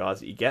the young guys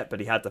that you get. But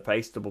he had the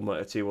pace, double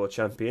Moto2 world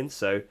champion,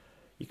 so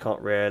you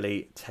can't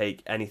really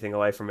take anything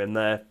away from him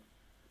there.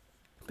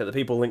 But the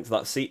people linked to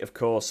that seat, of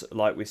course,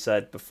 like we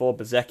said before,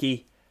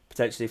 Bezzecchi,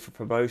 potentially for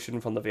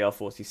promotion from the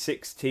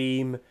VR46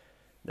 team.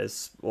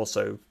 There's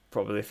also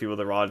probably a few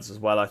other riders as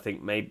well. I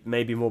think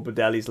maybe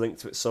Morbidelli's linked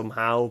to it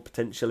somehow,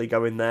 potentially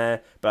going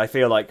there. But I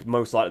feel like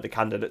most likely the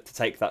candidate to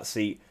take that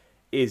seat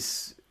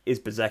is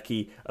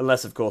Bezzecchi,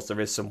 unless of course there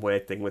is some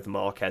weird thing with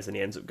Marquez and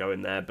he ends up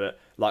going there. But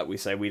like we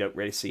say, we don't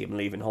really see him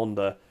leaving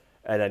Honda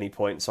at any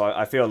point. So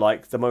I feel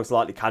like the most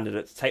likely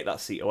candidate to take that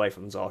seat away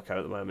from Zarco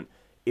at the moment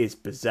is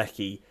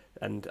Bezzecchi.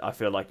 And I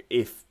feel like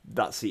if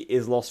that seat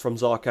is lost from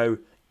Zarco,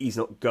 he's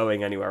not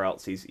going anywhere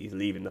else. He's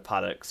leaving the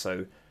paddock.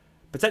 So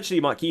potentially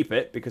he might keep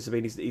it because I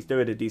mean he's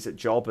doing a decent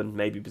job, and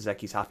maybe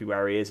Bezzecchi's happy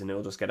where he is, and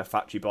he'll just get a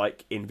factory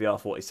bike in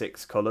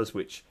VR46 colours,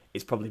 which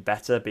is probably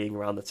better being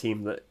around the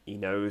team that he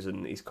knows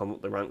and he's come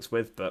up the ranks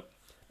with. But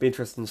be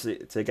interesting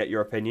to get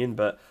your opinion.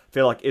 But I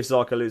feel like if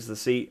Zarco loses the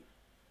seat,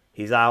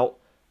 he's out.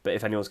 But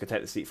if anyone's going to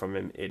take the seat from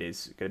him, it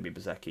is going to be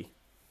Bezzecchi.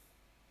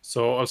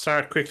 So I'll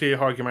start quickly.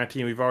 Jorge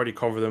Martin, we've already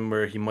covered them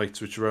where he might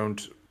switch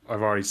around.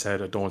 I've already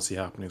said I don't see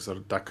happening, so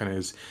that kind of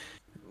is.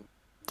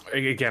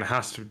 Again,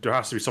 there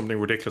has to be something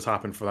ridiculous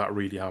happen for that to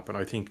really happen.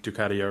 I think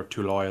Ducati are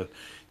too loyal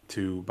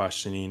to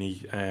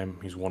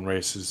Bastianini. He's won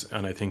races,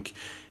 and I think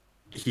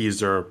he's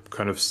their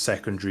kind of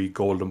secondary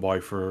golden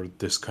boy for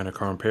this kind of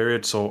current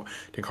period. So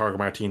I think Jorge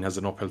Martin has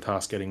an uphill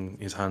task getting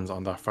his hands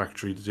on that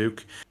factory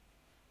Duke.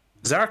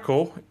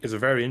 Zarco is a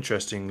very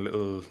interesting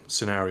little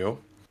scenario.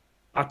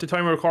 At the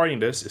time of recording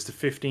this, it's the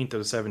 15th of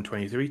the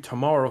 7/23.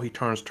 Tomorrow he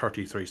turns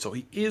 33, so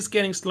he is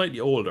getting slightly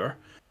older.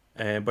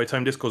 By the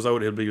time this goes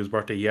out, it'll be his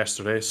birthday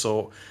yesterday,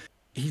 so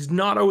he's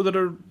not out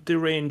of the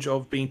range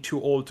of being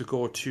too old to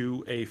go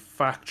to a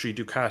factory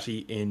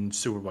Ducati in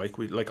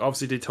Superbike.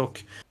 Obviously they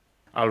took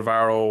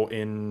Alvaro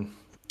in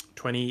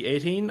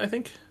 2018, I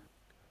think.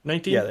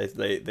 19? Yeah,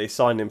 they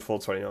signed him for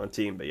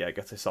 2019, but yeah, I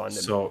guess they signed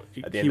him so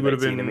at the end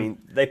of 18. I mean,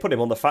 they put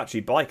him on the factory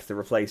bike to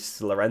replace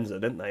Lorenzo,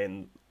 didn't they,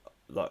 in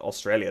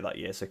Australia that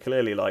year? So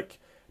clearly,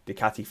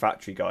 Ducati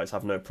factory guys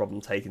have no problem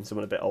taking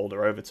someone a bit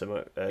older over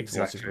to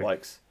exactly.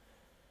 Superbikes.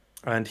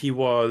 And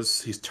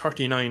he's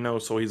 39 now,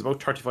 so he's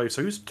about 35.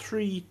 So he's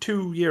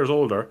 2 years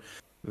older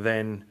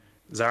than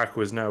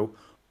Zarco is now.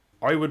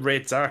 I would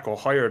rate Zarco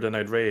higher than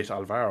I'd rate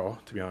Alvaro,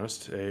 to be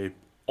honest. A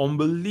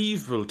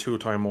unbelievable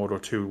two-time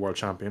Moto2 world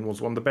champion.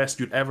 Was one of the best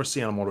you'd ever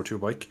see on a Moto2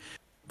 bike.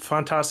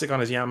 Fantastic on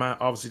his Yamaha.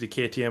 Obviously the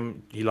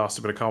KTM, he lost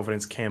a bit of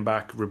confidence, came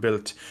back,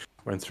 rebuilt,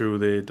 went through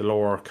the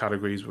lower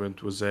categories,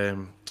 was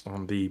on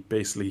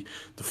basically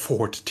the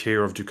fourth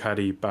tier of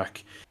Ducati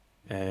back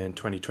in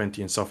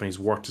 2020 and stuff, and he's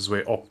worked his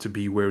way up to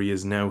be where he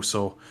is now.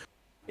 So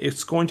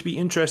it's going to be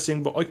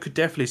interesting, but I could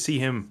definitely see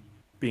him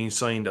being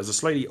signed as a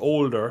slightly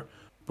older,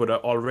 but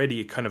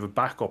already kind of a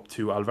backup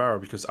to Alvaro,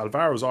 because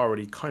Alvaro's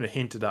already kind of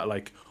hinted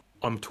at,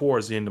 I'm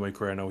towards the end of my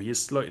career now. He is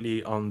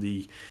slightly on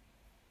he's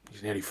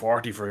nearly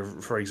 40,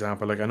 for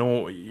example. I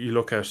know you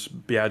look at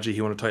Biaggi, he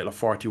won a title at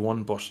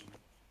 41, but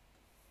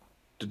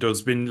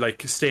there's been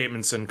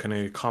statements and kind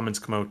of comments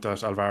come out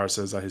that Alvaro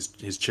says that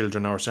his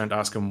children are starting to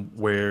ask him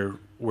where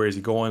is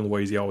he going, why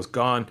is he always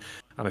gone.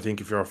 And I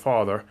think if you're a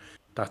father,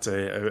 that's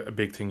a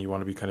big thing. You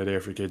want to be kind of there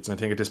for your kids. And I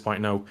think at this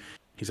point now,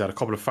 he's had a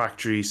couple of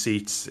factory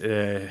seats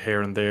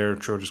here and there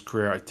throughout his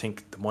career. I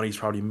think the money's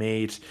probably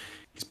made.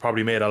 He's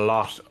probably made a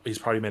lot. He's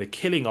probably made a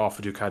killing off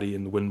of Ducati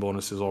in the win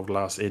bonuses over the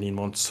last 18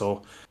 months.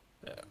 So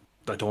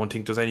I don't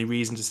think there's any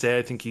reason to stay.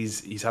 I think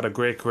he's had a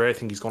great career. I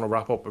think he's going to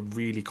wrap up a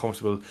really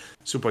comfortable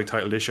Superbike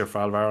title this year for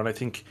Alvaro, and I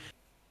think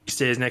he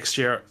stays next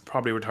year,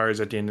 probably retires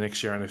at the end of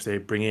next year. And if they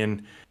bring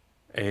in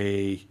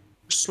a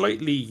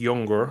slightly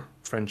younger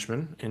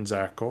Frenchman in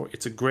Zarco,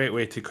 it's a great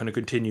way to kind of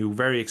continue.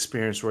 Very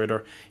experienced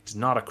rider. He's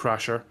not a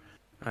crasher.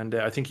 And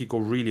I think he'd go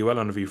really well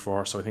on the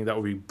V4. So I think that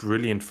would be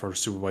brilliant for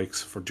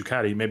Superbikes, for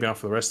Ducati. Maybe not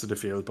for the rest of the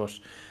field, but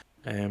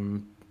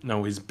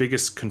no, his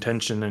biggest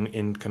contention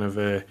in kind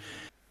of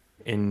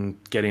in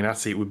getting that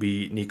seat would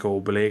be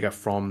Nico Belega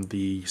from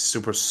the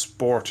Super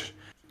Sport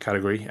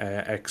category,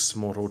 ex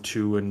Moto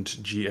 2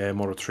 and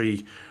Moto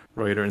 3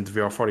 rider in the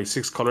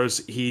VR46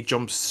 colours. He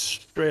jumped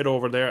straight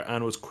over there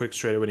and was quick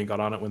straight when he got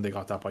on it, when they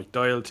got that bike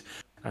dialed,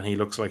 and he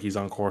looks like he's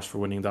on course for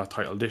winning that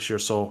title this year.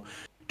 So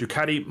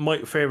Ducati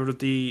might favour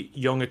the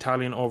young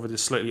Italian over the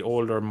slightly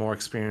older, more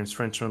experienced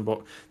Frenchman,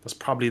 but that's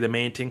probably the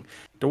main thing.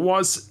 There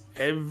was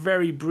a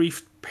very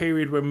brief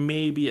period where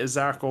maybe a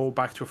Zarco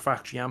back to a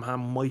factory Yamaha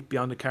might be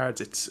on the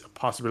cards. It's a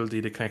possibility.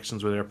 The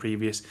connections were there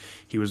previous.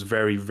 He was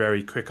very,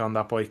 very quick on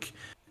that bike.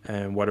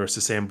 Whether it's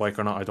the same bike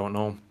or not, I don't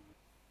know.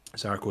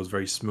 Zarco was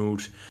very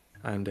smooth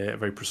and a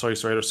very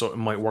precise rider, so it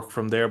might work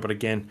from there. But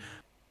again,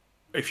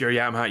 if you're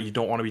Yamaha, you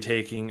don't want to be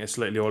taking a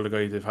slightly older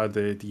guy. They've had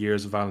the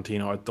years of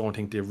Valentino. I don't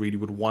think they really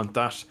would want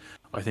that.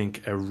 I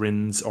think a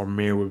Rins or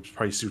Mir would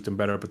probably suit them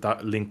better, but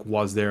that link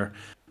was there.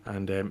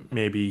 And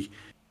maybe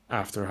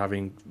after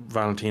having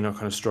Valentino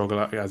kind of struggle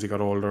as he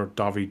got older,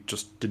 Davi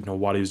just didn't know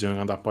what he was doing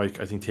on that bike.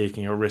 I think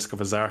taking a risk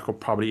of a Zarco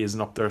probably isn't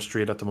up their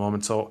street at the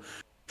moment. So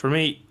for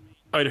me,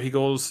 either he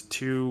goes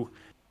to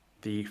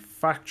the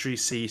factory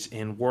seat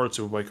in World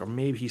Superbike, or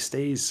maybe he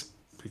stays,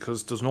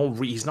 because there's no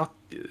he's not,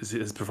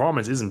 his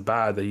performance isn't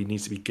bad that he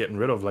needs to be getting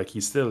rid of. Like,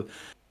 he's still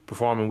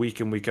performing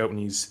week in, week out, and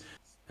he's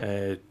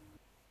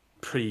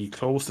pretty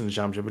close in the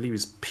championship. I believe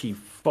he's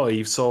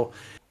P5. So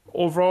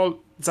overall,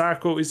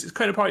 Zarco is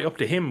kind of probably up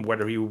to him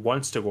whether he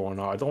wants to go or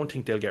not. I don't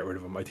think they'll get rid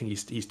of him. I think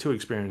he's too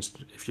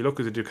experienced. If you look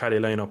at the Ducati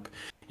lineup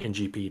in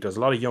GP, there's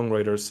a lot of young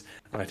riders,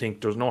 and I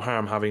think there's no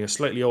harm having a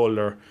slightly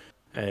older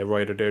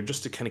rider there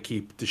just to kind of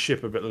keep the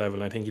ship a bit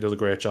level. I think he does a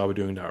great job of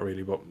doing that,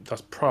 really. But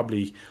that's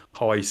probably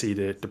how I see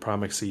the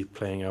Pramac seat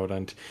playing out.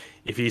 And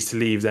if he's to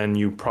leave, then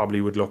you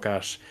probably would look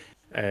at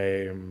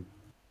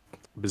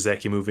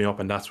Bezzecchi moving up,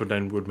 and that's what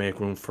then would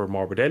make room for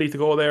Morbidelli to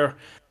go there.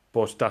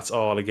 But that's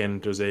all, again,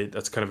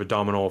 that's kind of a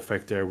domino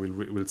effect there.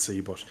 We'll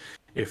see. But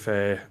if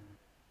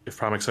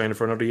Pramac sign him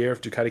for another year,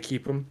 if Ducati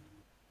keep him,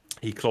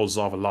 he closes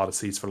off a lot of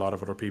seats for a lot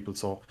of other people.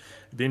 So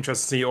it'd be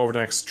interesting to see over the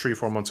next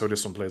 3-4 months how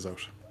this one plays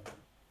out.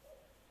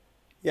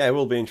 Yeah, it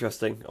will be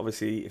interesting.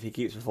 Obviously, if he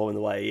keeps performing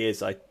the way he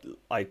is,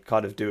 I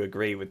kind of do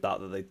agree with that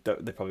they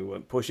probably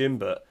won't push him.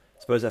 But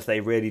I suppose if they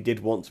really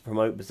did want to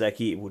promote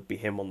Bezzecchi, it would be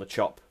him on the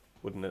chop,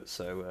 wouldn't it?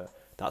 So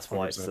that's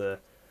why 100%. It's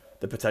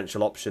the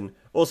potential option.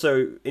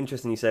 Also,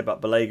 interesting you say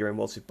about Belega in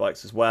World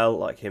Superbikes as well,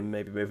 like him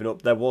maybe moving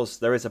up.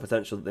 There is a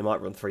potential that they might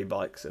run 3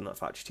 bikes in that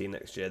factory team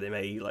next year. They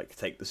may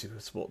take the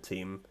Super Sport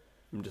team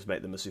and just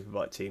make them a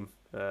Superbike team,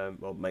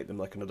 or make them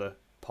like another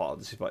part of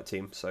the Superbike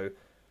team. So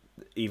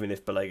even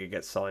if Belega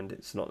gets signed,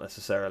 it's not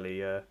necessarily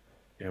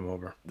game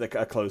over.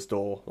 A closed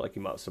door. Like, he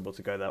might still be able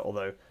to go there.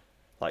 Although,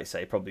 like I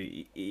say,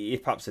 probably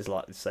if perhaps it's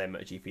like the same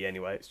at GP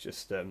anyway. It's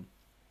just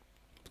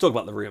talk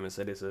about the rumours.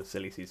 It is a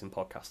silly season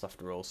podcast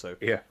after all, so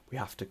yeah, we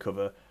have to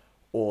cover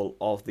all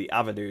of the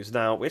avenues.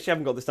 Now, we actually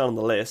haven't got this down on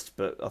the list,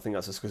 but I think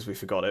that's just because we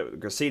forgot it.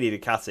 Gresini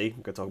Ducati,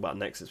 we're going to talk about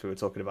next, as we were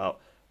talking about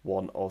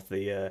one of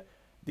the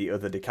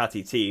other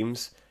Ducati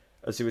teams.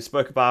 As we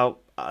spoke about,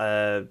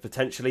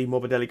 potentially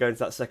Morbidelli going to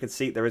that second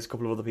seat. There is a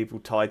couple of other people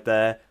tied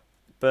there,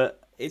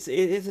 but it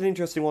is an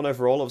interesting one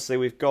overall. Obviously,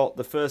 we've got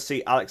the first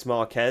seat, Alex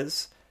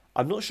Marquez.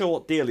 I'm not sure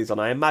what deal he's on.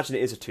 I imagine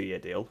it is a 2-year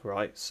deal,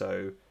 right?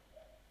 So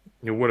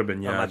it would have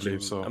been, yeah, I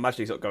believe so. I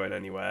imagine he's not going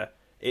anywhere.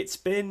 It's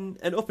been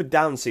an up and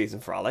down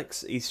season for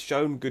Alex. He's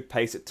shown good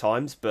pace at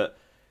times, but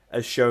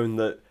has shown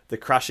that the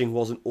crashing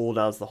wasn't all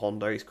down to the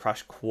Honda. He's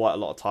crashed quite a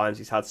lot of times.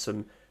 He's had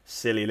some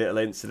silly little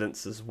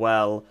incidents as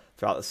well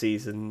throughout the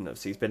season.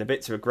 Obviously, he's been a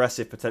bit too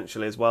aggressive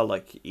potentially as well.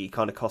 Like, he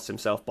kind of cost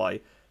himself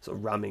by sort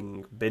of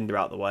ramming Binder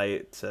out the way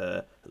at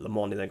Le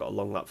Mans. He then got a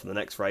long lap for the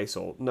next race.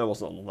 Or no, it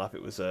wasn't a long lap.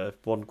 It was a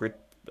one grid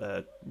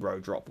row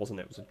drop, wasn't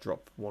it? It was a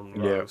drop one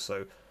row. Yeah.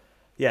 So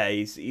yeah,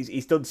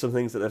 he's done some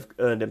things that have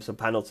earned him some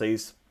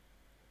penalties.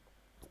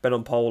 Been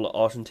on pole at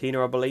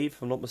Argentina, I believe,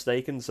 if I'm not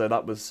mistaken. So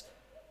that was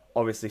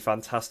obviously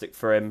fantastic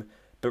for him.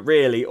 But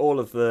really, all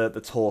of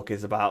the talk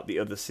is about the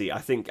other seat. I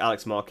think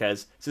Alex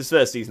Marquez, it's his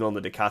first season on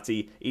the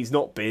Ducati. He's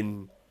not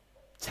been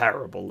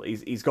terrible.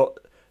 He's got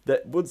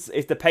that.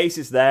 If the pace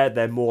is there,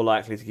 they're more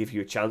likely to give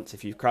you a chance.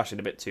 If you're crashing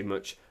a bit too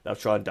much, they'll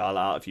try and dial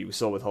out. If you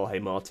saw with Jorge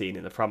Martin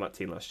in the Pramac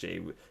team last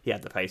year, he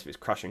had the pace, but he was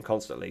crashing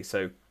constantly.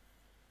 So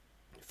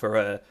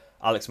for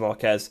Alex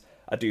Marquez,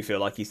 I do feel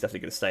like he's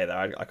definitely going to stay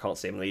there. I can't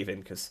see him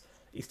leaving because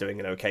he's doing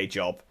an okay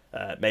job.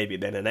 Maybe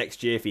then the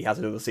next year, if he has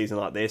another season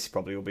like this, he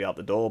probably will be out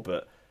the door.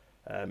 But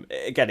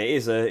Again, it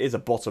is a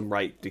bottom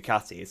rate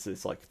Ducati.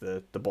 It's like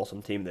the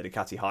bottom team in the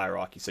Ducati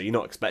hierarchy. So you're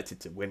not expected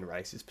to win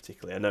races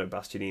particularly. I know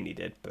Bastianini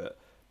did, but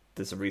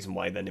there's a reason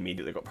why he then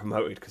immediately got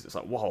promoted, because it's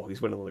like, whoa,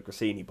 he's winning on the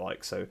Gresini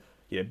bike. So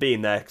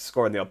being there,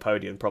 scoring the odd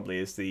podium probably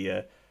is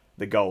the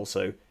goal.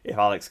 So if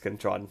Alex can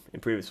try and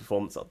improve his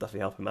performance, that'll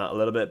definitely help him out a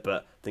little bit.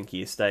 But I think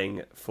he is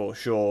staying for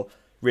sure.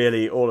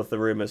 Really, all of the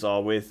rumours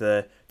are with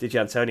Di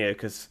Antonio,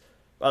 because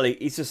well,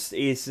 he's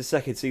his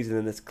second season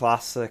in this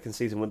class, second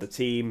season with the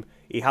team.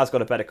 He has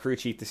got a better crew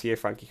chief this year,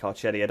 Frankie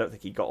Carcetti. I don't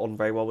think he got on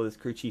very well with his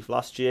crew chief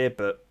last year,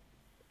 but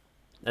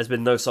there's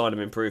been no sign of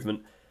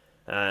improvement.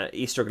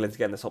 He's struggling to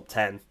get in the top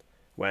 10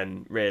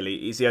 when really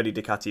he's the only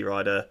Ducati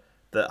rider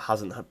that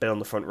hasn't been on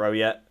the front row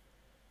yet.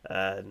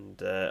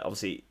 And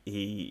obviously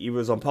he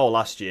was on pole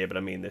last year, but I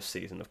mean this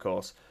season, of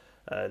course.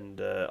 And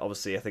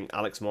obviously I think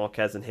Alex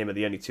Marquez and him are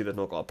the only two that have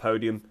not got a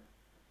podium.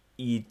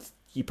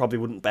 You probably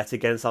wouldn't bet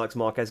against Alex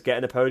Marquez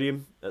getting a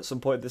podium at some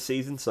point this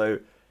season, so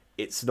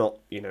it's not,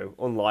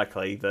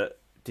 unlikely that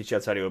Di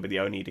Giannantonio will be the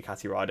only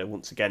Ducati rider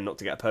once again not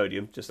to get a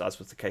podium, just as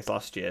was the case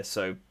last year.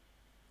 So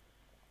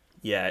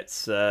yeah,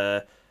 it's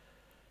not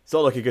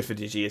looking good for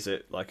Digi, is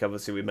it? Like,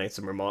 obviously we made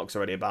some remarks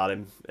already about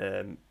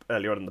him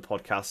earlier on in the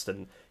podcast,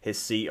 and his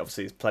seat,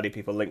 obviously there's plenty of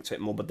people linked to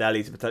it.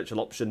 Morbidelli's a potential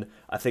option.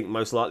 I think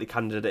most likely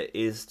candidate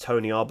is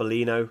Tony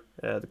Arbolino,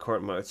 the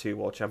current Moto2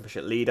 World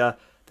Championship leader.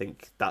 I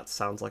think that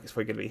sounds like it's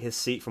probably going to be his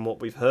seat from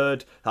what we've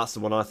heard. That's the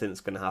one I think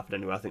is going to happen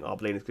anyway. I think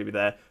Arbolino's going to be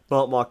there.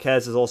 Marc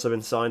Marquez has also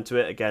been signed to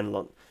it. Again,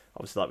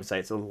 obviously, like we say,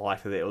 it's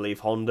unlikely that it'll leave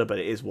Honda, but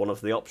it is one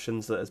of the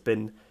options that has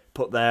been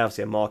put there.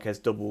 Obviously, a Marquez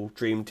double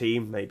dream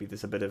team. Maybe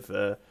there's a bit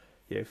of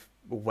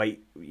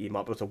wait. You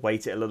might be able to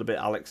wait it a little bit.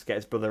 Alex get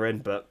his brother in,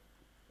 but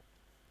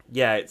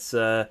yeah, it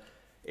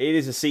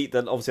is a seat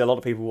that obviously a lot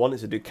of people want.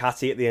 It's a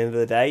Ducati at the end of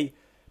the day.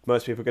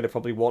 Most people are going to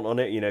probably want on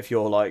it. If you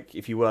were like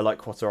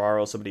Quartararo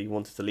or somebody who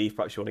wanted to leave,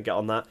 perhaps you want to get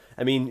on that.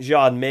 I mean,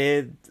 Jean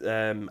Mir,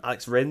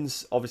 Alex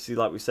Rins, obviously,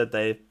 like we said,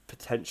 they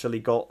potentially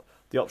got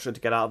the option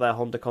to get out of their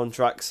Honda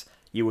contracts.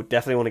 You would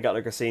definitely want to get on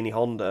a Gresini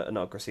Honda.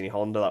 Not Gresini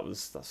Honda,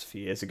 that's a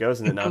few years ago,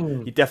 isn't it now?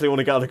 You definitely want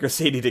to get on a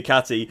Gresini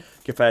Ducati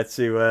compared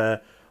to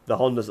the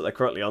Hondas that they're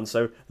currently on.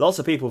 So lots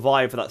of people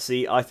vying for that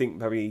seat. I think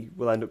maybe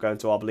we'll end up going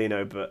to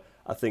Arbolino, but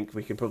I think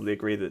we can probably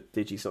agree that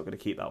Digi's not going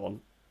to keep that one.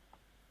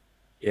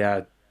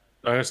 Yeah.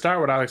 I'm going to start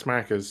with Alex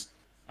Marquez.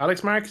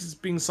 Alex Marquez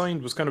being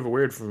signed was kind of a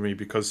weird for me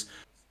because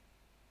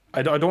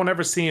I don't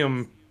ever see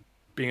him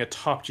being a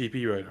top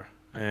GP rider.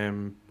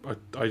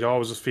 I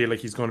always just feel like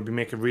he's going to be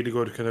making really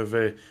good kind of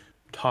a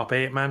top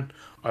 8 man.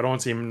 I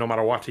don't see him, no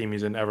matter what team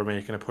he's in, ever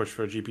making a push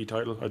for a GP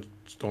title. I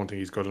just don't think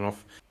he's good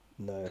enough.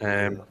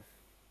 No.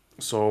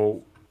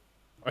 So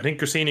I think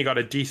Gresini got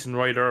a decent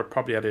rider,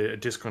 probably at a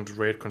discounted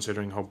rate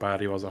considering how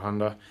bad he was at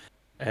Honda.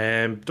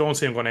 Don't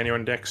see him going anywhere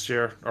next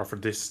year or for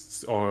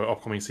this or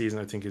upcoming season.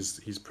 I think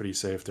he's pretty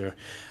safe there.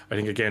 I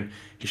think again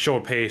he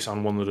showed pace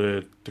on one of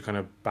the kind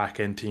of back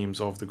end teams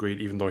of the grid,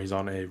 even though he's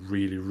on a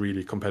really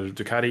really competitive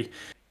Ducati.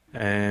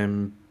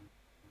 I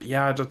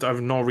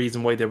have no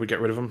reason why they would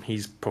get rid of him.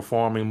 He's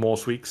performing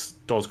most weeks,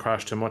 does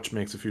crash too much,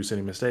 makes a few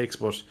silly mistakes,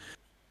 but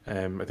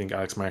I think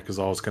Alex Marquez is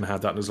always going to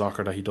have that in his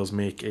locker, that he does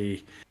make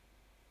a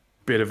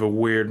bit of a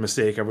weird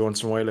mistake every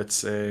once in a while.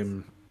 It's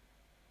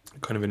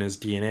kind of in his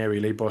DNA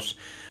really. But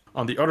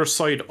on the other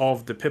side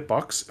of the pit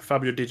box,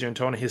 Fabio Di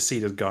Giannantonio, his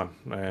seat is gone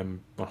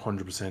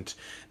 100%.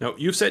 Now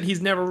you've said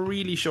he's never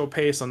really showed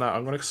pace on that.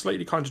 I'm going to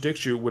slightly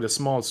contradict you with a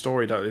small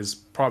story that is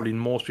probably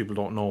most people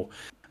don't know.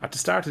 At the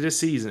start of this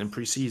season, in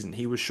pre-season,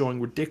 he was showing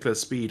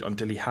ridiculous speed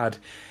until he had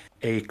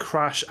a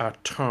crash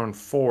at turn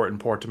 4 in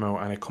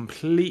Portimao, and it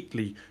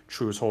completely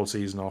threw his whole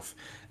season off.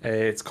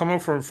 It's coming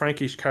from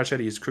Frankie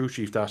Carcetti, his crew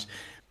chief, that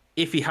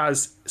if he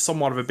has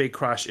somewhat of a big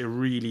crash, it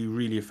really,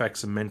 really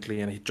affects him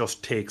mentally, and it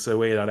just takes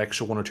away that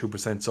extra 1 or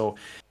 2%. So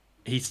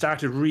he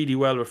started really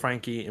well with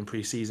Frankie in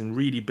pre-season,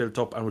 really built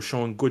up and was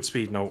showing good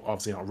speed. Now,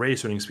 obviously not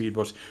race winning speed,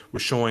 but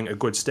was showing a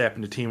good step,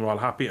 and the team were all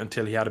happy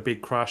until he had a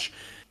big crash.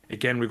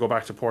 Again, we go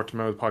back to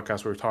Portimao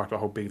podcast where we talked about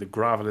how big the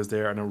gravel is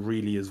there, and it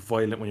really is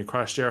violent when you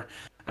crash there.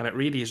 And it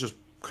really has just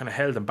kind of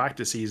held him back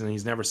this season.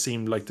 He's never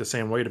seemed like the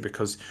same rider,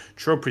 because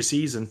throughout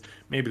pre-season,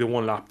 maybe the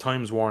one lap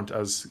times weren't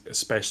as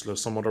special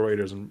as some other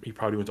riders, and he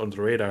probably went under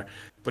the radar.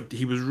 But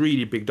he was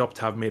really bigged up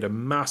to have made a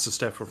massive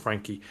step for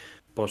Frankie.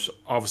 But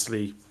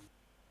obviously,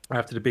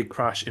 after the big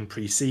crash in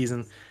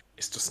pre-season,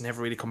 it's just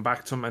never really come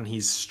back to him, and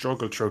he's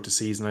struggled throughout the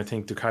season. I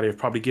think Ducati have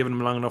probably given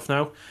him long enough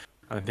now.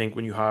 And I think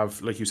when you have,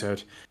 like you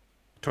said,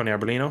 Tony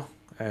Arbolino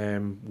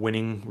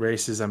winning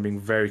races and being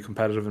very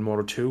competitive in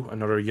Moto2,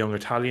 another young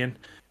Italian,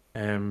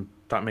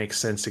 that makes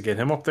sense to get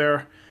him up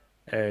there.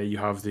 You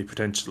have the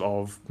potential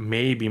of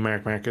maybe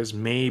Marc Marquez,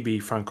 maybe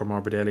Franco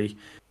Morbidelli.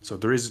 So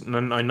there is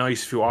a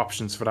nice few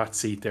options for that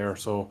seat there.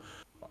 So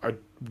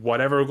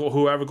whoever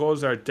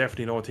goes there, I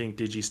definitely don't think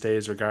Digi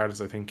stays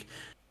regardless. I think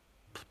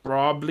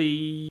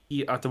probably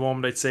at the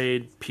moment I'd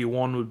say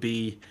P1 would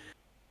be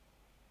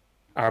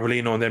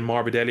Arbolino, and then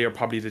Morbidelli are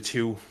probably the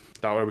two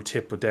that I would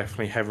tip, but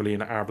definitely heavily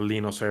in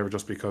Arbolino's favour,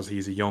 just because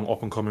he's a young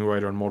up and coming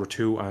rider in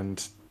Moto2,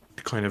 and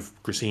kind of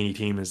Gresini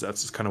team is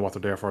that's kind of what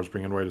they're there for, is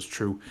bringing riders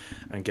through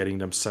and getting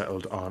them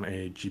settled on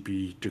a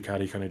GP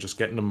Ducati, kind of just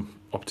getting them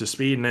up to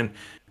speed, and then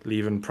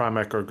leaving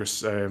Pramac or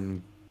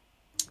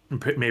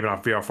maybe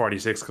not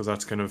VR46 because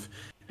that's kind of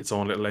its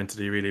own little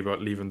entity really,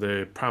 but leaving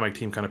the Pramac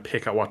team kind of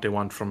pick at what they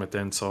want from it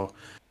then. So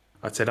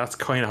I'd say that's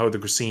kind of how the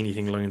Gresini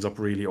thing lines up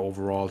really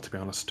overall, to be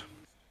honest.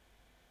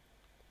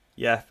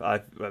 Yeah,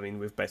 I mean,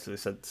 we've basically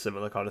said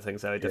similar kind of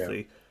things there. I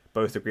definitely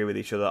both agree with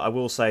each other. I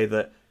will say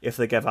that if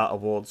they give out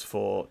awards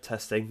for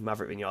testing,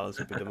 Maverick Vinales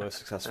would be the most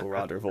successful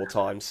rider of all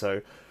time,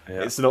 so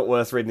it's not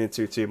worth reading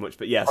into too much.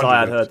 But yes, 100%. I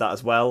had heard that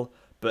as well,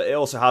 but it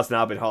also has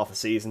now been half a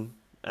season.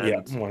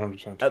 And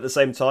 100%. At the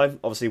same time,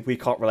 obviously, we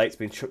can't relate to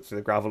being chucked through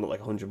the gravel at like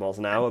 100 miles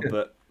an hour,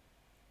 but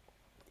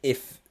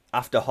if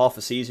after half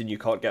a season you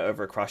can't get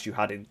over a crash you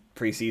had in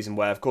pre-season,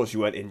 where of course you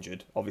weren't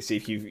injured, obviously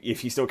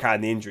if you still carry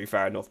the injury,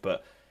 fair enough,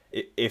 but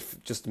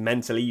if just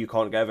mentally you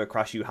can't get over a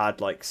crash you had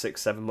like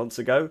 6-7 months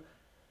ago,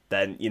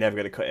 then you're never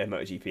going to cut in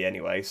MotoGP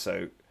anyway.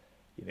 So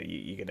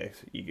you're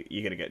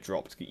gonna get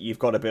dropped. You've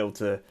got to be able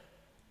to,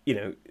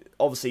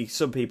 obviously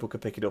some people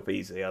could pick it up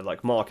easily.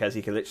 Like Marquez,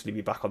 he could literally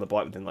be back on the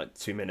bike within like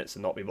 2 minutes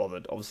and not be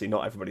bothered. Obviously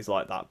not everybody's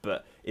like that,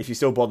 but if you're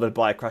still bothered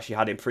by a crash you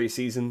had in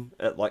pre-season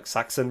at like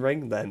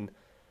Sachsenring, then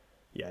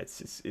yeah,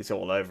 it's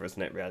all over,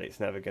 isn't it? Really, it's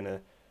never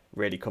gonna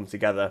really come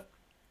together.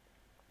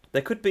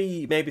 There could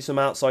be maybe some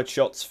outside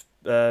shots.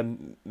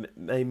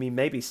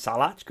 Maybe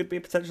Salach could be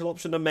a potential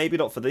option, and maybe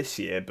not for this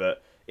year,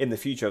 but in the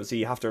future. Obviously,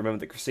 you have to remember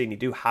that Gresini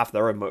do have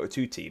their own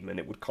Moto2 team, and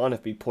it would kind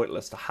of be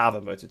pointless to have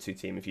a Moto2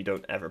 team if you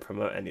don't ever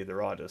promote any of the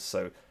riders.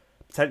 So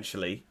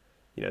potentially,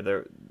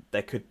 there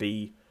could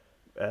be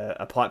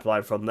a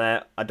pipeline from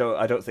there. I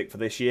don't think for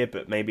this year,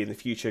 but maybe in the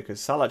future,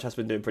 because Salach has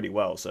been doing pretty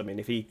well. So I mean,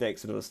 if he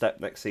takes another step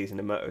next season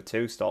in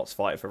Moto2, starts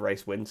fighting for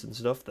race wins and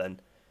stuff, then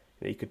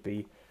he could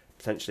be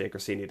potentially a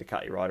Gresini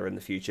Ducati rider in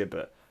the future.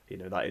 But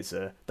that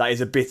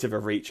is a bit of a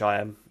reach.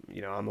 I'm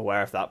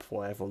aware of that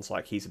before everyone's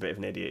like, he's a bit of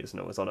an idiot, doesn't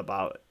know what he's on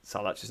about.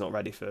 Salach is not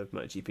ready for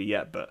MotoGP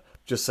yet, but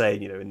just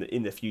saying,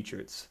 in the future,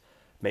 it's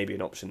maybe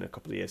an option in a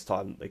couple of years'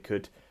 time that they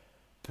could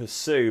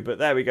pursue. But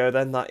there we go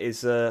then. That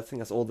is, I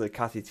think that's all the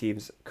Ducati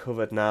teams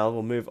covered now.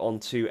 We'll move on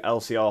to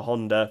LCR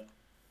Honda.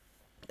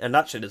 And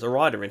actually, there's a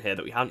rider in here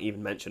that we haven't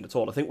even mentioned at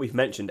all. I think we've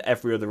mentioned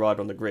every other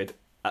rider on the grid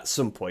at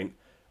some point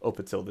up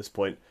until this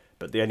point,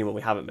 but the only one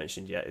we haven't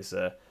mentioned yet is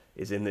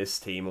in this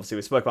team. Obviously,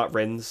 we spoke about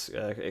Rins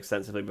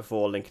extensively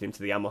before, linking him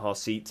to the Yamaha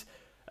seat.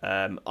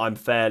 I'm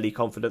fairly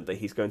confident that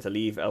he's going to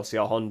leave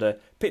LCR Honda.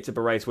 Picked up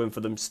a race win for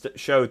them,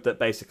 showed that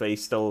basically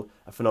he's still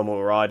a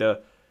phenomenal rider.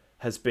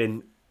 Has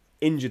been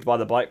injured by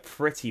the bike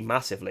pretty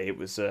massively. It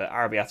was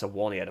Arrabbiata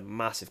 1, he had a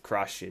massive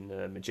crash in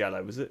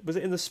Mugello. Was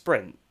it in the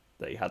sprint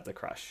that he had the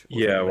crash?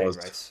 Yeah, it was.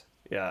 Race?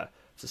 Yeah,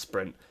 it's a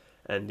sprint.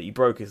 And he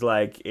broke his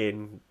leg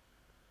in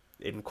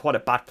quite a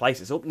bad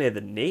place. It's up near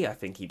the knee, I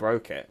think he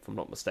broke it, if I'm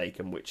not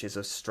mistaken, which is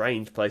a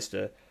strange place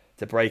to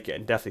break it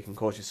and definitely can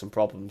cause you some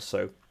problems.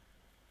 So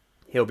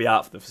he'll be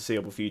out for the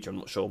foreseeable future. I'm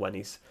not sure when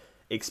he's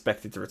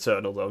expected to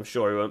return, although I'm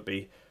sure he won't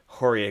be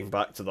hurrying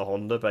back to the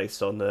Honda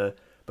based on the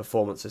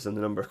performances and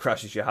the number of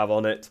crashes you have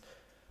on it.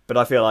 But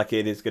I feel like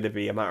it is going to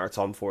be a matter of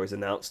time before he's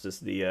announced as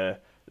the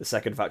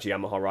second factory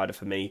Yamaha rider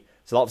for me.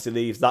 So that obviously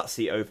leaves that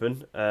seat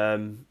open.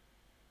 I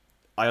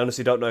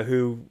honestly don't know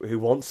who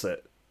wants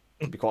it,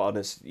 to be quite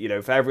honest.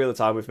 For every other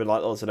time we've been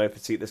like, oh, there's an open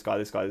seat, this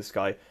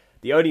guy.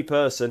 The only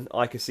person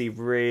I can see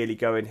really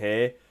going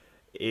here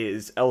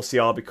is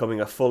LCR becoming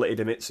a full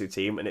Idemitsu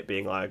team and it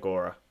being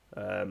Iagora.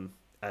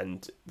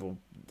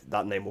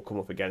 That name will come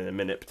up again in a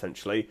minute,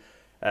 potentially.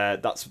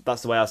 That's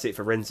the way I see it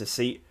for Rins'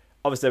 seat.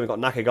 Obviously, we've got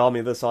Nakagami on the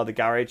other side of the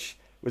garage.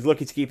 Was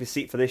lucky to keep his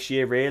seat for this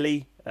year,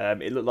 really.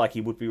 It looked like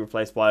he would be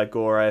replaced by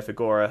Agora if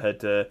Agora had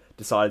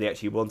decided he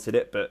actually wanted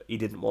it, but he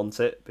didn't want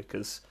it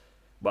because,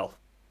 well,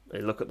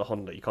 look at the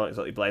Honda. You can't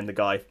exactly blame the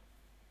guy.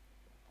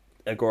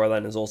 Agora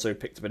then has also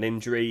picked up an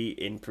injury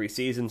in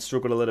pre-season,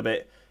 struggled a little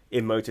bit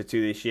in Moto2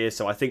 this year,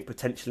 so I think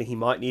potentially he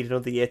might need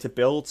another year to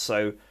build.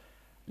 So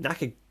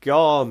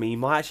Nakagami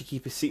might actually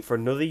keep his seat for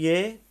another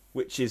year,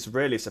 which is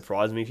really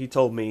surprising me. If you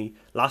told me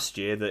last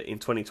year that in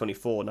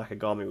 2024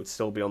 Nakagami would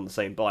still be on the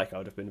same bike, I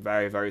would have been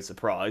very, very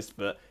surprised.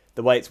 But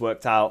the way it's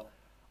worked out,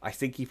 I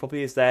think he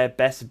probably is their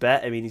best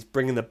bet. I mean, he's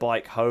bringing the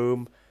bike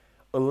home.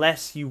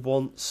 Unless you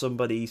want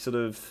somebody sort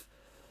of,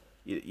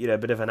 a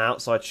bit of an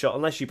outside shot,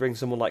 unless you bring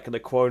someone like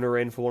Lecuona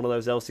in for one of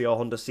those LCR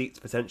Honda seats,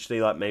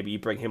 potentially, like maybe you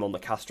bring him on the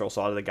Castrol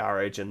side of the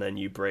garage and then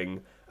you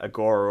bring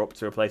Agora up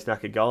to replace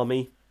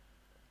Nakagami.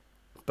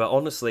 But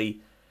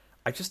honestly,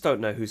 I just don't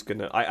know who's going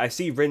to... I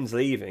see Rins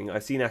leaving, I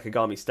see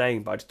Nakagami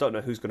staying, but I just don't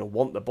know who's going to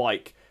want the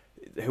bike.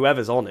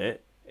 Whoever's on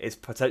it is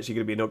potentially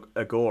going to be an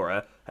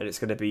Agora, and it's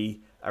going to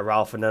be a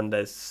Raul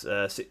Fernandez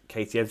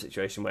KTM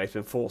situation where he's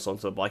been forced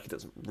onto a bike he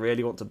doesn't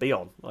really want to be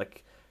on.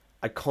 Like,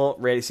 I can't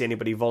really see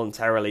anybody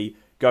voluntarily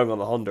going on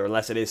the Honda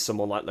unless it is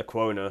someone like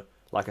Lecuona,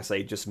 like I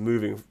say, just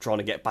moving, trying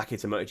to get back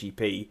into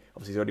MotoGP.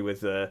 Obviously, he's already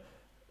with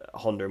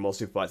Honda and World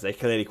Superbikes. They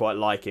clearly quite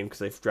like him because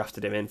they've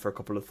drafted him in for a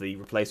couple of the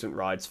replacement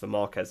rides for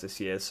Marquez this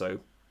year. So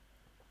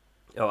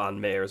Oh,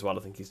 and Mir as well.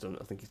 I think he's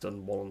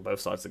done one on both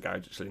sides of the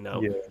garage actually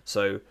now. Yeah.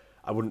 So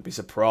I wouldn't be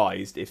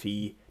surprised if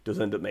he does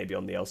end up maybe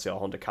on the LCR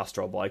Honda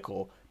Castrol bike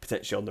or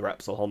potentially on the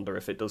Repsol Honda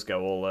if it does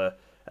go all a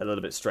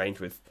little bit strange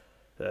with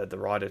the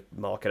rider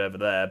market over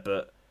there.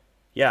 But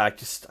yeah, I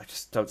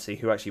just don't see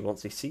who actually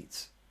wants these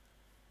seats.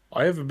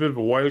 I have a bit of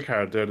a wild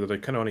card there that I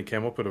kind of only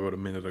came up with about a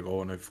minute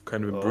ago, and I've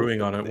kind of been Oh,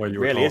 brewing on it it while you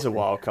were really is a talking.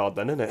 wild card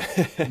then, isn't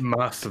it?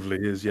 Massively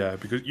is, yeah,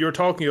 because you're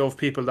talking of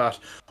people that,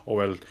 oh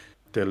well,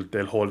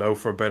 they'll hold out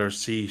for a better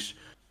seat.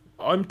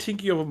 I'm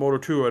thinking of a Moto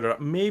 2 rider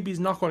that maybe he's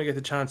not going to get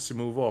the chance to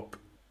move up,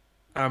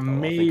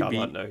 and Oh, I think I might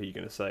maybe. know who you're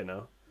going to say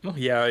now. Oh,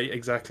 yeah,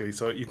 exactly.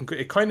 So you can,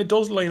 it kind of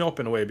does line up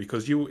in a way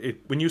because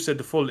when you said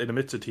the full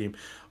Idemitsu team,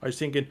 I was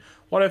thinking,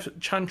 what if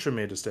Chantra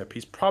made a step?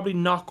 He's probably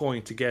not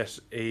going to get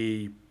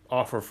a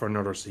offer for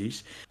another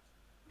seat.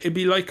 It'd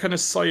be like kind of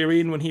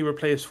Cyrene when he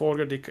replaced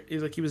Folger.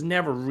 He's like he was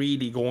never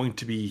really going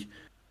to be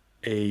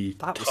a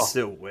That was top,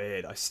 still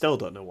weird. I still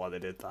don't know why they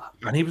did that.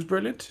 and he was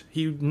brilliant.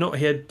 He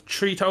had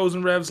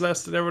 3,000 revs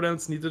less than everyone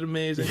else, and he did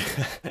amazing.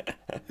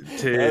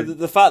 To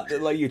The fact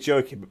that like you're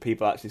joking, but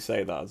people actually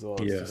say that as well.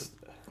 It's Yeah, just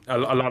a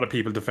lot of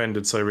people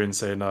defended Cyrene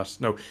saying that.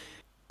 No,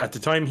 at the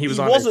time he was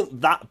he on it.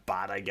 wasn't that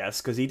bad, I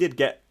guess, because he did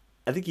get.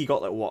 I think he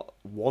got like what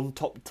one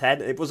top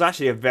 10. It was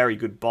actually a very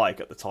good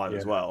bike at the time Yeah,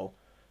 as well.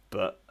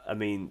 But I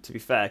mean, to be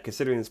fair,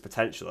 considering his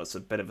potential, that's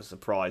a bit of a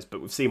surprise. But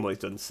we've seen what he's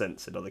done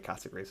since in other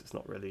categories. It's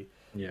not really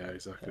yeah,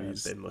 exactly.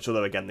 been much.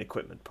 Although again, the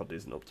equipment probably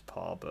isn't up to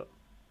par. But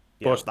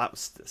yeah, But that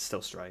was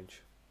still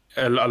strange.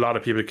 a lot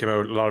of people came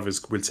out. A lot of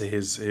his will say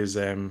his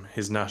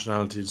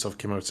nationality and stuff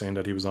came out saying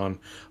that he was on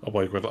a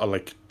bike with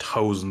like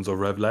thousands of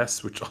rev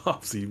less, which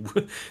obviously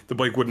the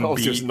bike wouldn't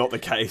Obviously, it's be. not the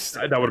case.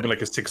 That would have been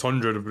like a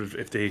 600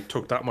 if they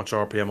took that much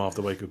RPM off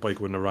the bike. The bike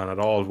wouldn't have ran at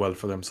all well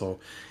for them. So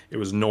it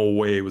was no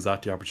way was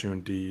that the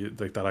opportunity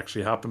like that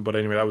actually happened. But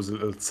anyway, that was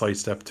a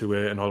sidestep to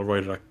another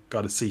rider that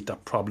got a seat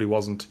that probably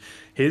wasn't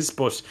his.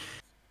 But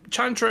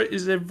Chantra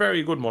is a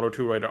very good Moto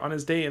 2 rider. On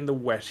his day in the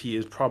wet, he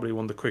is probably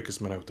one of the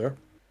quickest men out there.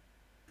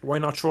 Why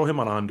not throw him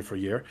on a Honda for a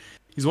year?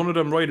 He's one of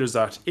them riders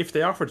that if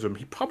they offered him,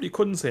 he probably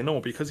couldn't say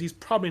no because he's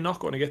probably not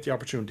going to get the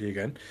opportunity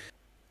again.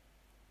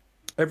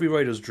 Every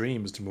rider's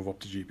dream is to move up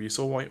to GP,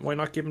 so why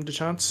not give him the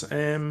chance?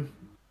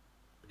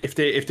 If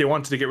they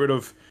wanted to get rid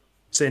of,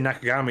 say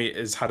Nakagami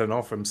has had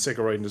enough, I'm sick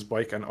of riding this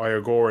bike, and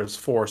Ayagora is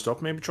forced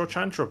up, maybe throw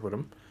Chantra up with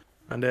him,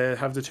 and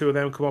have the two of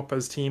them come up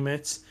as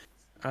teammates,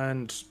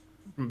 and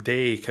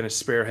they kind of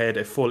spearhead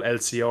a full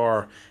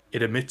LCR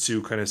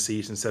Idemitsu kind of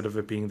seat instead of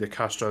it being the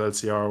Castrol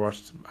LCR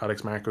what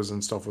Alex Marquez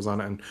and stuff was on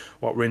it and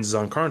what Rins is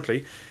on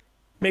currently.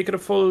 Make it a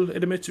full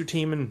Idemitsu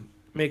team and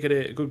make it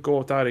a good go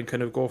at that and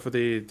kind of go for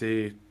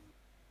the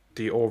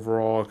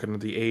overall kind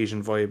of the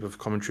Asian vibe of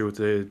coming through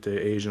with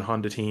the Asian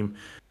Honda team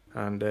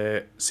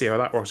and see how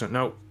that works out.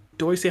 Now,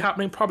 do I see it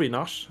happening? Probably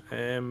not.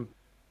 But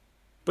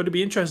it'd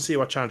be interesting to see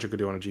what Chandra could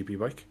do on a GP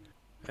bike.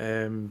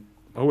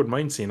 I wouldn't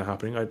mind seeing it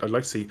happening. I'd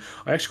like to see.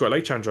 I actually quite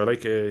like Chandra. I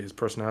like his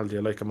personality.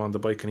 I like him on the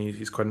bike, and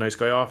he's quite a nice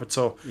guy off it.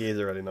 So He is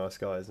a really nice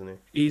guy, isn't he?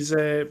 he's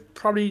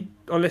probably,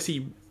 unless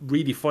he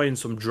really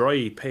finds some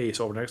dry pace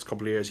over the next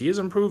couple of years, he is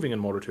improving in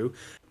Moto 2,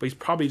 but he's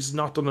probably just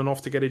not done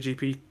enough to get a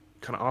GP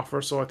kind of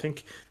offer. So I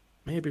think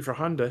maybe for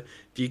Honda,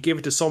 if you give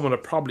it to someone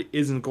that probably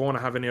isn't going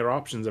to have any other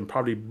options and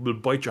probably will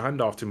bite your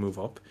hand off to move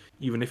up,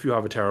 even if you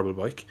have a terrible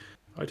bike,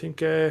 I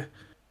think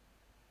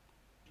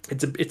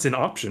it's an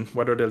option.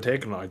 Whether they'll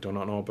take it or not, I do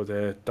not know, but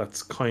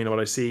that's kind of what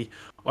I see.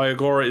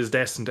 Ayagora is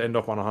destined to end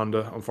up on a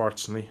Honda,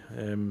 unfortunately.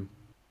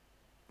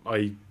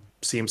 I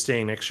see him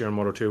staying next year in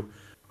Moto 2.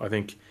 I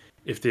think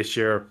if this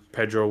year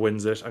Pedro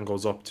wins it and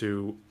goes up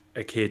to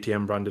a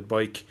KTM branded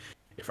bike,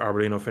 if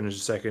Arbolino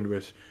finishes second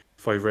with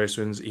 5 race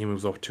wins, he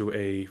moves up to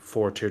a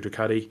 4-tier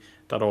Ducati.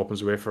 That opens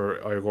the way for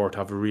Ayagora to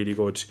have a really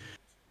good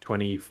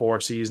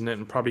 24 season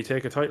and probably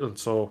take a title.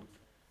 So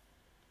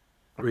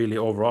really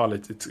overall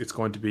it's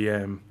going to be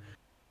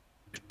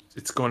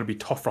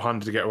tough for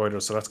Honda to get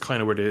riders, so that's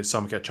kind of where the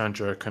Samket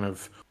Chantra kind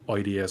of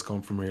idea has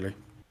come from, really.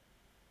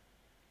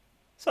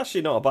 It's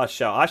actually not a bad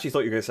shout. I actually thought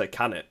you were going to say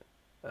Canet.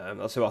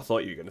 That's who I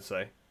thought you were going to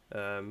say.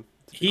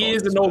 He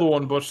is another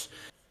one, but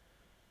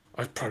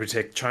I'd probably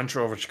take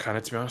Chantra over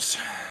Canet, to be honest.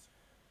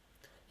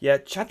 Yeah,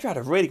 Chantra had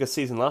a really good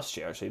season last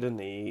year, actually, didn't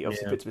he? He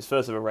obviously picked up his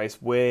first ever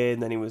race win,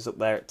 then he was up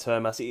there at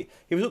Termas.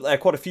 He was up there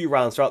quite a few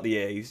rounds throughout the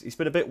year. He's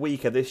been a bit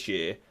weaker this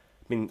year.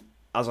 I mean,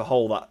 as a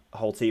whole, that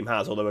whole team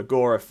has, although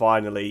Agora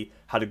finally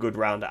had a good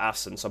round at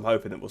Assen, so I'm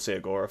hoping that we'll see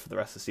Agora for the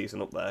rest of the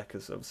season up there,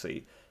 because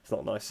obviously it's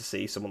not nice to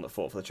see someone that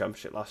fought for the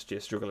championship last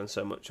year struggling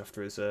so much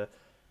after his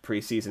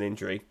pre-season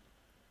injury.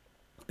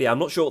 But yeah, I'm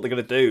not sure what they're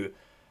going to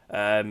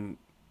do.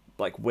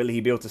 Will he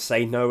be able to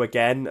say no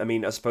again? I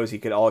mean, I suppose he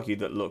could argue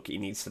that, look, he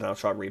needs to now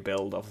try and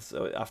rebuild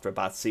after a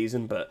bad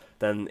season, but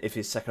then if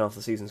his second half of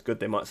the season's good,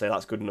 they might say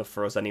that's good enough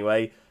for us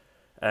anyway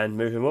and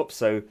move him up.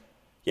 So,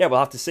 yeah, we'll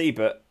have to see,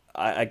 but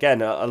I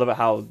love it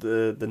how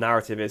the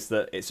narrative is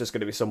that it's just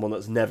going to be someone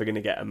that's never going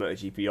to get a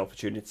MotoGP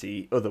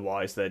opportunity.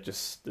 Otherwise, they're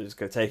just going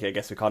to take it. I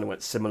guess we kind of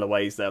went similar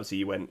ways there. Obviously,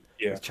 you went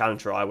Yeah. with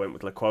Challenger, I went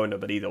with Lequona,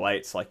 but either way,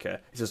 it's like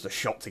it's just a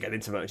shot to get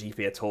into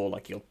MotoGP at all.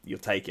 Like you'll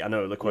take it. I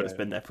know Lequona's Yeah.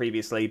 been there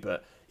previously,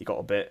 but he got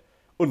a bit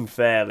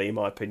unfairly, in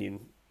my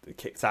opinion,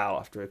 kicked out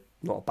after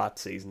not a bad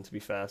season, to be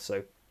fair.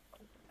 So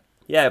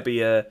yeah, it'd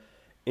be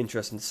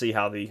interesting to see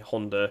how the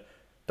Honda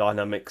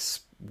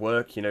dynamics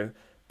work.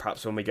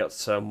 Perhaps when we get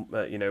some,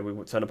 we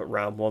would turn up at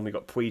round one, we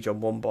got Puig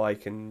on one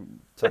bike and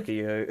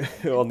Taki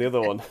on the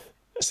other one.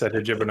 Said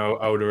Hajibin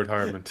out of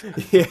retirement.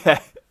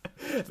 Yeah,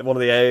 one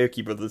of the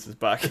Aoki brothers is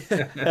back.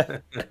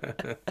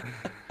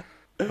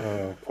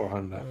 Oh, poor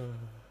Honda.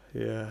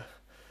 Yeah.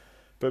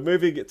 But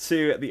moving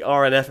to the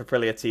RNF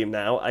Aprilia team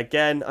now.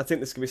 Again, I think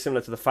this could be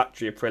similar to the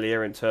factory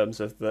Aprilia in terms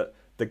of that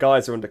the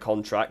guys are under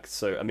contract.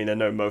 So, I mean, I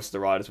know most of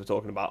the riders we're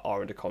talking about are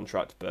under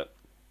contract, but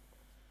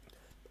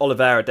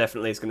Oliveira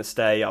definitely is going to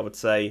stay, I would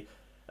say.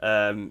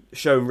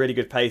 Showing really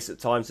good pace at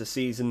times this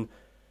season.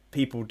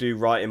 People do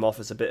write him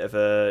off as a bit of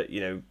a,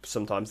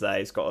 sometimes there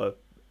he's got a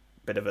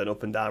bit of an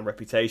up and down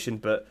reputation.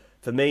 But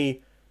for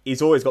me,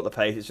 he's always got the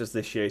pace. It's just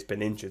this year he's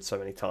been injured so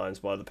many times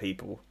by other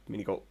people. I mean,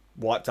 he got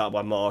wiped out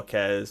by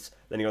Marquez,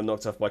 then he got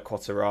knocked off by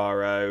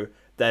Quartararo.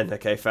 Then,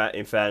 okay,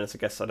 in fairness, I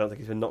guess I don't think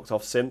he's been knocked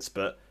off since,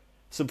 but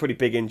some pretty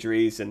big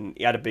injuries. And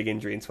he had a big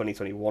injury in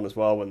 2021 as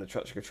well when the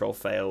traction control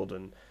failed.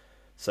 And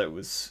so it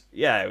was,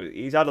 yeah,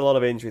 he's had a lot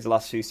of injuries the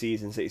last few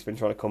seasons that he's been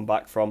trying to come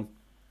back from.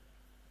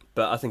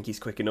 But I think he's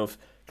quick enough.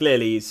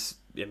 Clearly, he's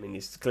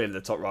clearly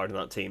the top rider in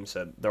that team,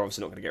 so they're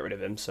obviously not going to get rid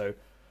of him. So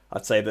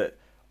I'd say that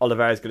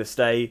Oliveira's going to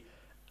stay.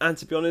 And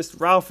to be honest,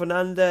 Raul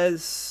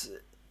Fernandez,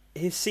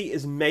 his seat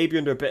is maybe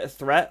under a bit of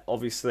threat.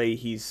 Obviously,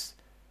 he's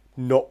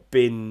not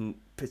been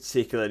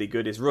particularly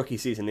good. His rookie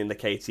season in the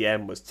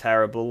KTM was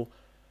terrible.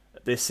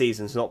 This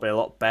season's not been a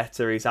lot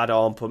better. He's had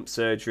arm pump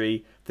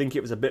surgery. I think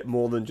it was a bit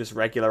more than just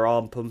regular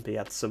arm pump. He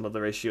had some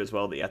other issue as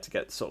well that he had to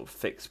get sort of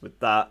fixed with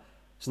that.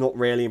 It's not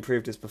really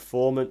improved his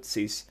performance.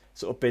 He's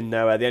sort of been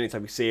nowhere. The only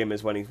time we see him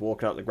is when he's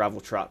walking out the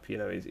gravel trap.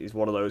 He's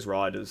one of those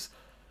riders.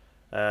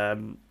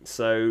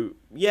 So,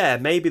 yeah,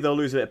 maybe they'll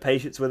lose a bit of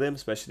patience with him,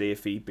 especially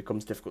if he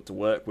becomes difficult to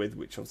work with,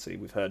 which obviously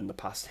we've heard in the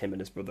past him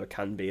and his brother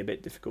can be a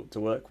bit difficult to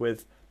work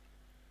with.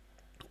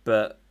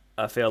 But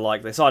I feel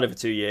like they signed him for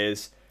 2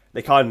 years.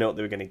 They kind of know what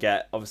they were going to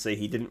get. Obviously,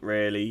 he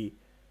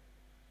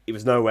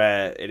was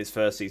nowhere in his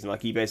first season.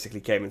 Like, he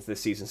basically came into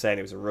this season saying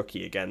he was a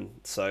rookie again.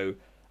 So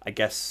I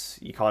guess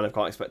you kind of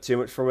can't expect too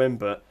much from him.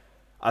 But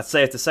I'd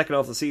say if the second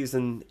half of the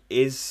season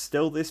is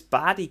still this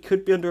bad, he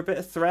could be under a bit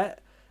of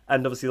threat.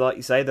 And obviously, like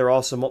you say, there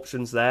are some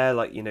options there.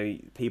 Like,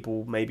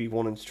 people maybe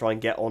wanting to try and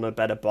get on a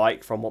better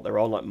bike from what they're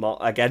on. Like,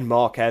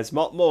 Marquez.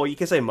 More, you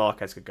can say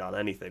Marquez could go on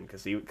anything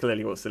because he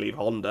clearly wants to leave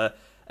Honda.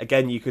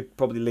 Again, you could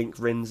probably link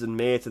Rins and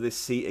Mir to this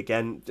seat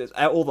again. Just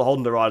all the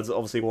Honda riders that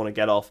obviously want to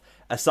get off.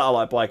 A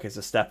satellite bike is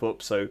a step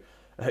up. So,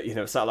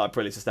 satellite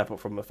Aprilia is a step up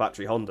from a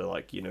factory Honda,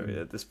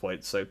 at this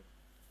point. So,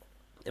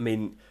 I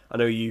mean, I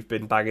know you've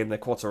been banging the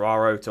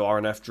Quartararo to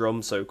RNF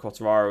drum, so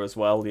Quartararo as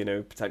well,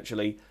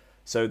 potentially.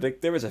 So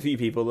there is a few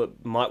people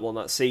that might want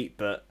that seat,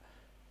 but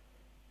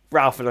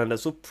Raul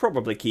Fernandez will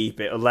probably keep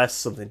it unless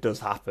something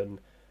does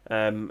happen.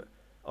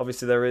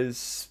 Obviously,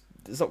 there's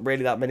not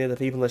really that many other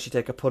people unless you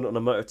take a punt on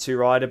a Moto2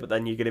 rider, but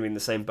then you're going to be in the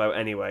same boat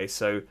anyway.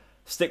 So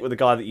stick with the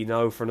guy that you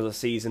know for another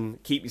season.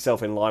 Keep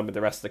yourself in line with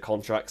the rest of the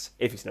contracts.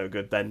 If he's no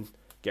good, then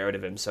get rid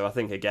of him. So I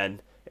think,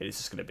 again, it is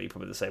just going to be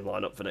probably the same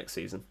lineup for next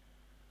season.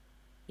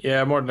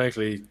 Yeah, more than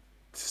likely to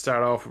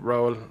start off with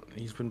Raul.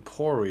 He's been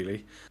poor,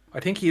 really. I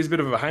think he has a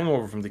bit of a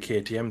hangover from the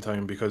KTM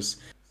time because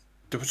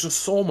there was just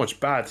so much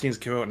bad things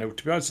came out. Now,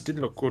 to be honest, it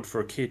didn't look good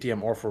for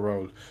KTM or for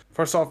Raul.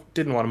 First off,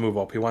 didn't want to move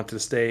up. He wanted to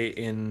stay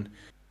in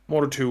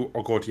Moto2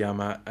 or go to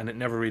Yamaha, and it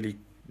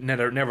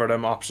never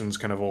them options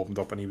kind of opened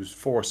up, and he was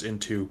forced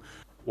into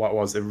what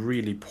was a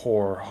really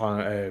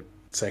poor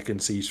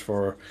second seat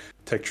for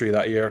Tech 3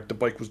 that year. The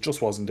bike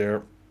just wasn't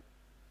there.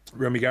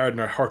 Remy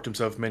Gardner hurt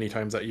himself many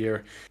times that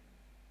year.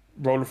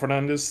 Raul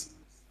Fernandez,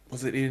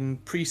 was it in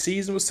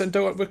pre-season, was sent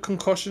out with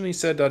concussion. He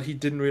said that he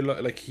didn't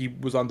really he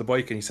was on the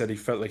bike and he said he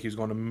felt like he was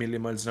going a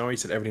million miles an hour. He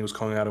said everything was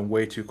coming at him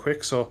way too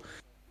quick. So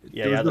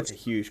yeah, he had a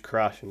huge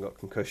crash and got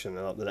concussion,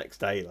 and the next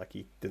day,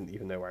 he didn't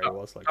even know where he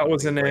was. That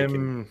was in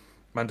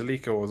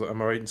Mandalika, was it?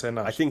 Am I right in saying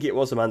that? I think it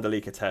was a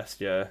Mandalika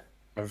test. Yeah.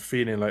 I have a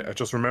feeling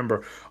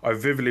I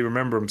vividly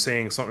remember him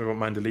saying something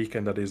about Mandalika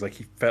and that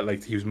he felt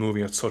like he was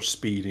moving at such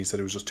speed. He said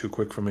it was just too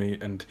quick for me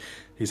and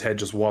his head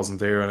just wasn't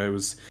there, and it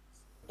was.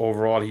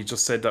 Overall, he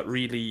just said that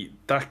really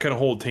that kind of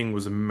whole thing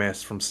was a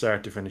mess from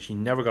start to finish. He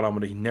never got on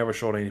with it. He never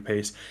showed any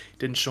pace. He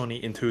didn't show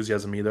any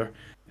enthusiasm either.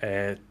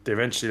 They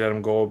eventually let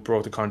him go,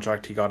 broke the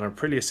contract. He got an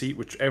Aprilia seat,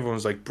 which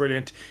everyone's like,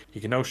 brilliant.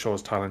 He can now show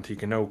his talent. He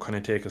can now kind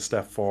of take a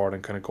step forward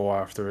and kind of go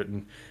after it.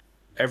 And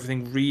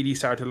everything really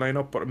started to line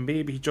up. But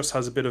maybe he just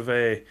has a bit of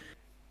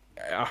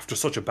after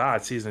such a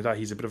bad season like that,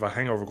 he's a bit of a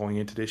hangover going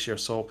into this year.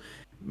 So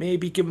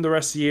maybe give him the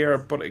rest of the year.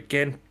 But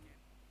again,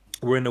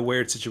 we're in a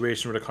weird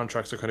situation where the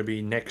contracts are going to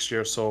be next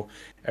year, so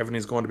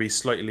everything's going to be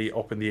slightly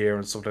up in the air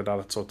and stuff like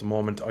that. So at the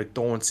moment, I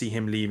don't see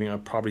him leaving.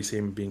 I'd probably see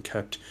him being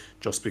kept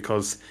just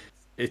because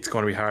it's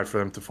going to be hard for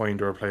them to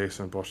find a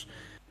replacement. But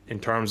in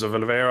terms of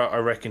Oliveira, I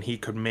reckon he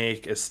could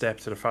make a step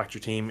to the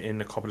factory team in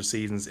a couple of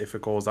seasons if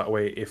it goes that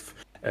way. If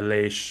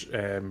Elias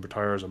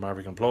retires or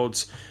Maverick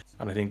implodes,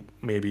 and I think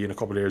maybe in a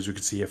couple of years we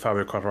could see a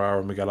Fabio Quartararo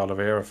and Miguel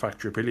Oliveira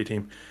factory Pirelli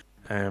team.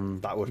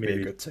 That would be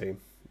a good team.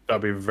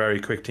 That'd be a very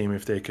quick team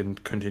if they can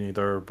continue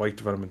their bike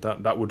development.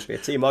 That would be a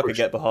team I could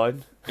get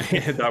behind.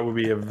 That would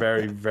be a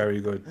very, very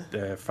good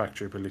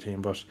factory Pirelli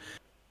team. But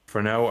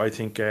for now, I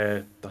think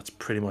that's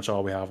pretty much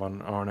all we have on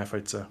RNF,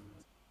 I'd say.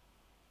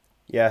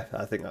 Yeah,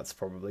 I think that's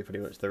probably pretty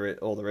much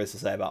all there is to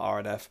say about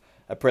RNF.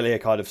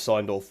 Aprilia kind of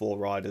signed all 4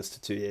 riders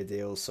to 2-year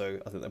deals, so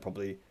I think they'll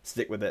probably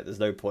stick with it. There's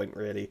no point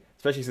really,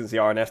 especially since the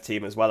RNF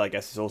team as well, I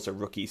guess, is also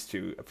rookies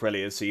to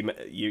Aprilia, so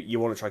you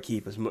want to try to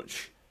keep as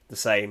much the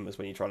same as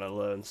when you're trying to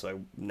learn.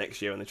 So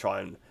next year when they try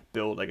and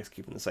build, I guess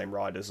keeping the same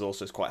riders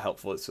also is quite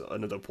helpful. It's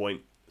another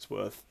point that's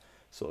worth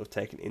sort of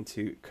taking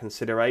into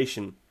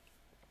consideration.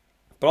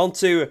 But on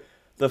to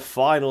the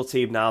final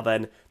team now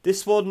then.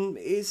 This one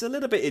is a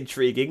little bit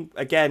intriguing.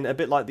 Again, a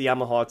bit like the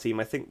Yamaha team,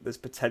 I think there's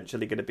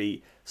potentially going to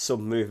be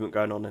some movement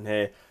going on in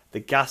here. The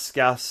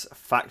Gas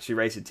factory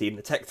racing team,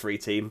 the Tech 3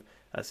 team.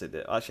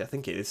 Actually, I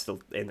think it is still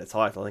in the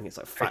title. I think it's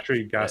like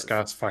Factory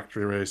Gas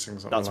Factory Racing.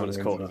 That's what it's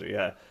called,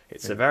 yeah.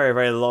 It's a very,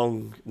 very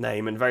long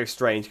name and very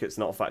strange because it's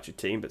not a factory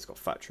team, but it's got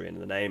factory in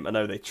the name. I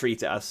know they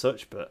treat it as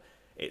such, but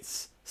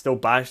it's still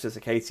badged as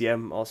a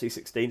KTM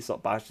RC16. It's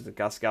not badged as a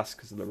Gas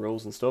because of the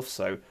rules and stuff,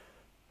 so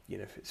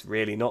it's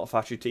really not a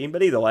factory team.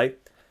 But either way,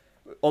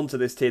 onto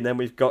this team then,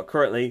 we've got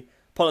currently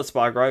Pol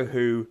Espargaro,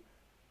 who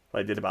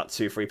did about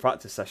 2-3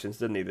 practice sessions,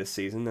 didn't he, this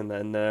season, and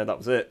then that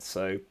was it.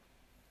 So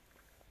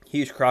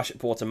huge crash at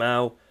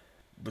Portimao,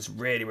 was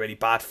really, really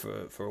bad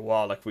for a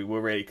while. We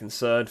were really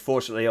concerned.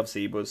 Fortunately,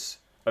 obviously, he was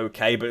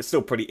okay, but it's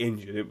still pretty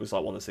injured. It was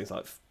one of those things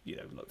like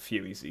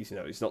few.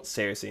 He's not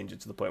seriously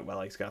injured to the point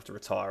where he's gonna have to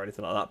retire or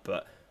anything like that.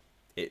 But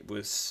it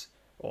was,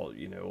 or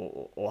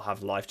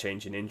have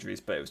life-changing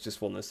injuries. But it was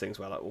just one of those things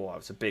where it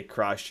was a big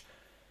crash.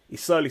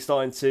 He's slowly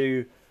starting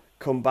to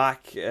come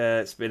back.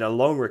 It's been a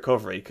long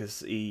recovery because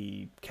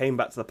he came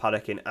back to the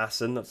paddock in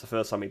Assen. That's the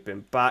first time he'd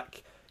been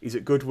back. He's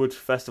at Goodwood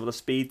Festival of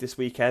Speed this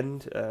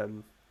weekend.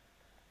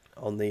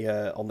 On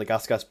the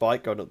Gas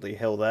bike going up the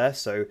hill there,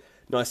 so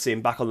nice to see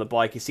him back on the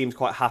bike. He seems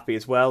quite happy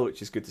as well,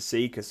 which is good to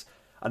see because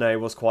I know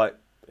it was quite,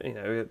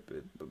 it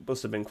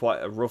must have been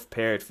quite a rough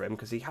period for him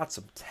because he had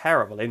some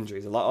terrible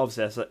injuries.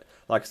 Obviously,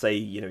 like I say,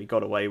 he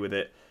got away with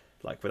it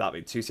without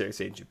being too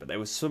seriously injured, but there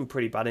was some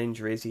pretty bad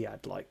injuries. He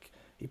had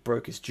he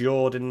broke his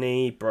jaw, didn't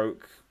he? Did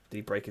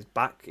he break his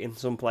back in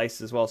some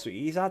places as well? So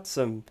he's had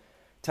some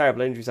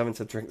terrible injuries, having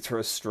to drink through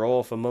a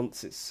straw for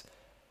months. It's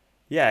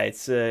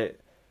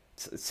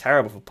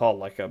terrible for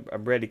Pol.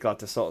 I'm really glad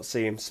to sort of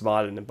see him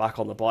smiling and back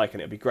on the bike,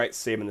 and it'd be great to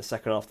see him in the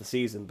second half of the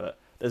season. But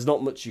there's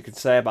not much you can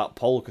say about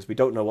Pol because we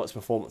don't know what his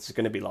performance is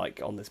going to be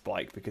like on this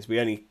bike because we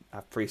only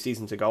have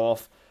pre-season to go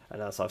off.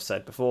 And as I've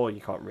said before,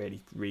 you can't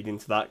really read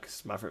into that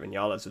because Maverick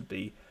Vinales would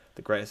be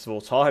the greatest of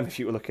all time if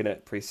you were looking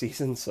at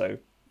pre-season. So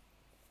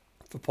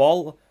for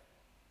Pol,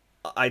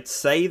 I'd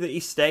say that he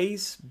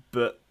stays,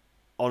 but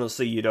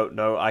honestly, you don't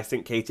know. I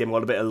think KTM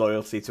got a bit of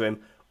loyalty to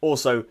him.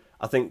 Also,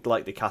 I think,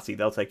 like Ducati,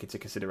 they'll take into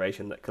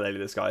consideration that clearly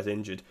this guy's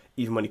injured.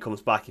 Even when he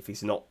comes back, if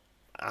he's not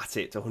at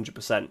it to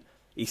 100%,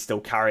 he's still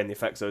carrying the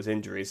effects of those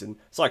injuries. And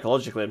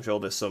psychologically, I'm sure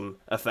there's some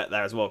effect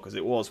there as well, because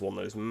it was one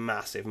of those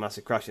massive,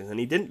 massive crashes. And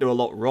he didn't do a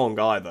lot wrong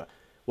either. It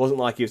wasn't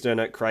like he was doing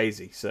it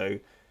crazy. So,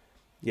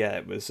 yeah,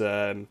 it was.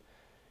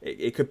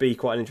 It could be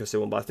quite an interesting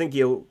one, but I think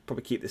he'll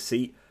probably keep the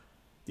seat.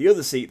 The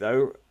other seat,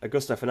 though,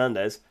 Augusto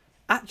Fernandez.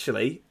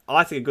 Actually,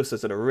 I think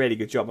Augusto's done a really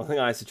good job. I think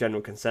that's a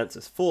general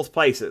consensus. 4th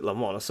place at Le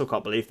Mans, I still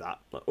can't believe that.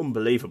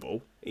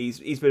 Unbelievable. He's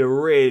been a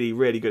really,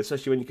 really good,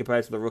 especially when you compare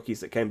it to the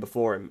rookies that came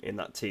before him in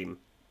that team.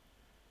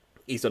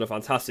 He's done a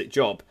fantastic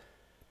job.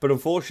 But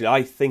unfortunately,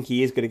 I think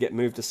he is going to get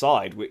moved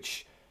aside,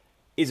 which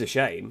is a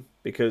shame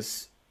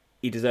because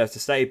he deserves to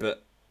stay,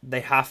 but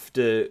they have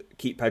to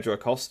keep Pedro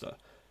Acosta.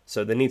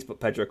 So they need to put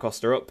Pedro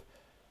Acosta up.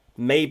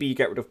 Maybe you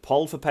get rid of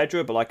Pol for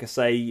Pedro, but like I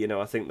say,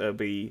 I think they'll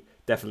be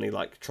definitely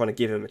trying to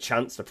give him a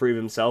chance to prove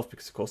himself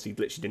because of course he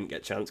literally didn't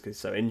get a chance because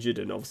he's so injured,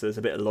 and obviously there's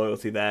a bit of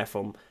loyalty there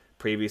from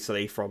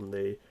previously from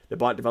the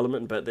bike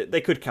development, but they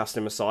could cast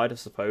him aside, I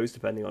suppose,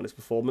 depending on his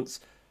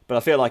performance. But I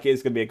feel like it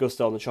is going to be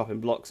Augusto on the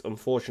chopping blocks,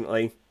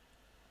 unfortunately.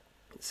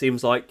 It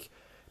seems like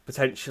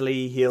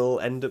potentially he'll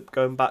end up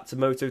going back to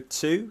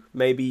Moto2,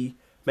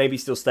 maybe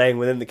still staying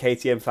within the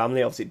KTM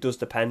family. Obviously it does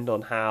depend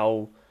on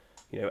how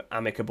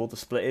amicable the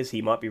split is.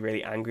 He might be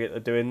really angry that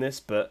they're doing this,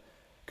 but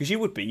because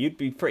you'd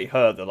be pretty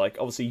hurt that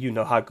obviously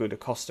how good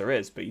Acosta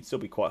is, but you'd still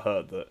be quite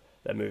hurt that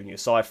they're moving you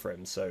aside for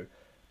him. So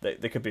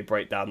there could be a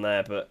breakdown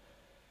there, but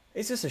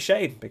it's just a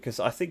shame because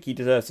I think he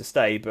deserves to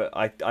stay. But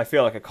I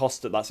feel like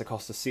that's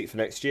Acosta's seat for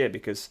next year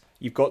because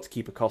you've got to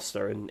keep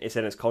Acosta, and it's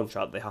in his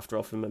contract. They have to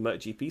offer him a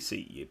MotoGP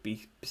seat. It'd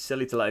be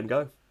silly to let him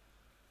go.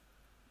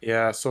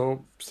 Yeah,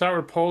 so start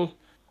with Paul.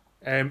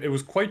 It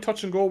was quite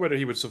touch and go whether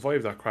he would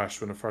survive that crash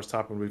when it first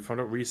happened. We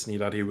found out recently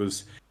that he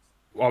was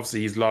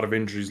obviously he's a lot of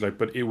injuries, like,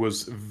 but it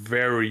was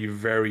very,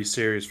 very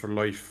serious for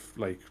life,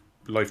 like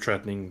life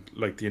threatening.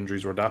 Like the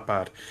injuries were that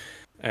bad.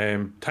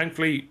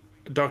 Thankfully,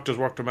 doctors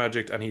worked their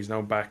magic, and he's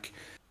now back,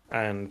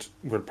 and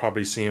we'll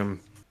probably see him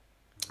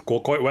go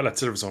quite well at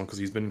Silverstone because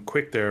he's been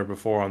quick there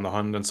before on the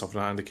Honda and stuff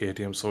like that and the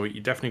KTM, so he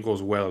definitely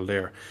goes well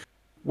there.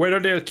 Whether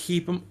they'll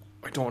keep him,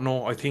 I don't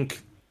know. I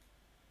think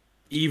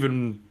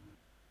even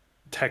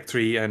Tech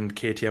 3 and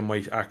KTM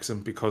might axe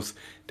him because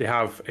they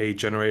have a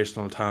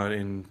generational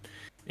talent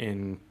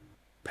in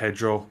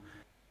Pedro.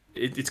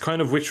 It's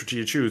kind of which do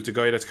you choose? The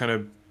guy that's kind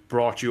of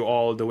brought you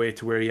all the way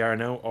to where you are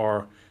now,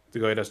 or the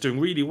guy that's doing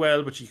really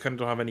well but you kind of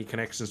don't have any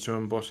connections to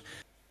him. But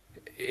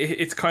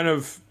it's kind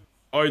of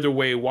either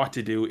way what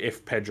to do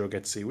if Pedro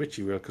gets to see which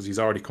he will, because he's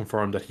already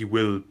confirmed that he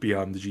will be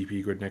on the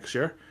GP grid next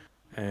year.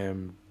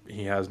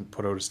 He has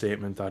put out a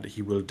statement that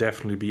he will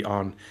definitely be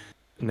on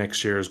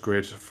next year's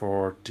grid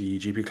for the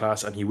GP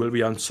class, and he will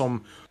be on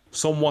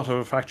somewhat of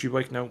a factory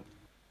bike now.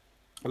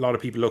 A lot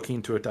of people look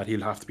into it that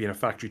he'll have to be in a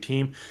factory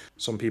team.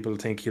 Some people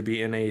think he'll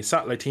be in a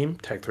satellite team,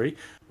 Tech 3,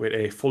 with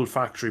a full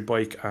factory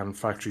bike and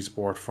factory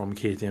support from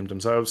KTM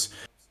themselves.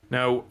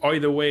 Now,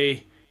 either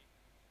way,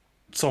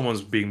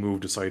 someone's being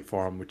moved aside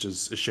for him, which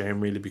is a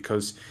shame, really,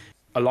 because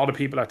a lot of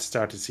people at the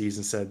start of the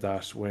season said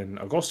that when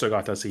Augusto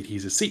got that seat,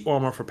 he's a seat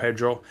warmer for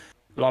Pedro.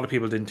 A lot of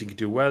people didn't think he'd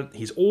do well.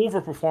 He's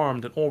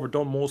overperformed and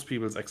overdone most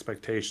people's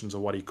expectations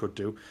of what he could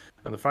do.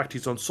 And the fact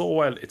he's done so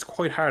well, it's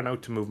quite hard now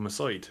to move him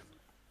aside.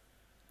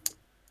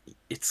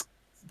 It's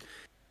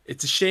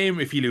it's a shame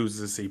if he loses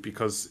a seat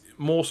because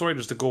most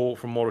riders that go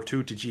from Moto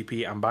 2 to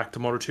GP and back to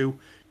Moto 2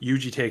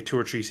 usually take 2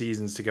 or 3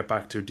 seasons to get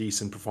back to a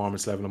decent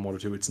performance level in Moto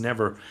 2. It's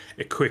never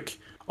a quick,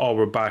 oh,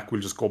 we're back,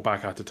 we'll just go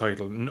back at the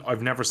title.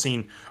 I've never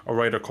seen a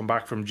rider come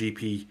back from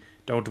GP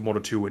down to Moto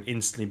 2 and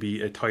instantly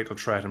be a title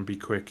threat and be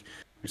quick.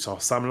 We saw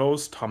Sam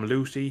Lowes, Tom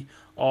Luthi,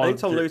 I all think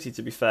Tom the. Luthi,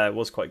 to be fair,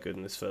 was quite good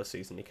in this first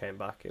season. He came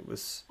back.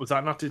 Was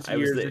that not the It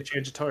was year they the,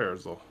 changed the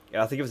tyres, though?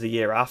 yeah, I think it was the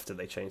year after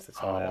they changed the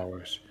tire. Oh,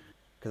 right.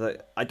 Because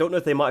I don't know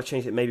if they might have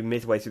changed it maybe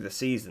midway through the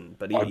season,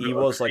 but I he have a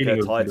was like feeling a it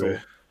was title. midway.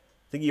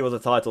 I think he was a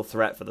title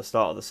threat for the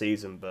start of the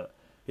season. But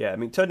yeah, I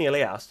mean Tony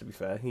Elias, to be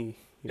fair, he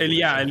was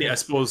Yeah, okay. and I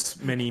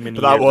suppose many, many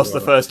But that years was the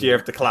ago. first year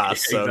of the Yeah,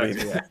 class, so I mean,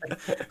 exactly.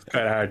 Yeah, it's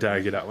kind of hard to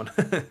argue that one.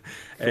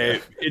 yeah,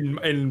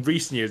 In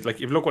recent years, like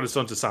if you look what it's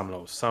done to Sam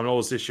Lowe's, Sam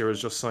Lowe's this year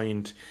has just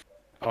signed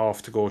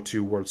off to go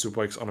to World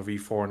Superbikes on a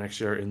V4 next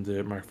year in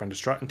the Mark van der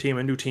Straten team,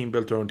 a new team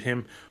built around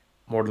him.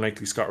 More than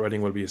likely, Scott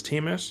Redding will be his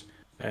teammate.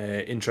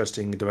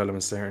 Interesting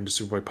developments there in the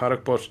Superbike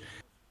paddock, but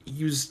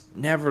he was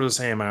never the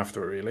same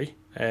after it, really.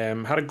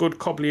 Had a good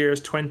couple of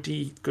years,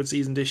 20 good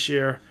season this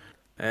year.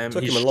 took him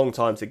a He's long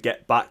time to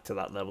get back to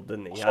that level,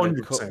 didn't he? He had a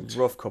 100%.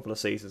 rough couple of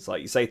seasons.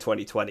 Like you say,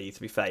 2020.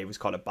 To be fair, he was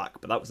kind of back,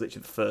 but that was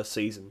literally the first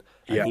season,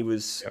 and Yeah. he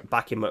was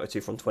back in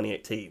Moto2 from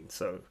 2018.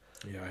 So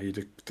Yeah, he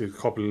did a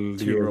couple of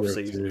two years rough with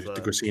seasons the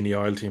there. Goscinny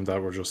Oil team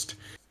that were just,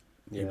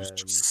 he Yeah, was and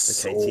just the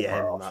so far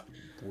KTM, off. that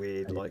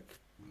weird And he like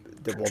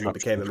the one that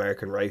became contraption.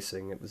 American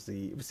Racing. It was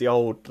the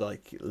old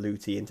like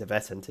Luti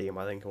Intervetten team,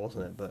 I think,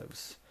 wasn't it? But It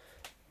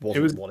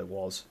wasn't was what it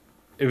was.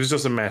 it was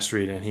just a mess,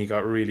 really, and he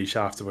got really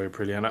shafted by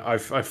Aprilia. And I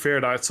fear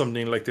that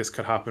something like this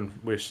could happen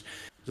with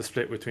the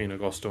split between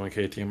Augusto and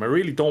KTM. I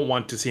really don't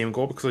want to see him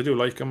go because I do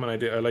like him,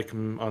 and I like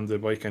him on the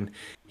bike, and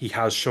he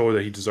has shown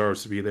that he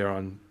deserves to be there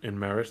on in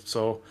merit.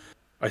 So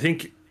I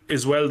think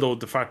as well, though,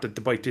 the fact that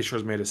the bike this year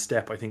has made a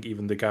step, I think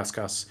even the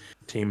Gas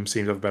team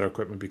seems to have better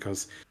equipment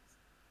because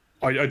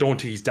I don't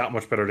think he's that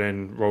much better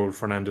than Raul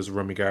Fernandez or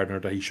Remy Gardner,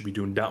 that he should be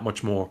doing that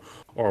much more,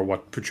 or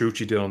what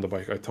Petrucci did on the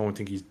bike. I don't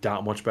think he's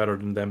that much better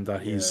than them,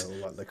 that Yeah, he's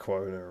like the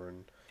Quona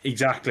and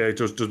exactly. Like,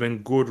 there's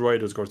been good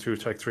riders go through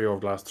Tech 3 over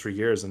the last 3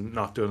 years and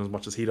not doing as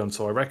much as he done.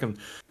 So I reckon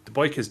the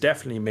bike has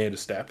definitely made a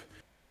step.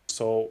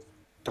 So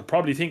they're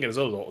probably thinking as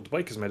well, though, the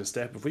bike has made a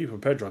step. If we put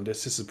Pedro on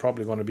this is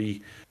probably going to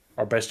be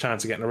our best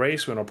chance of getting a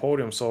race win or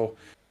podium. So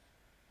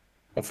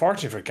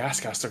unfortunately for Gas,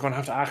 they're going to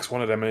have to axe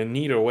one of them, and in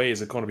neither way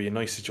is it going to be a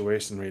nice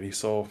situation, really.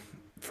 So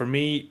for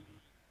me,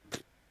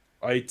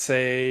 I'd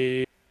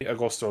say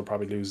Augusto will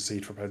probably lose a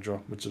seat for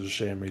Pedro, which is a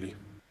shame, really,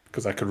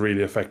 because that could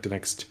really affect the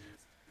next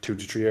 2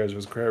 to 3 years of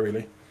his career,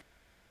 really.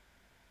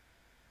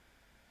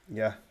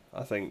 yeah,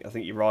 I think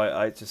you're right.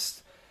 I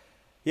just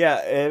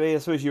yeah, I mean, I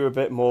suppose you were a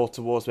bit more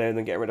towards maybe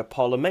than getting rid of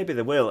Poll, and maybe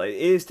they will. It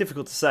is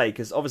difficult to say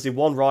because obviously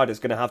one rider's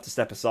going to have to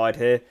step aside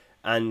here,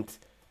 and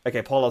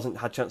okay, Paul hasn't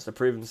had a chance to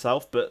prove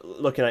himself, but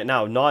looking at it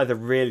now, neither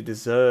really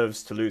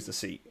deserves to lose the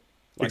seat.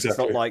 Like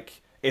Exactly.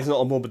 it's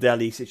not a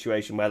Morbidelli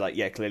situation where like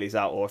yeah clearly he's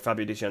out, or a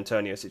Fabio Di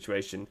Antonio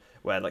situation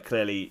where like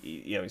clearly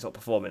he's not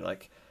performing.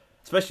 Like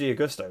especially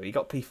Augusto, he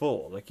got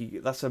P4. Like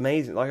that's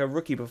amazing, like a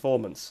rookie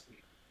performance.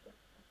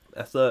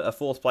 A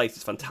fourth place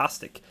is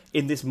fantastic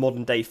in this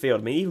modern day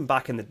field. I mean, even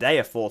back in the day,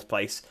 a fourth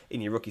place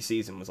in your rookie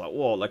season was like,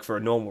 whoa, like for a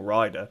normal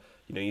rider,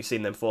 you've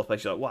seen them fourth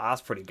place, you're like, wow,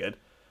 that's pretty good.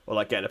 Or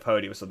like getting a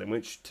podium or something,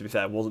 which, to be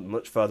fair, wasn't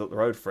much further up the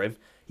road for him.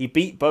 He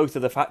beat both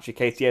of the factory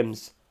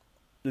KTMs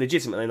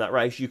legitimately in that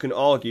race. You can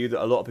argue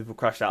that a lot of people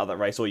crashed out of that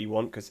race all you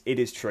want, because it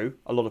is true.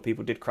 A lot of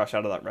people did crash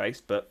out of that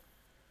race, but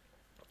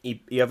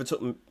he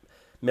overtook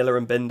Miller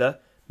and Binder,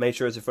 made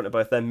sure he was in front of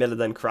both them. Miller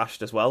then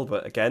crashed as well,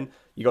 but again,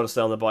 you got to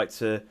stay on the bike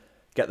to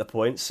get the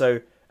points.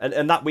 So,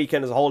 and that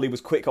weekend as a whole, he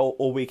was quick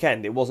all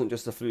weekend. It wasn't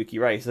just a fluky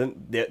race.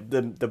 And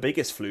the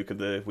biggest fluke of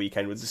the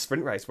weekend was the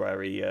sprint race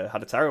where he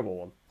had a terrible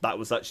one. That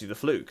was actually the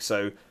fluke.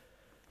 So,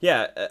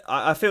 yeah,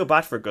 I feel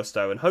bad for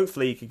Augusto, and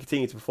hopefully he can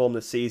continue to perform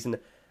this season.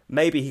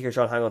 Maybe he can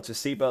try and hang on to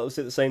seatbelts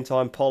at the same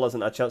time. Paul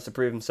hasn't had a chance to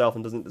prove himself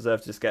and doesn't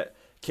deserve to just get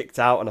kicked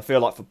out. And I feel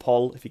like for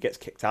Paul, if he gets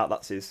kicked out,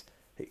 that's his,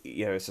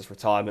 it's just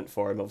retirement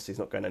for him. Obviously, he's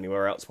not going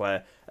anywhere else.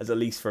 Where, as at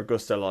least for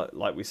Augusto,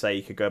 like we say,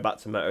 he could go back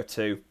to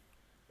Moto2.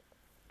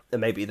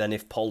 And maybe then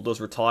if Paul does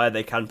retire,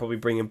 they can probably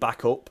bring him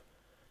back up.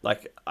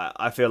 Like,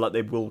 I feel like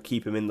they will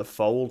keep him in the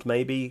fold,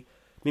 maybe.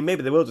 I mean,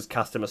 maybe they will just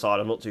cast him aside,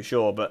 I'm not too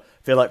sure, but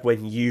I feel like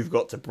when you've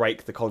got to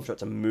break the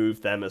contract and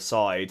move them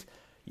aside,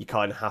 you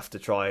kind of have to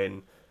try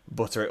and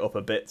butter it up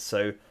a bit.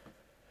 So,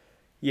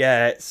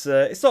 yeah, it's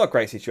not a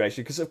great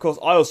situation, because, of course,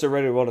 I also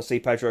really want to see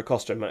Pedro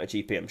Acosta in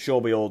MotoGP. I'm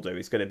sure we all do.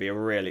 He's going to be a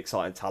really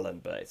exciting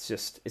talent, but it's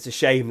a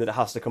shame that it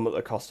has to come at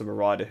the cost of a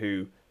rider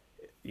who,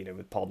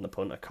 with pardon the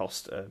pun, a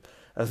cost of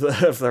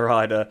the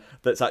rider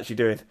that's actually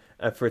doing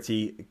a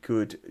pretty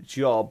good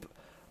job.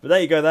 But there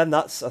you go then.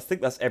 I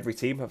think that's every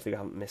team. Hopefully we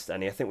haven't missed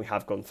any. I think we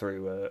have gone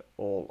through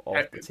all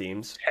of the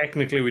teams.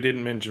 Technically, we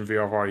didn't mention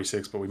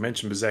VR46, but we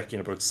mentioned Bezzecchi in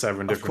about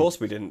 7 different... Of course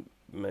we didn't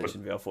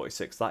mention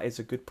VR46. That is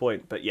a good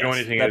point. But yes, the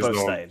only thing they're is, both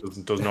though,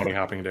 staying. there's nothing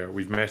happening there.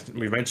 We've mentioned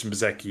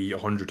Bezzecchi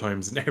 100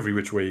 times in every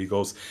which way he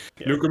goes.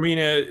 Yeah.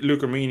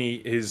 Luca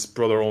Mini, his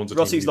brother owns a team.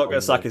 Rossi's not going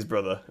to sack his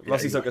brother.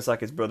 Rossi's not going to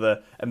sack his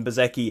brother. And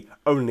Bezzecchi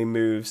only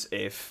moves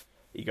if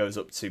he goes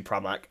up to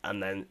Pramac,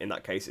 and then in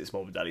that case it's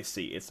Morbidelli's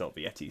seat, it's not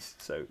Vietti's.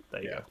 So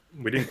there you go.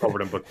 We didn't cover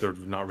them, but there's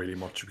not really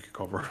much we could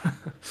cover.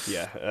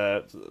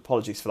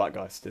 Apologies for that,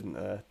 guys. Didn't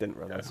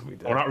realise we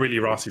did. We're not really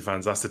Rossi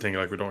fans. That's the thing.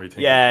 Like, we don't really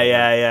think.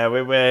 Yeah.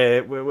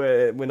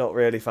 We're not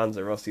really fans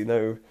of Rossi.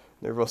 No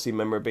Rossi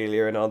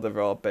memorabilia in either of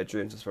our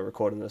bedrooms as we're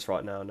recording this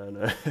right now.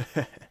 No.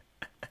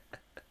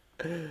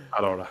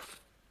 Allora.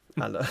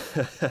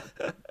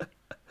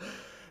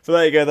 So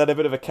there you go then, a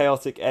bit of a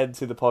chaotic end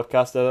to the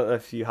podcast. I don't know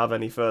if you have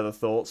any further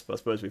thoughts, but I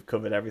suppose we've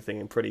covered everything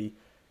in pretty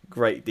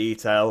great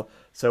detail.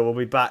 So we'll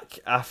be back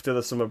after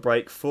the summer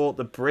break for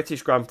the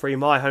British Grand Prix,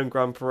 my home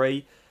Grand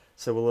Prix.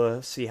 So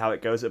we'll see how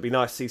it goes. It'll be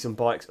nice to see some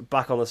bikes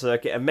back on the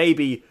circuit, and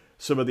maybe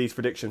some of these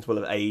predictions will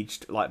have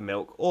aged like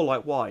milk or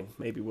like wine.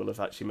 Maybe we'll have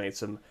actually made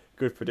some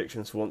good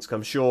predictions for once.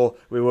 I'm sure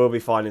we will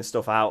be finding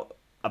stuff out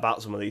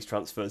about some of these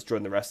transfers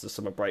during the rest of the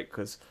summer break,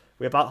 because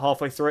we're about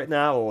halfway through it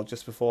now, or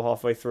just before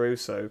halfway through,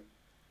 so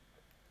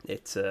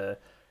it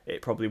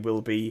probably will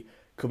be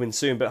coming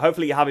soon. But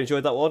hopefully you have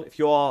enjoyed that one. If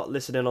you are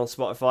listening on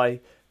Spotify,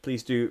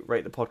 please do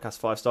rate the podcast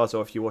 5 stars,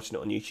 or if you're watching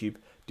it on YouTube,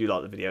 do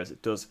like the videos.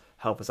 It does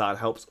help us out. It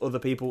helps other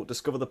people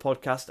discover the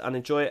podcast and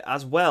enjoy it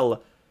as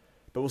well.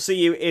 But we'll see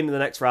you in the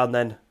next round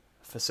then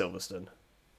for Silverstone.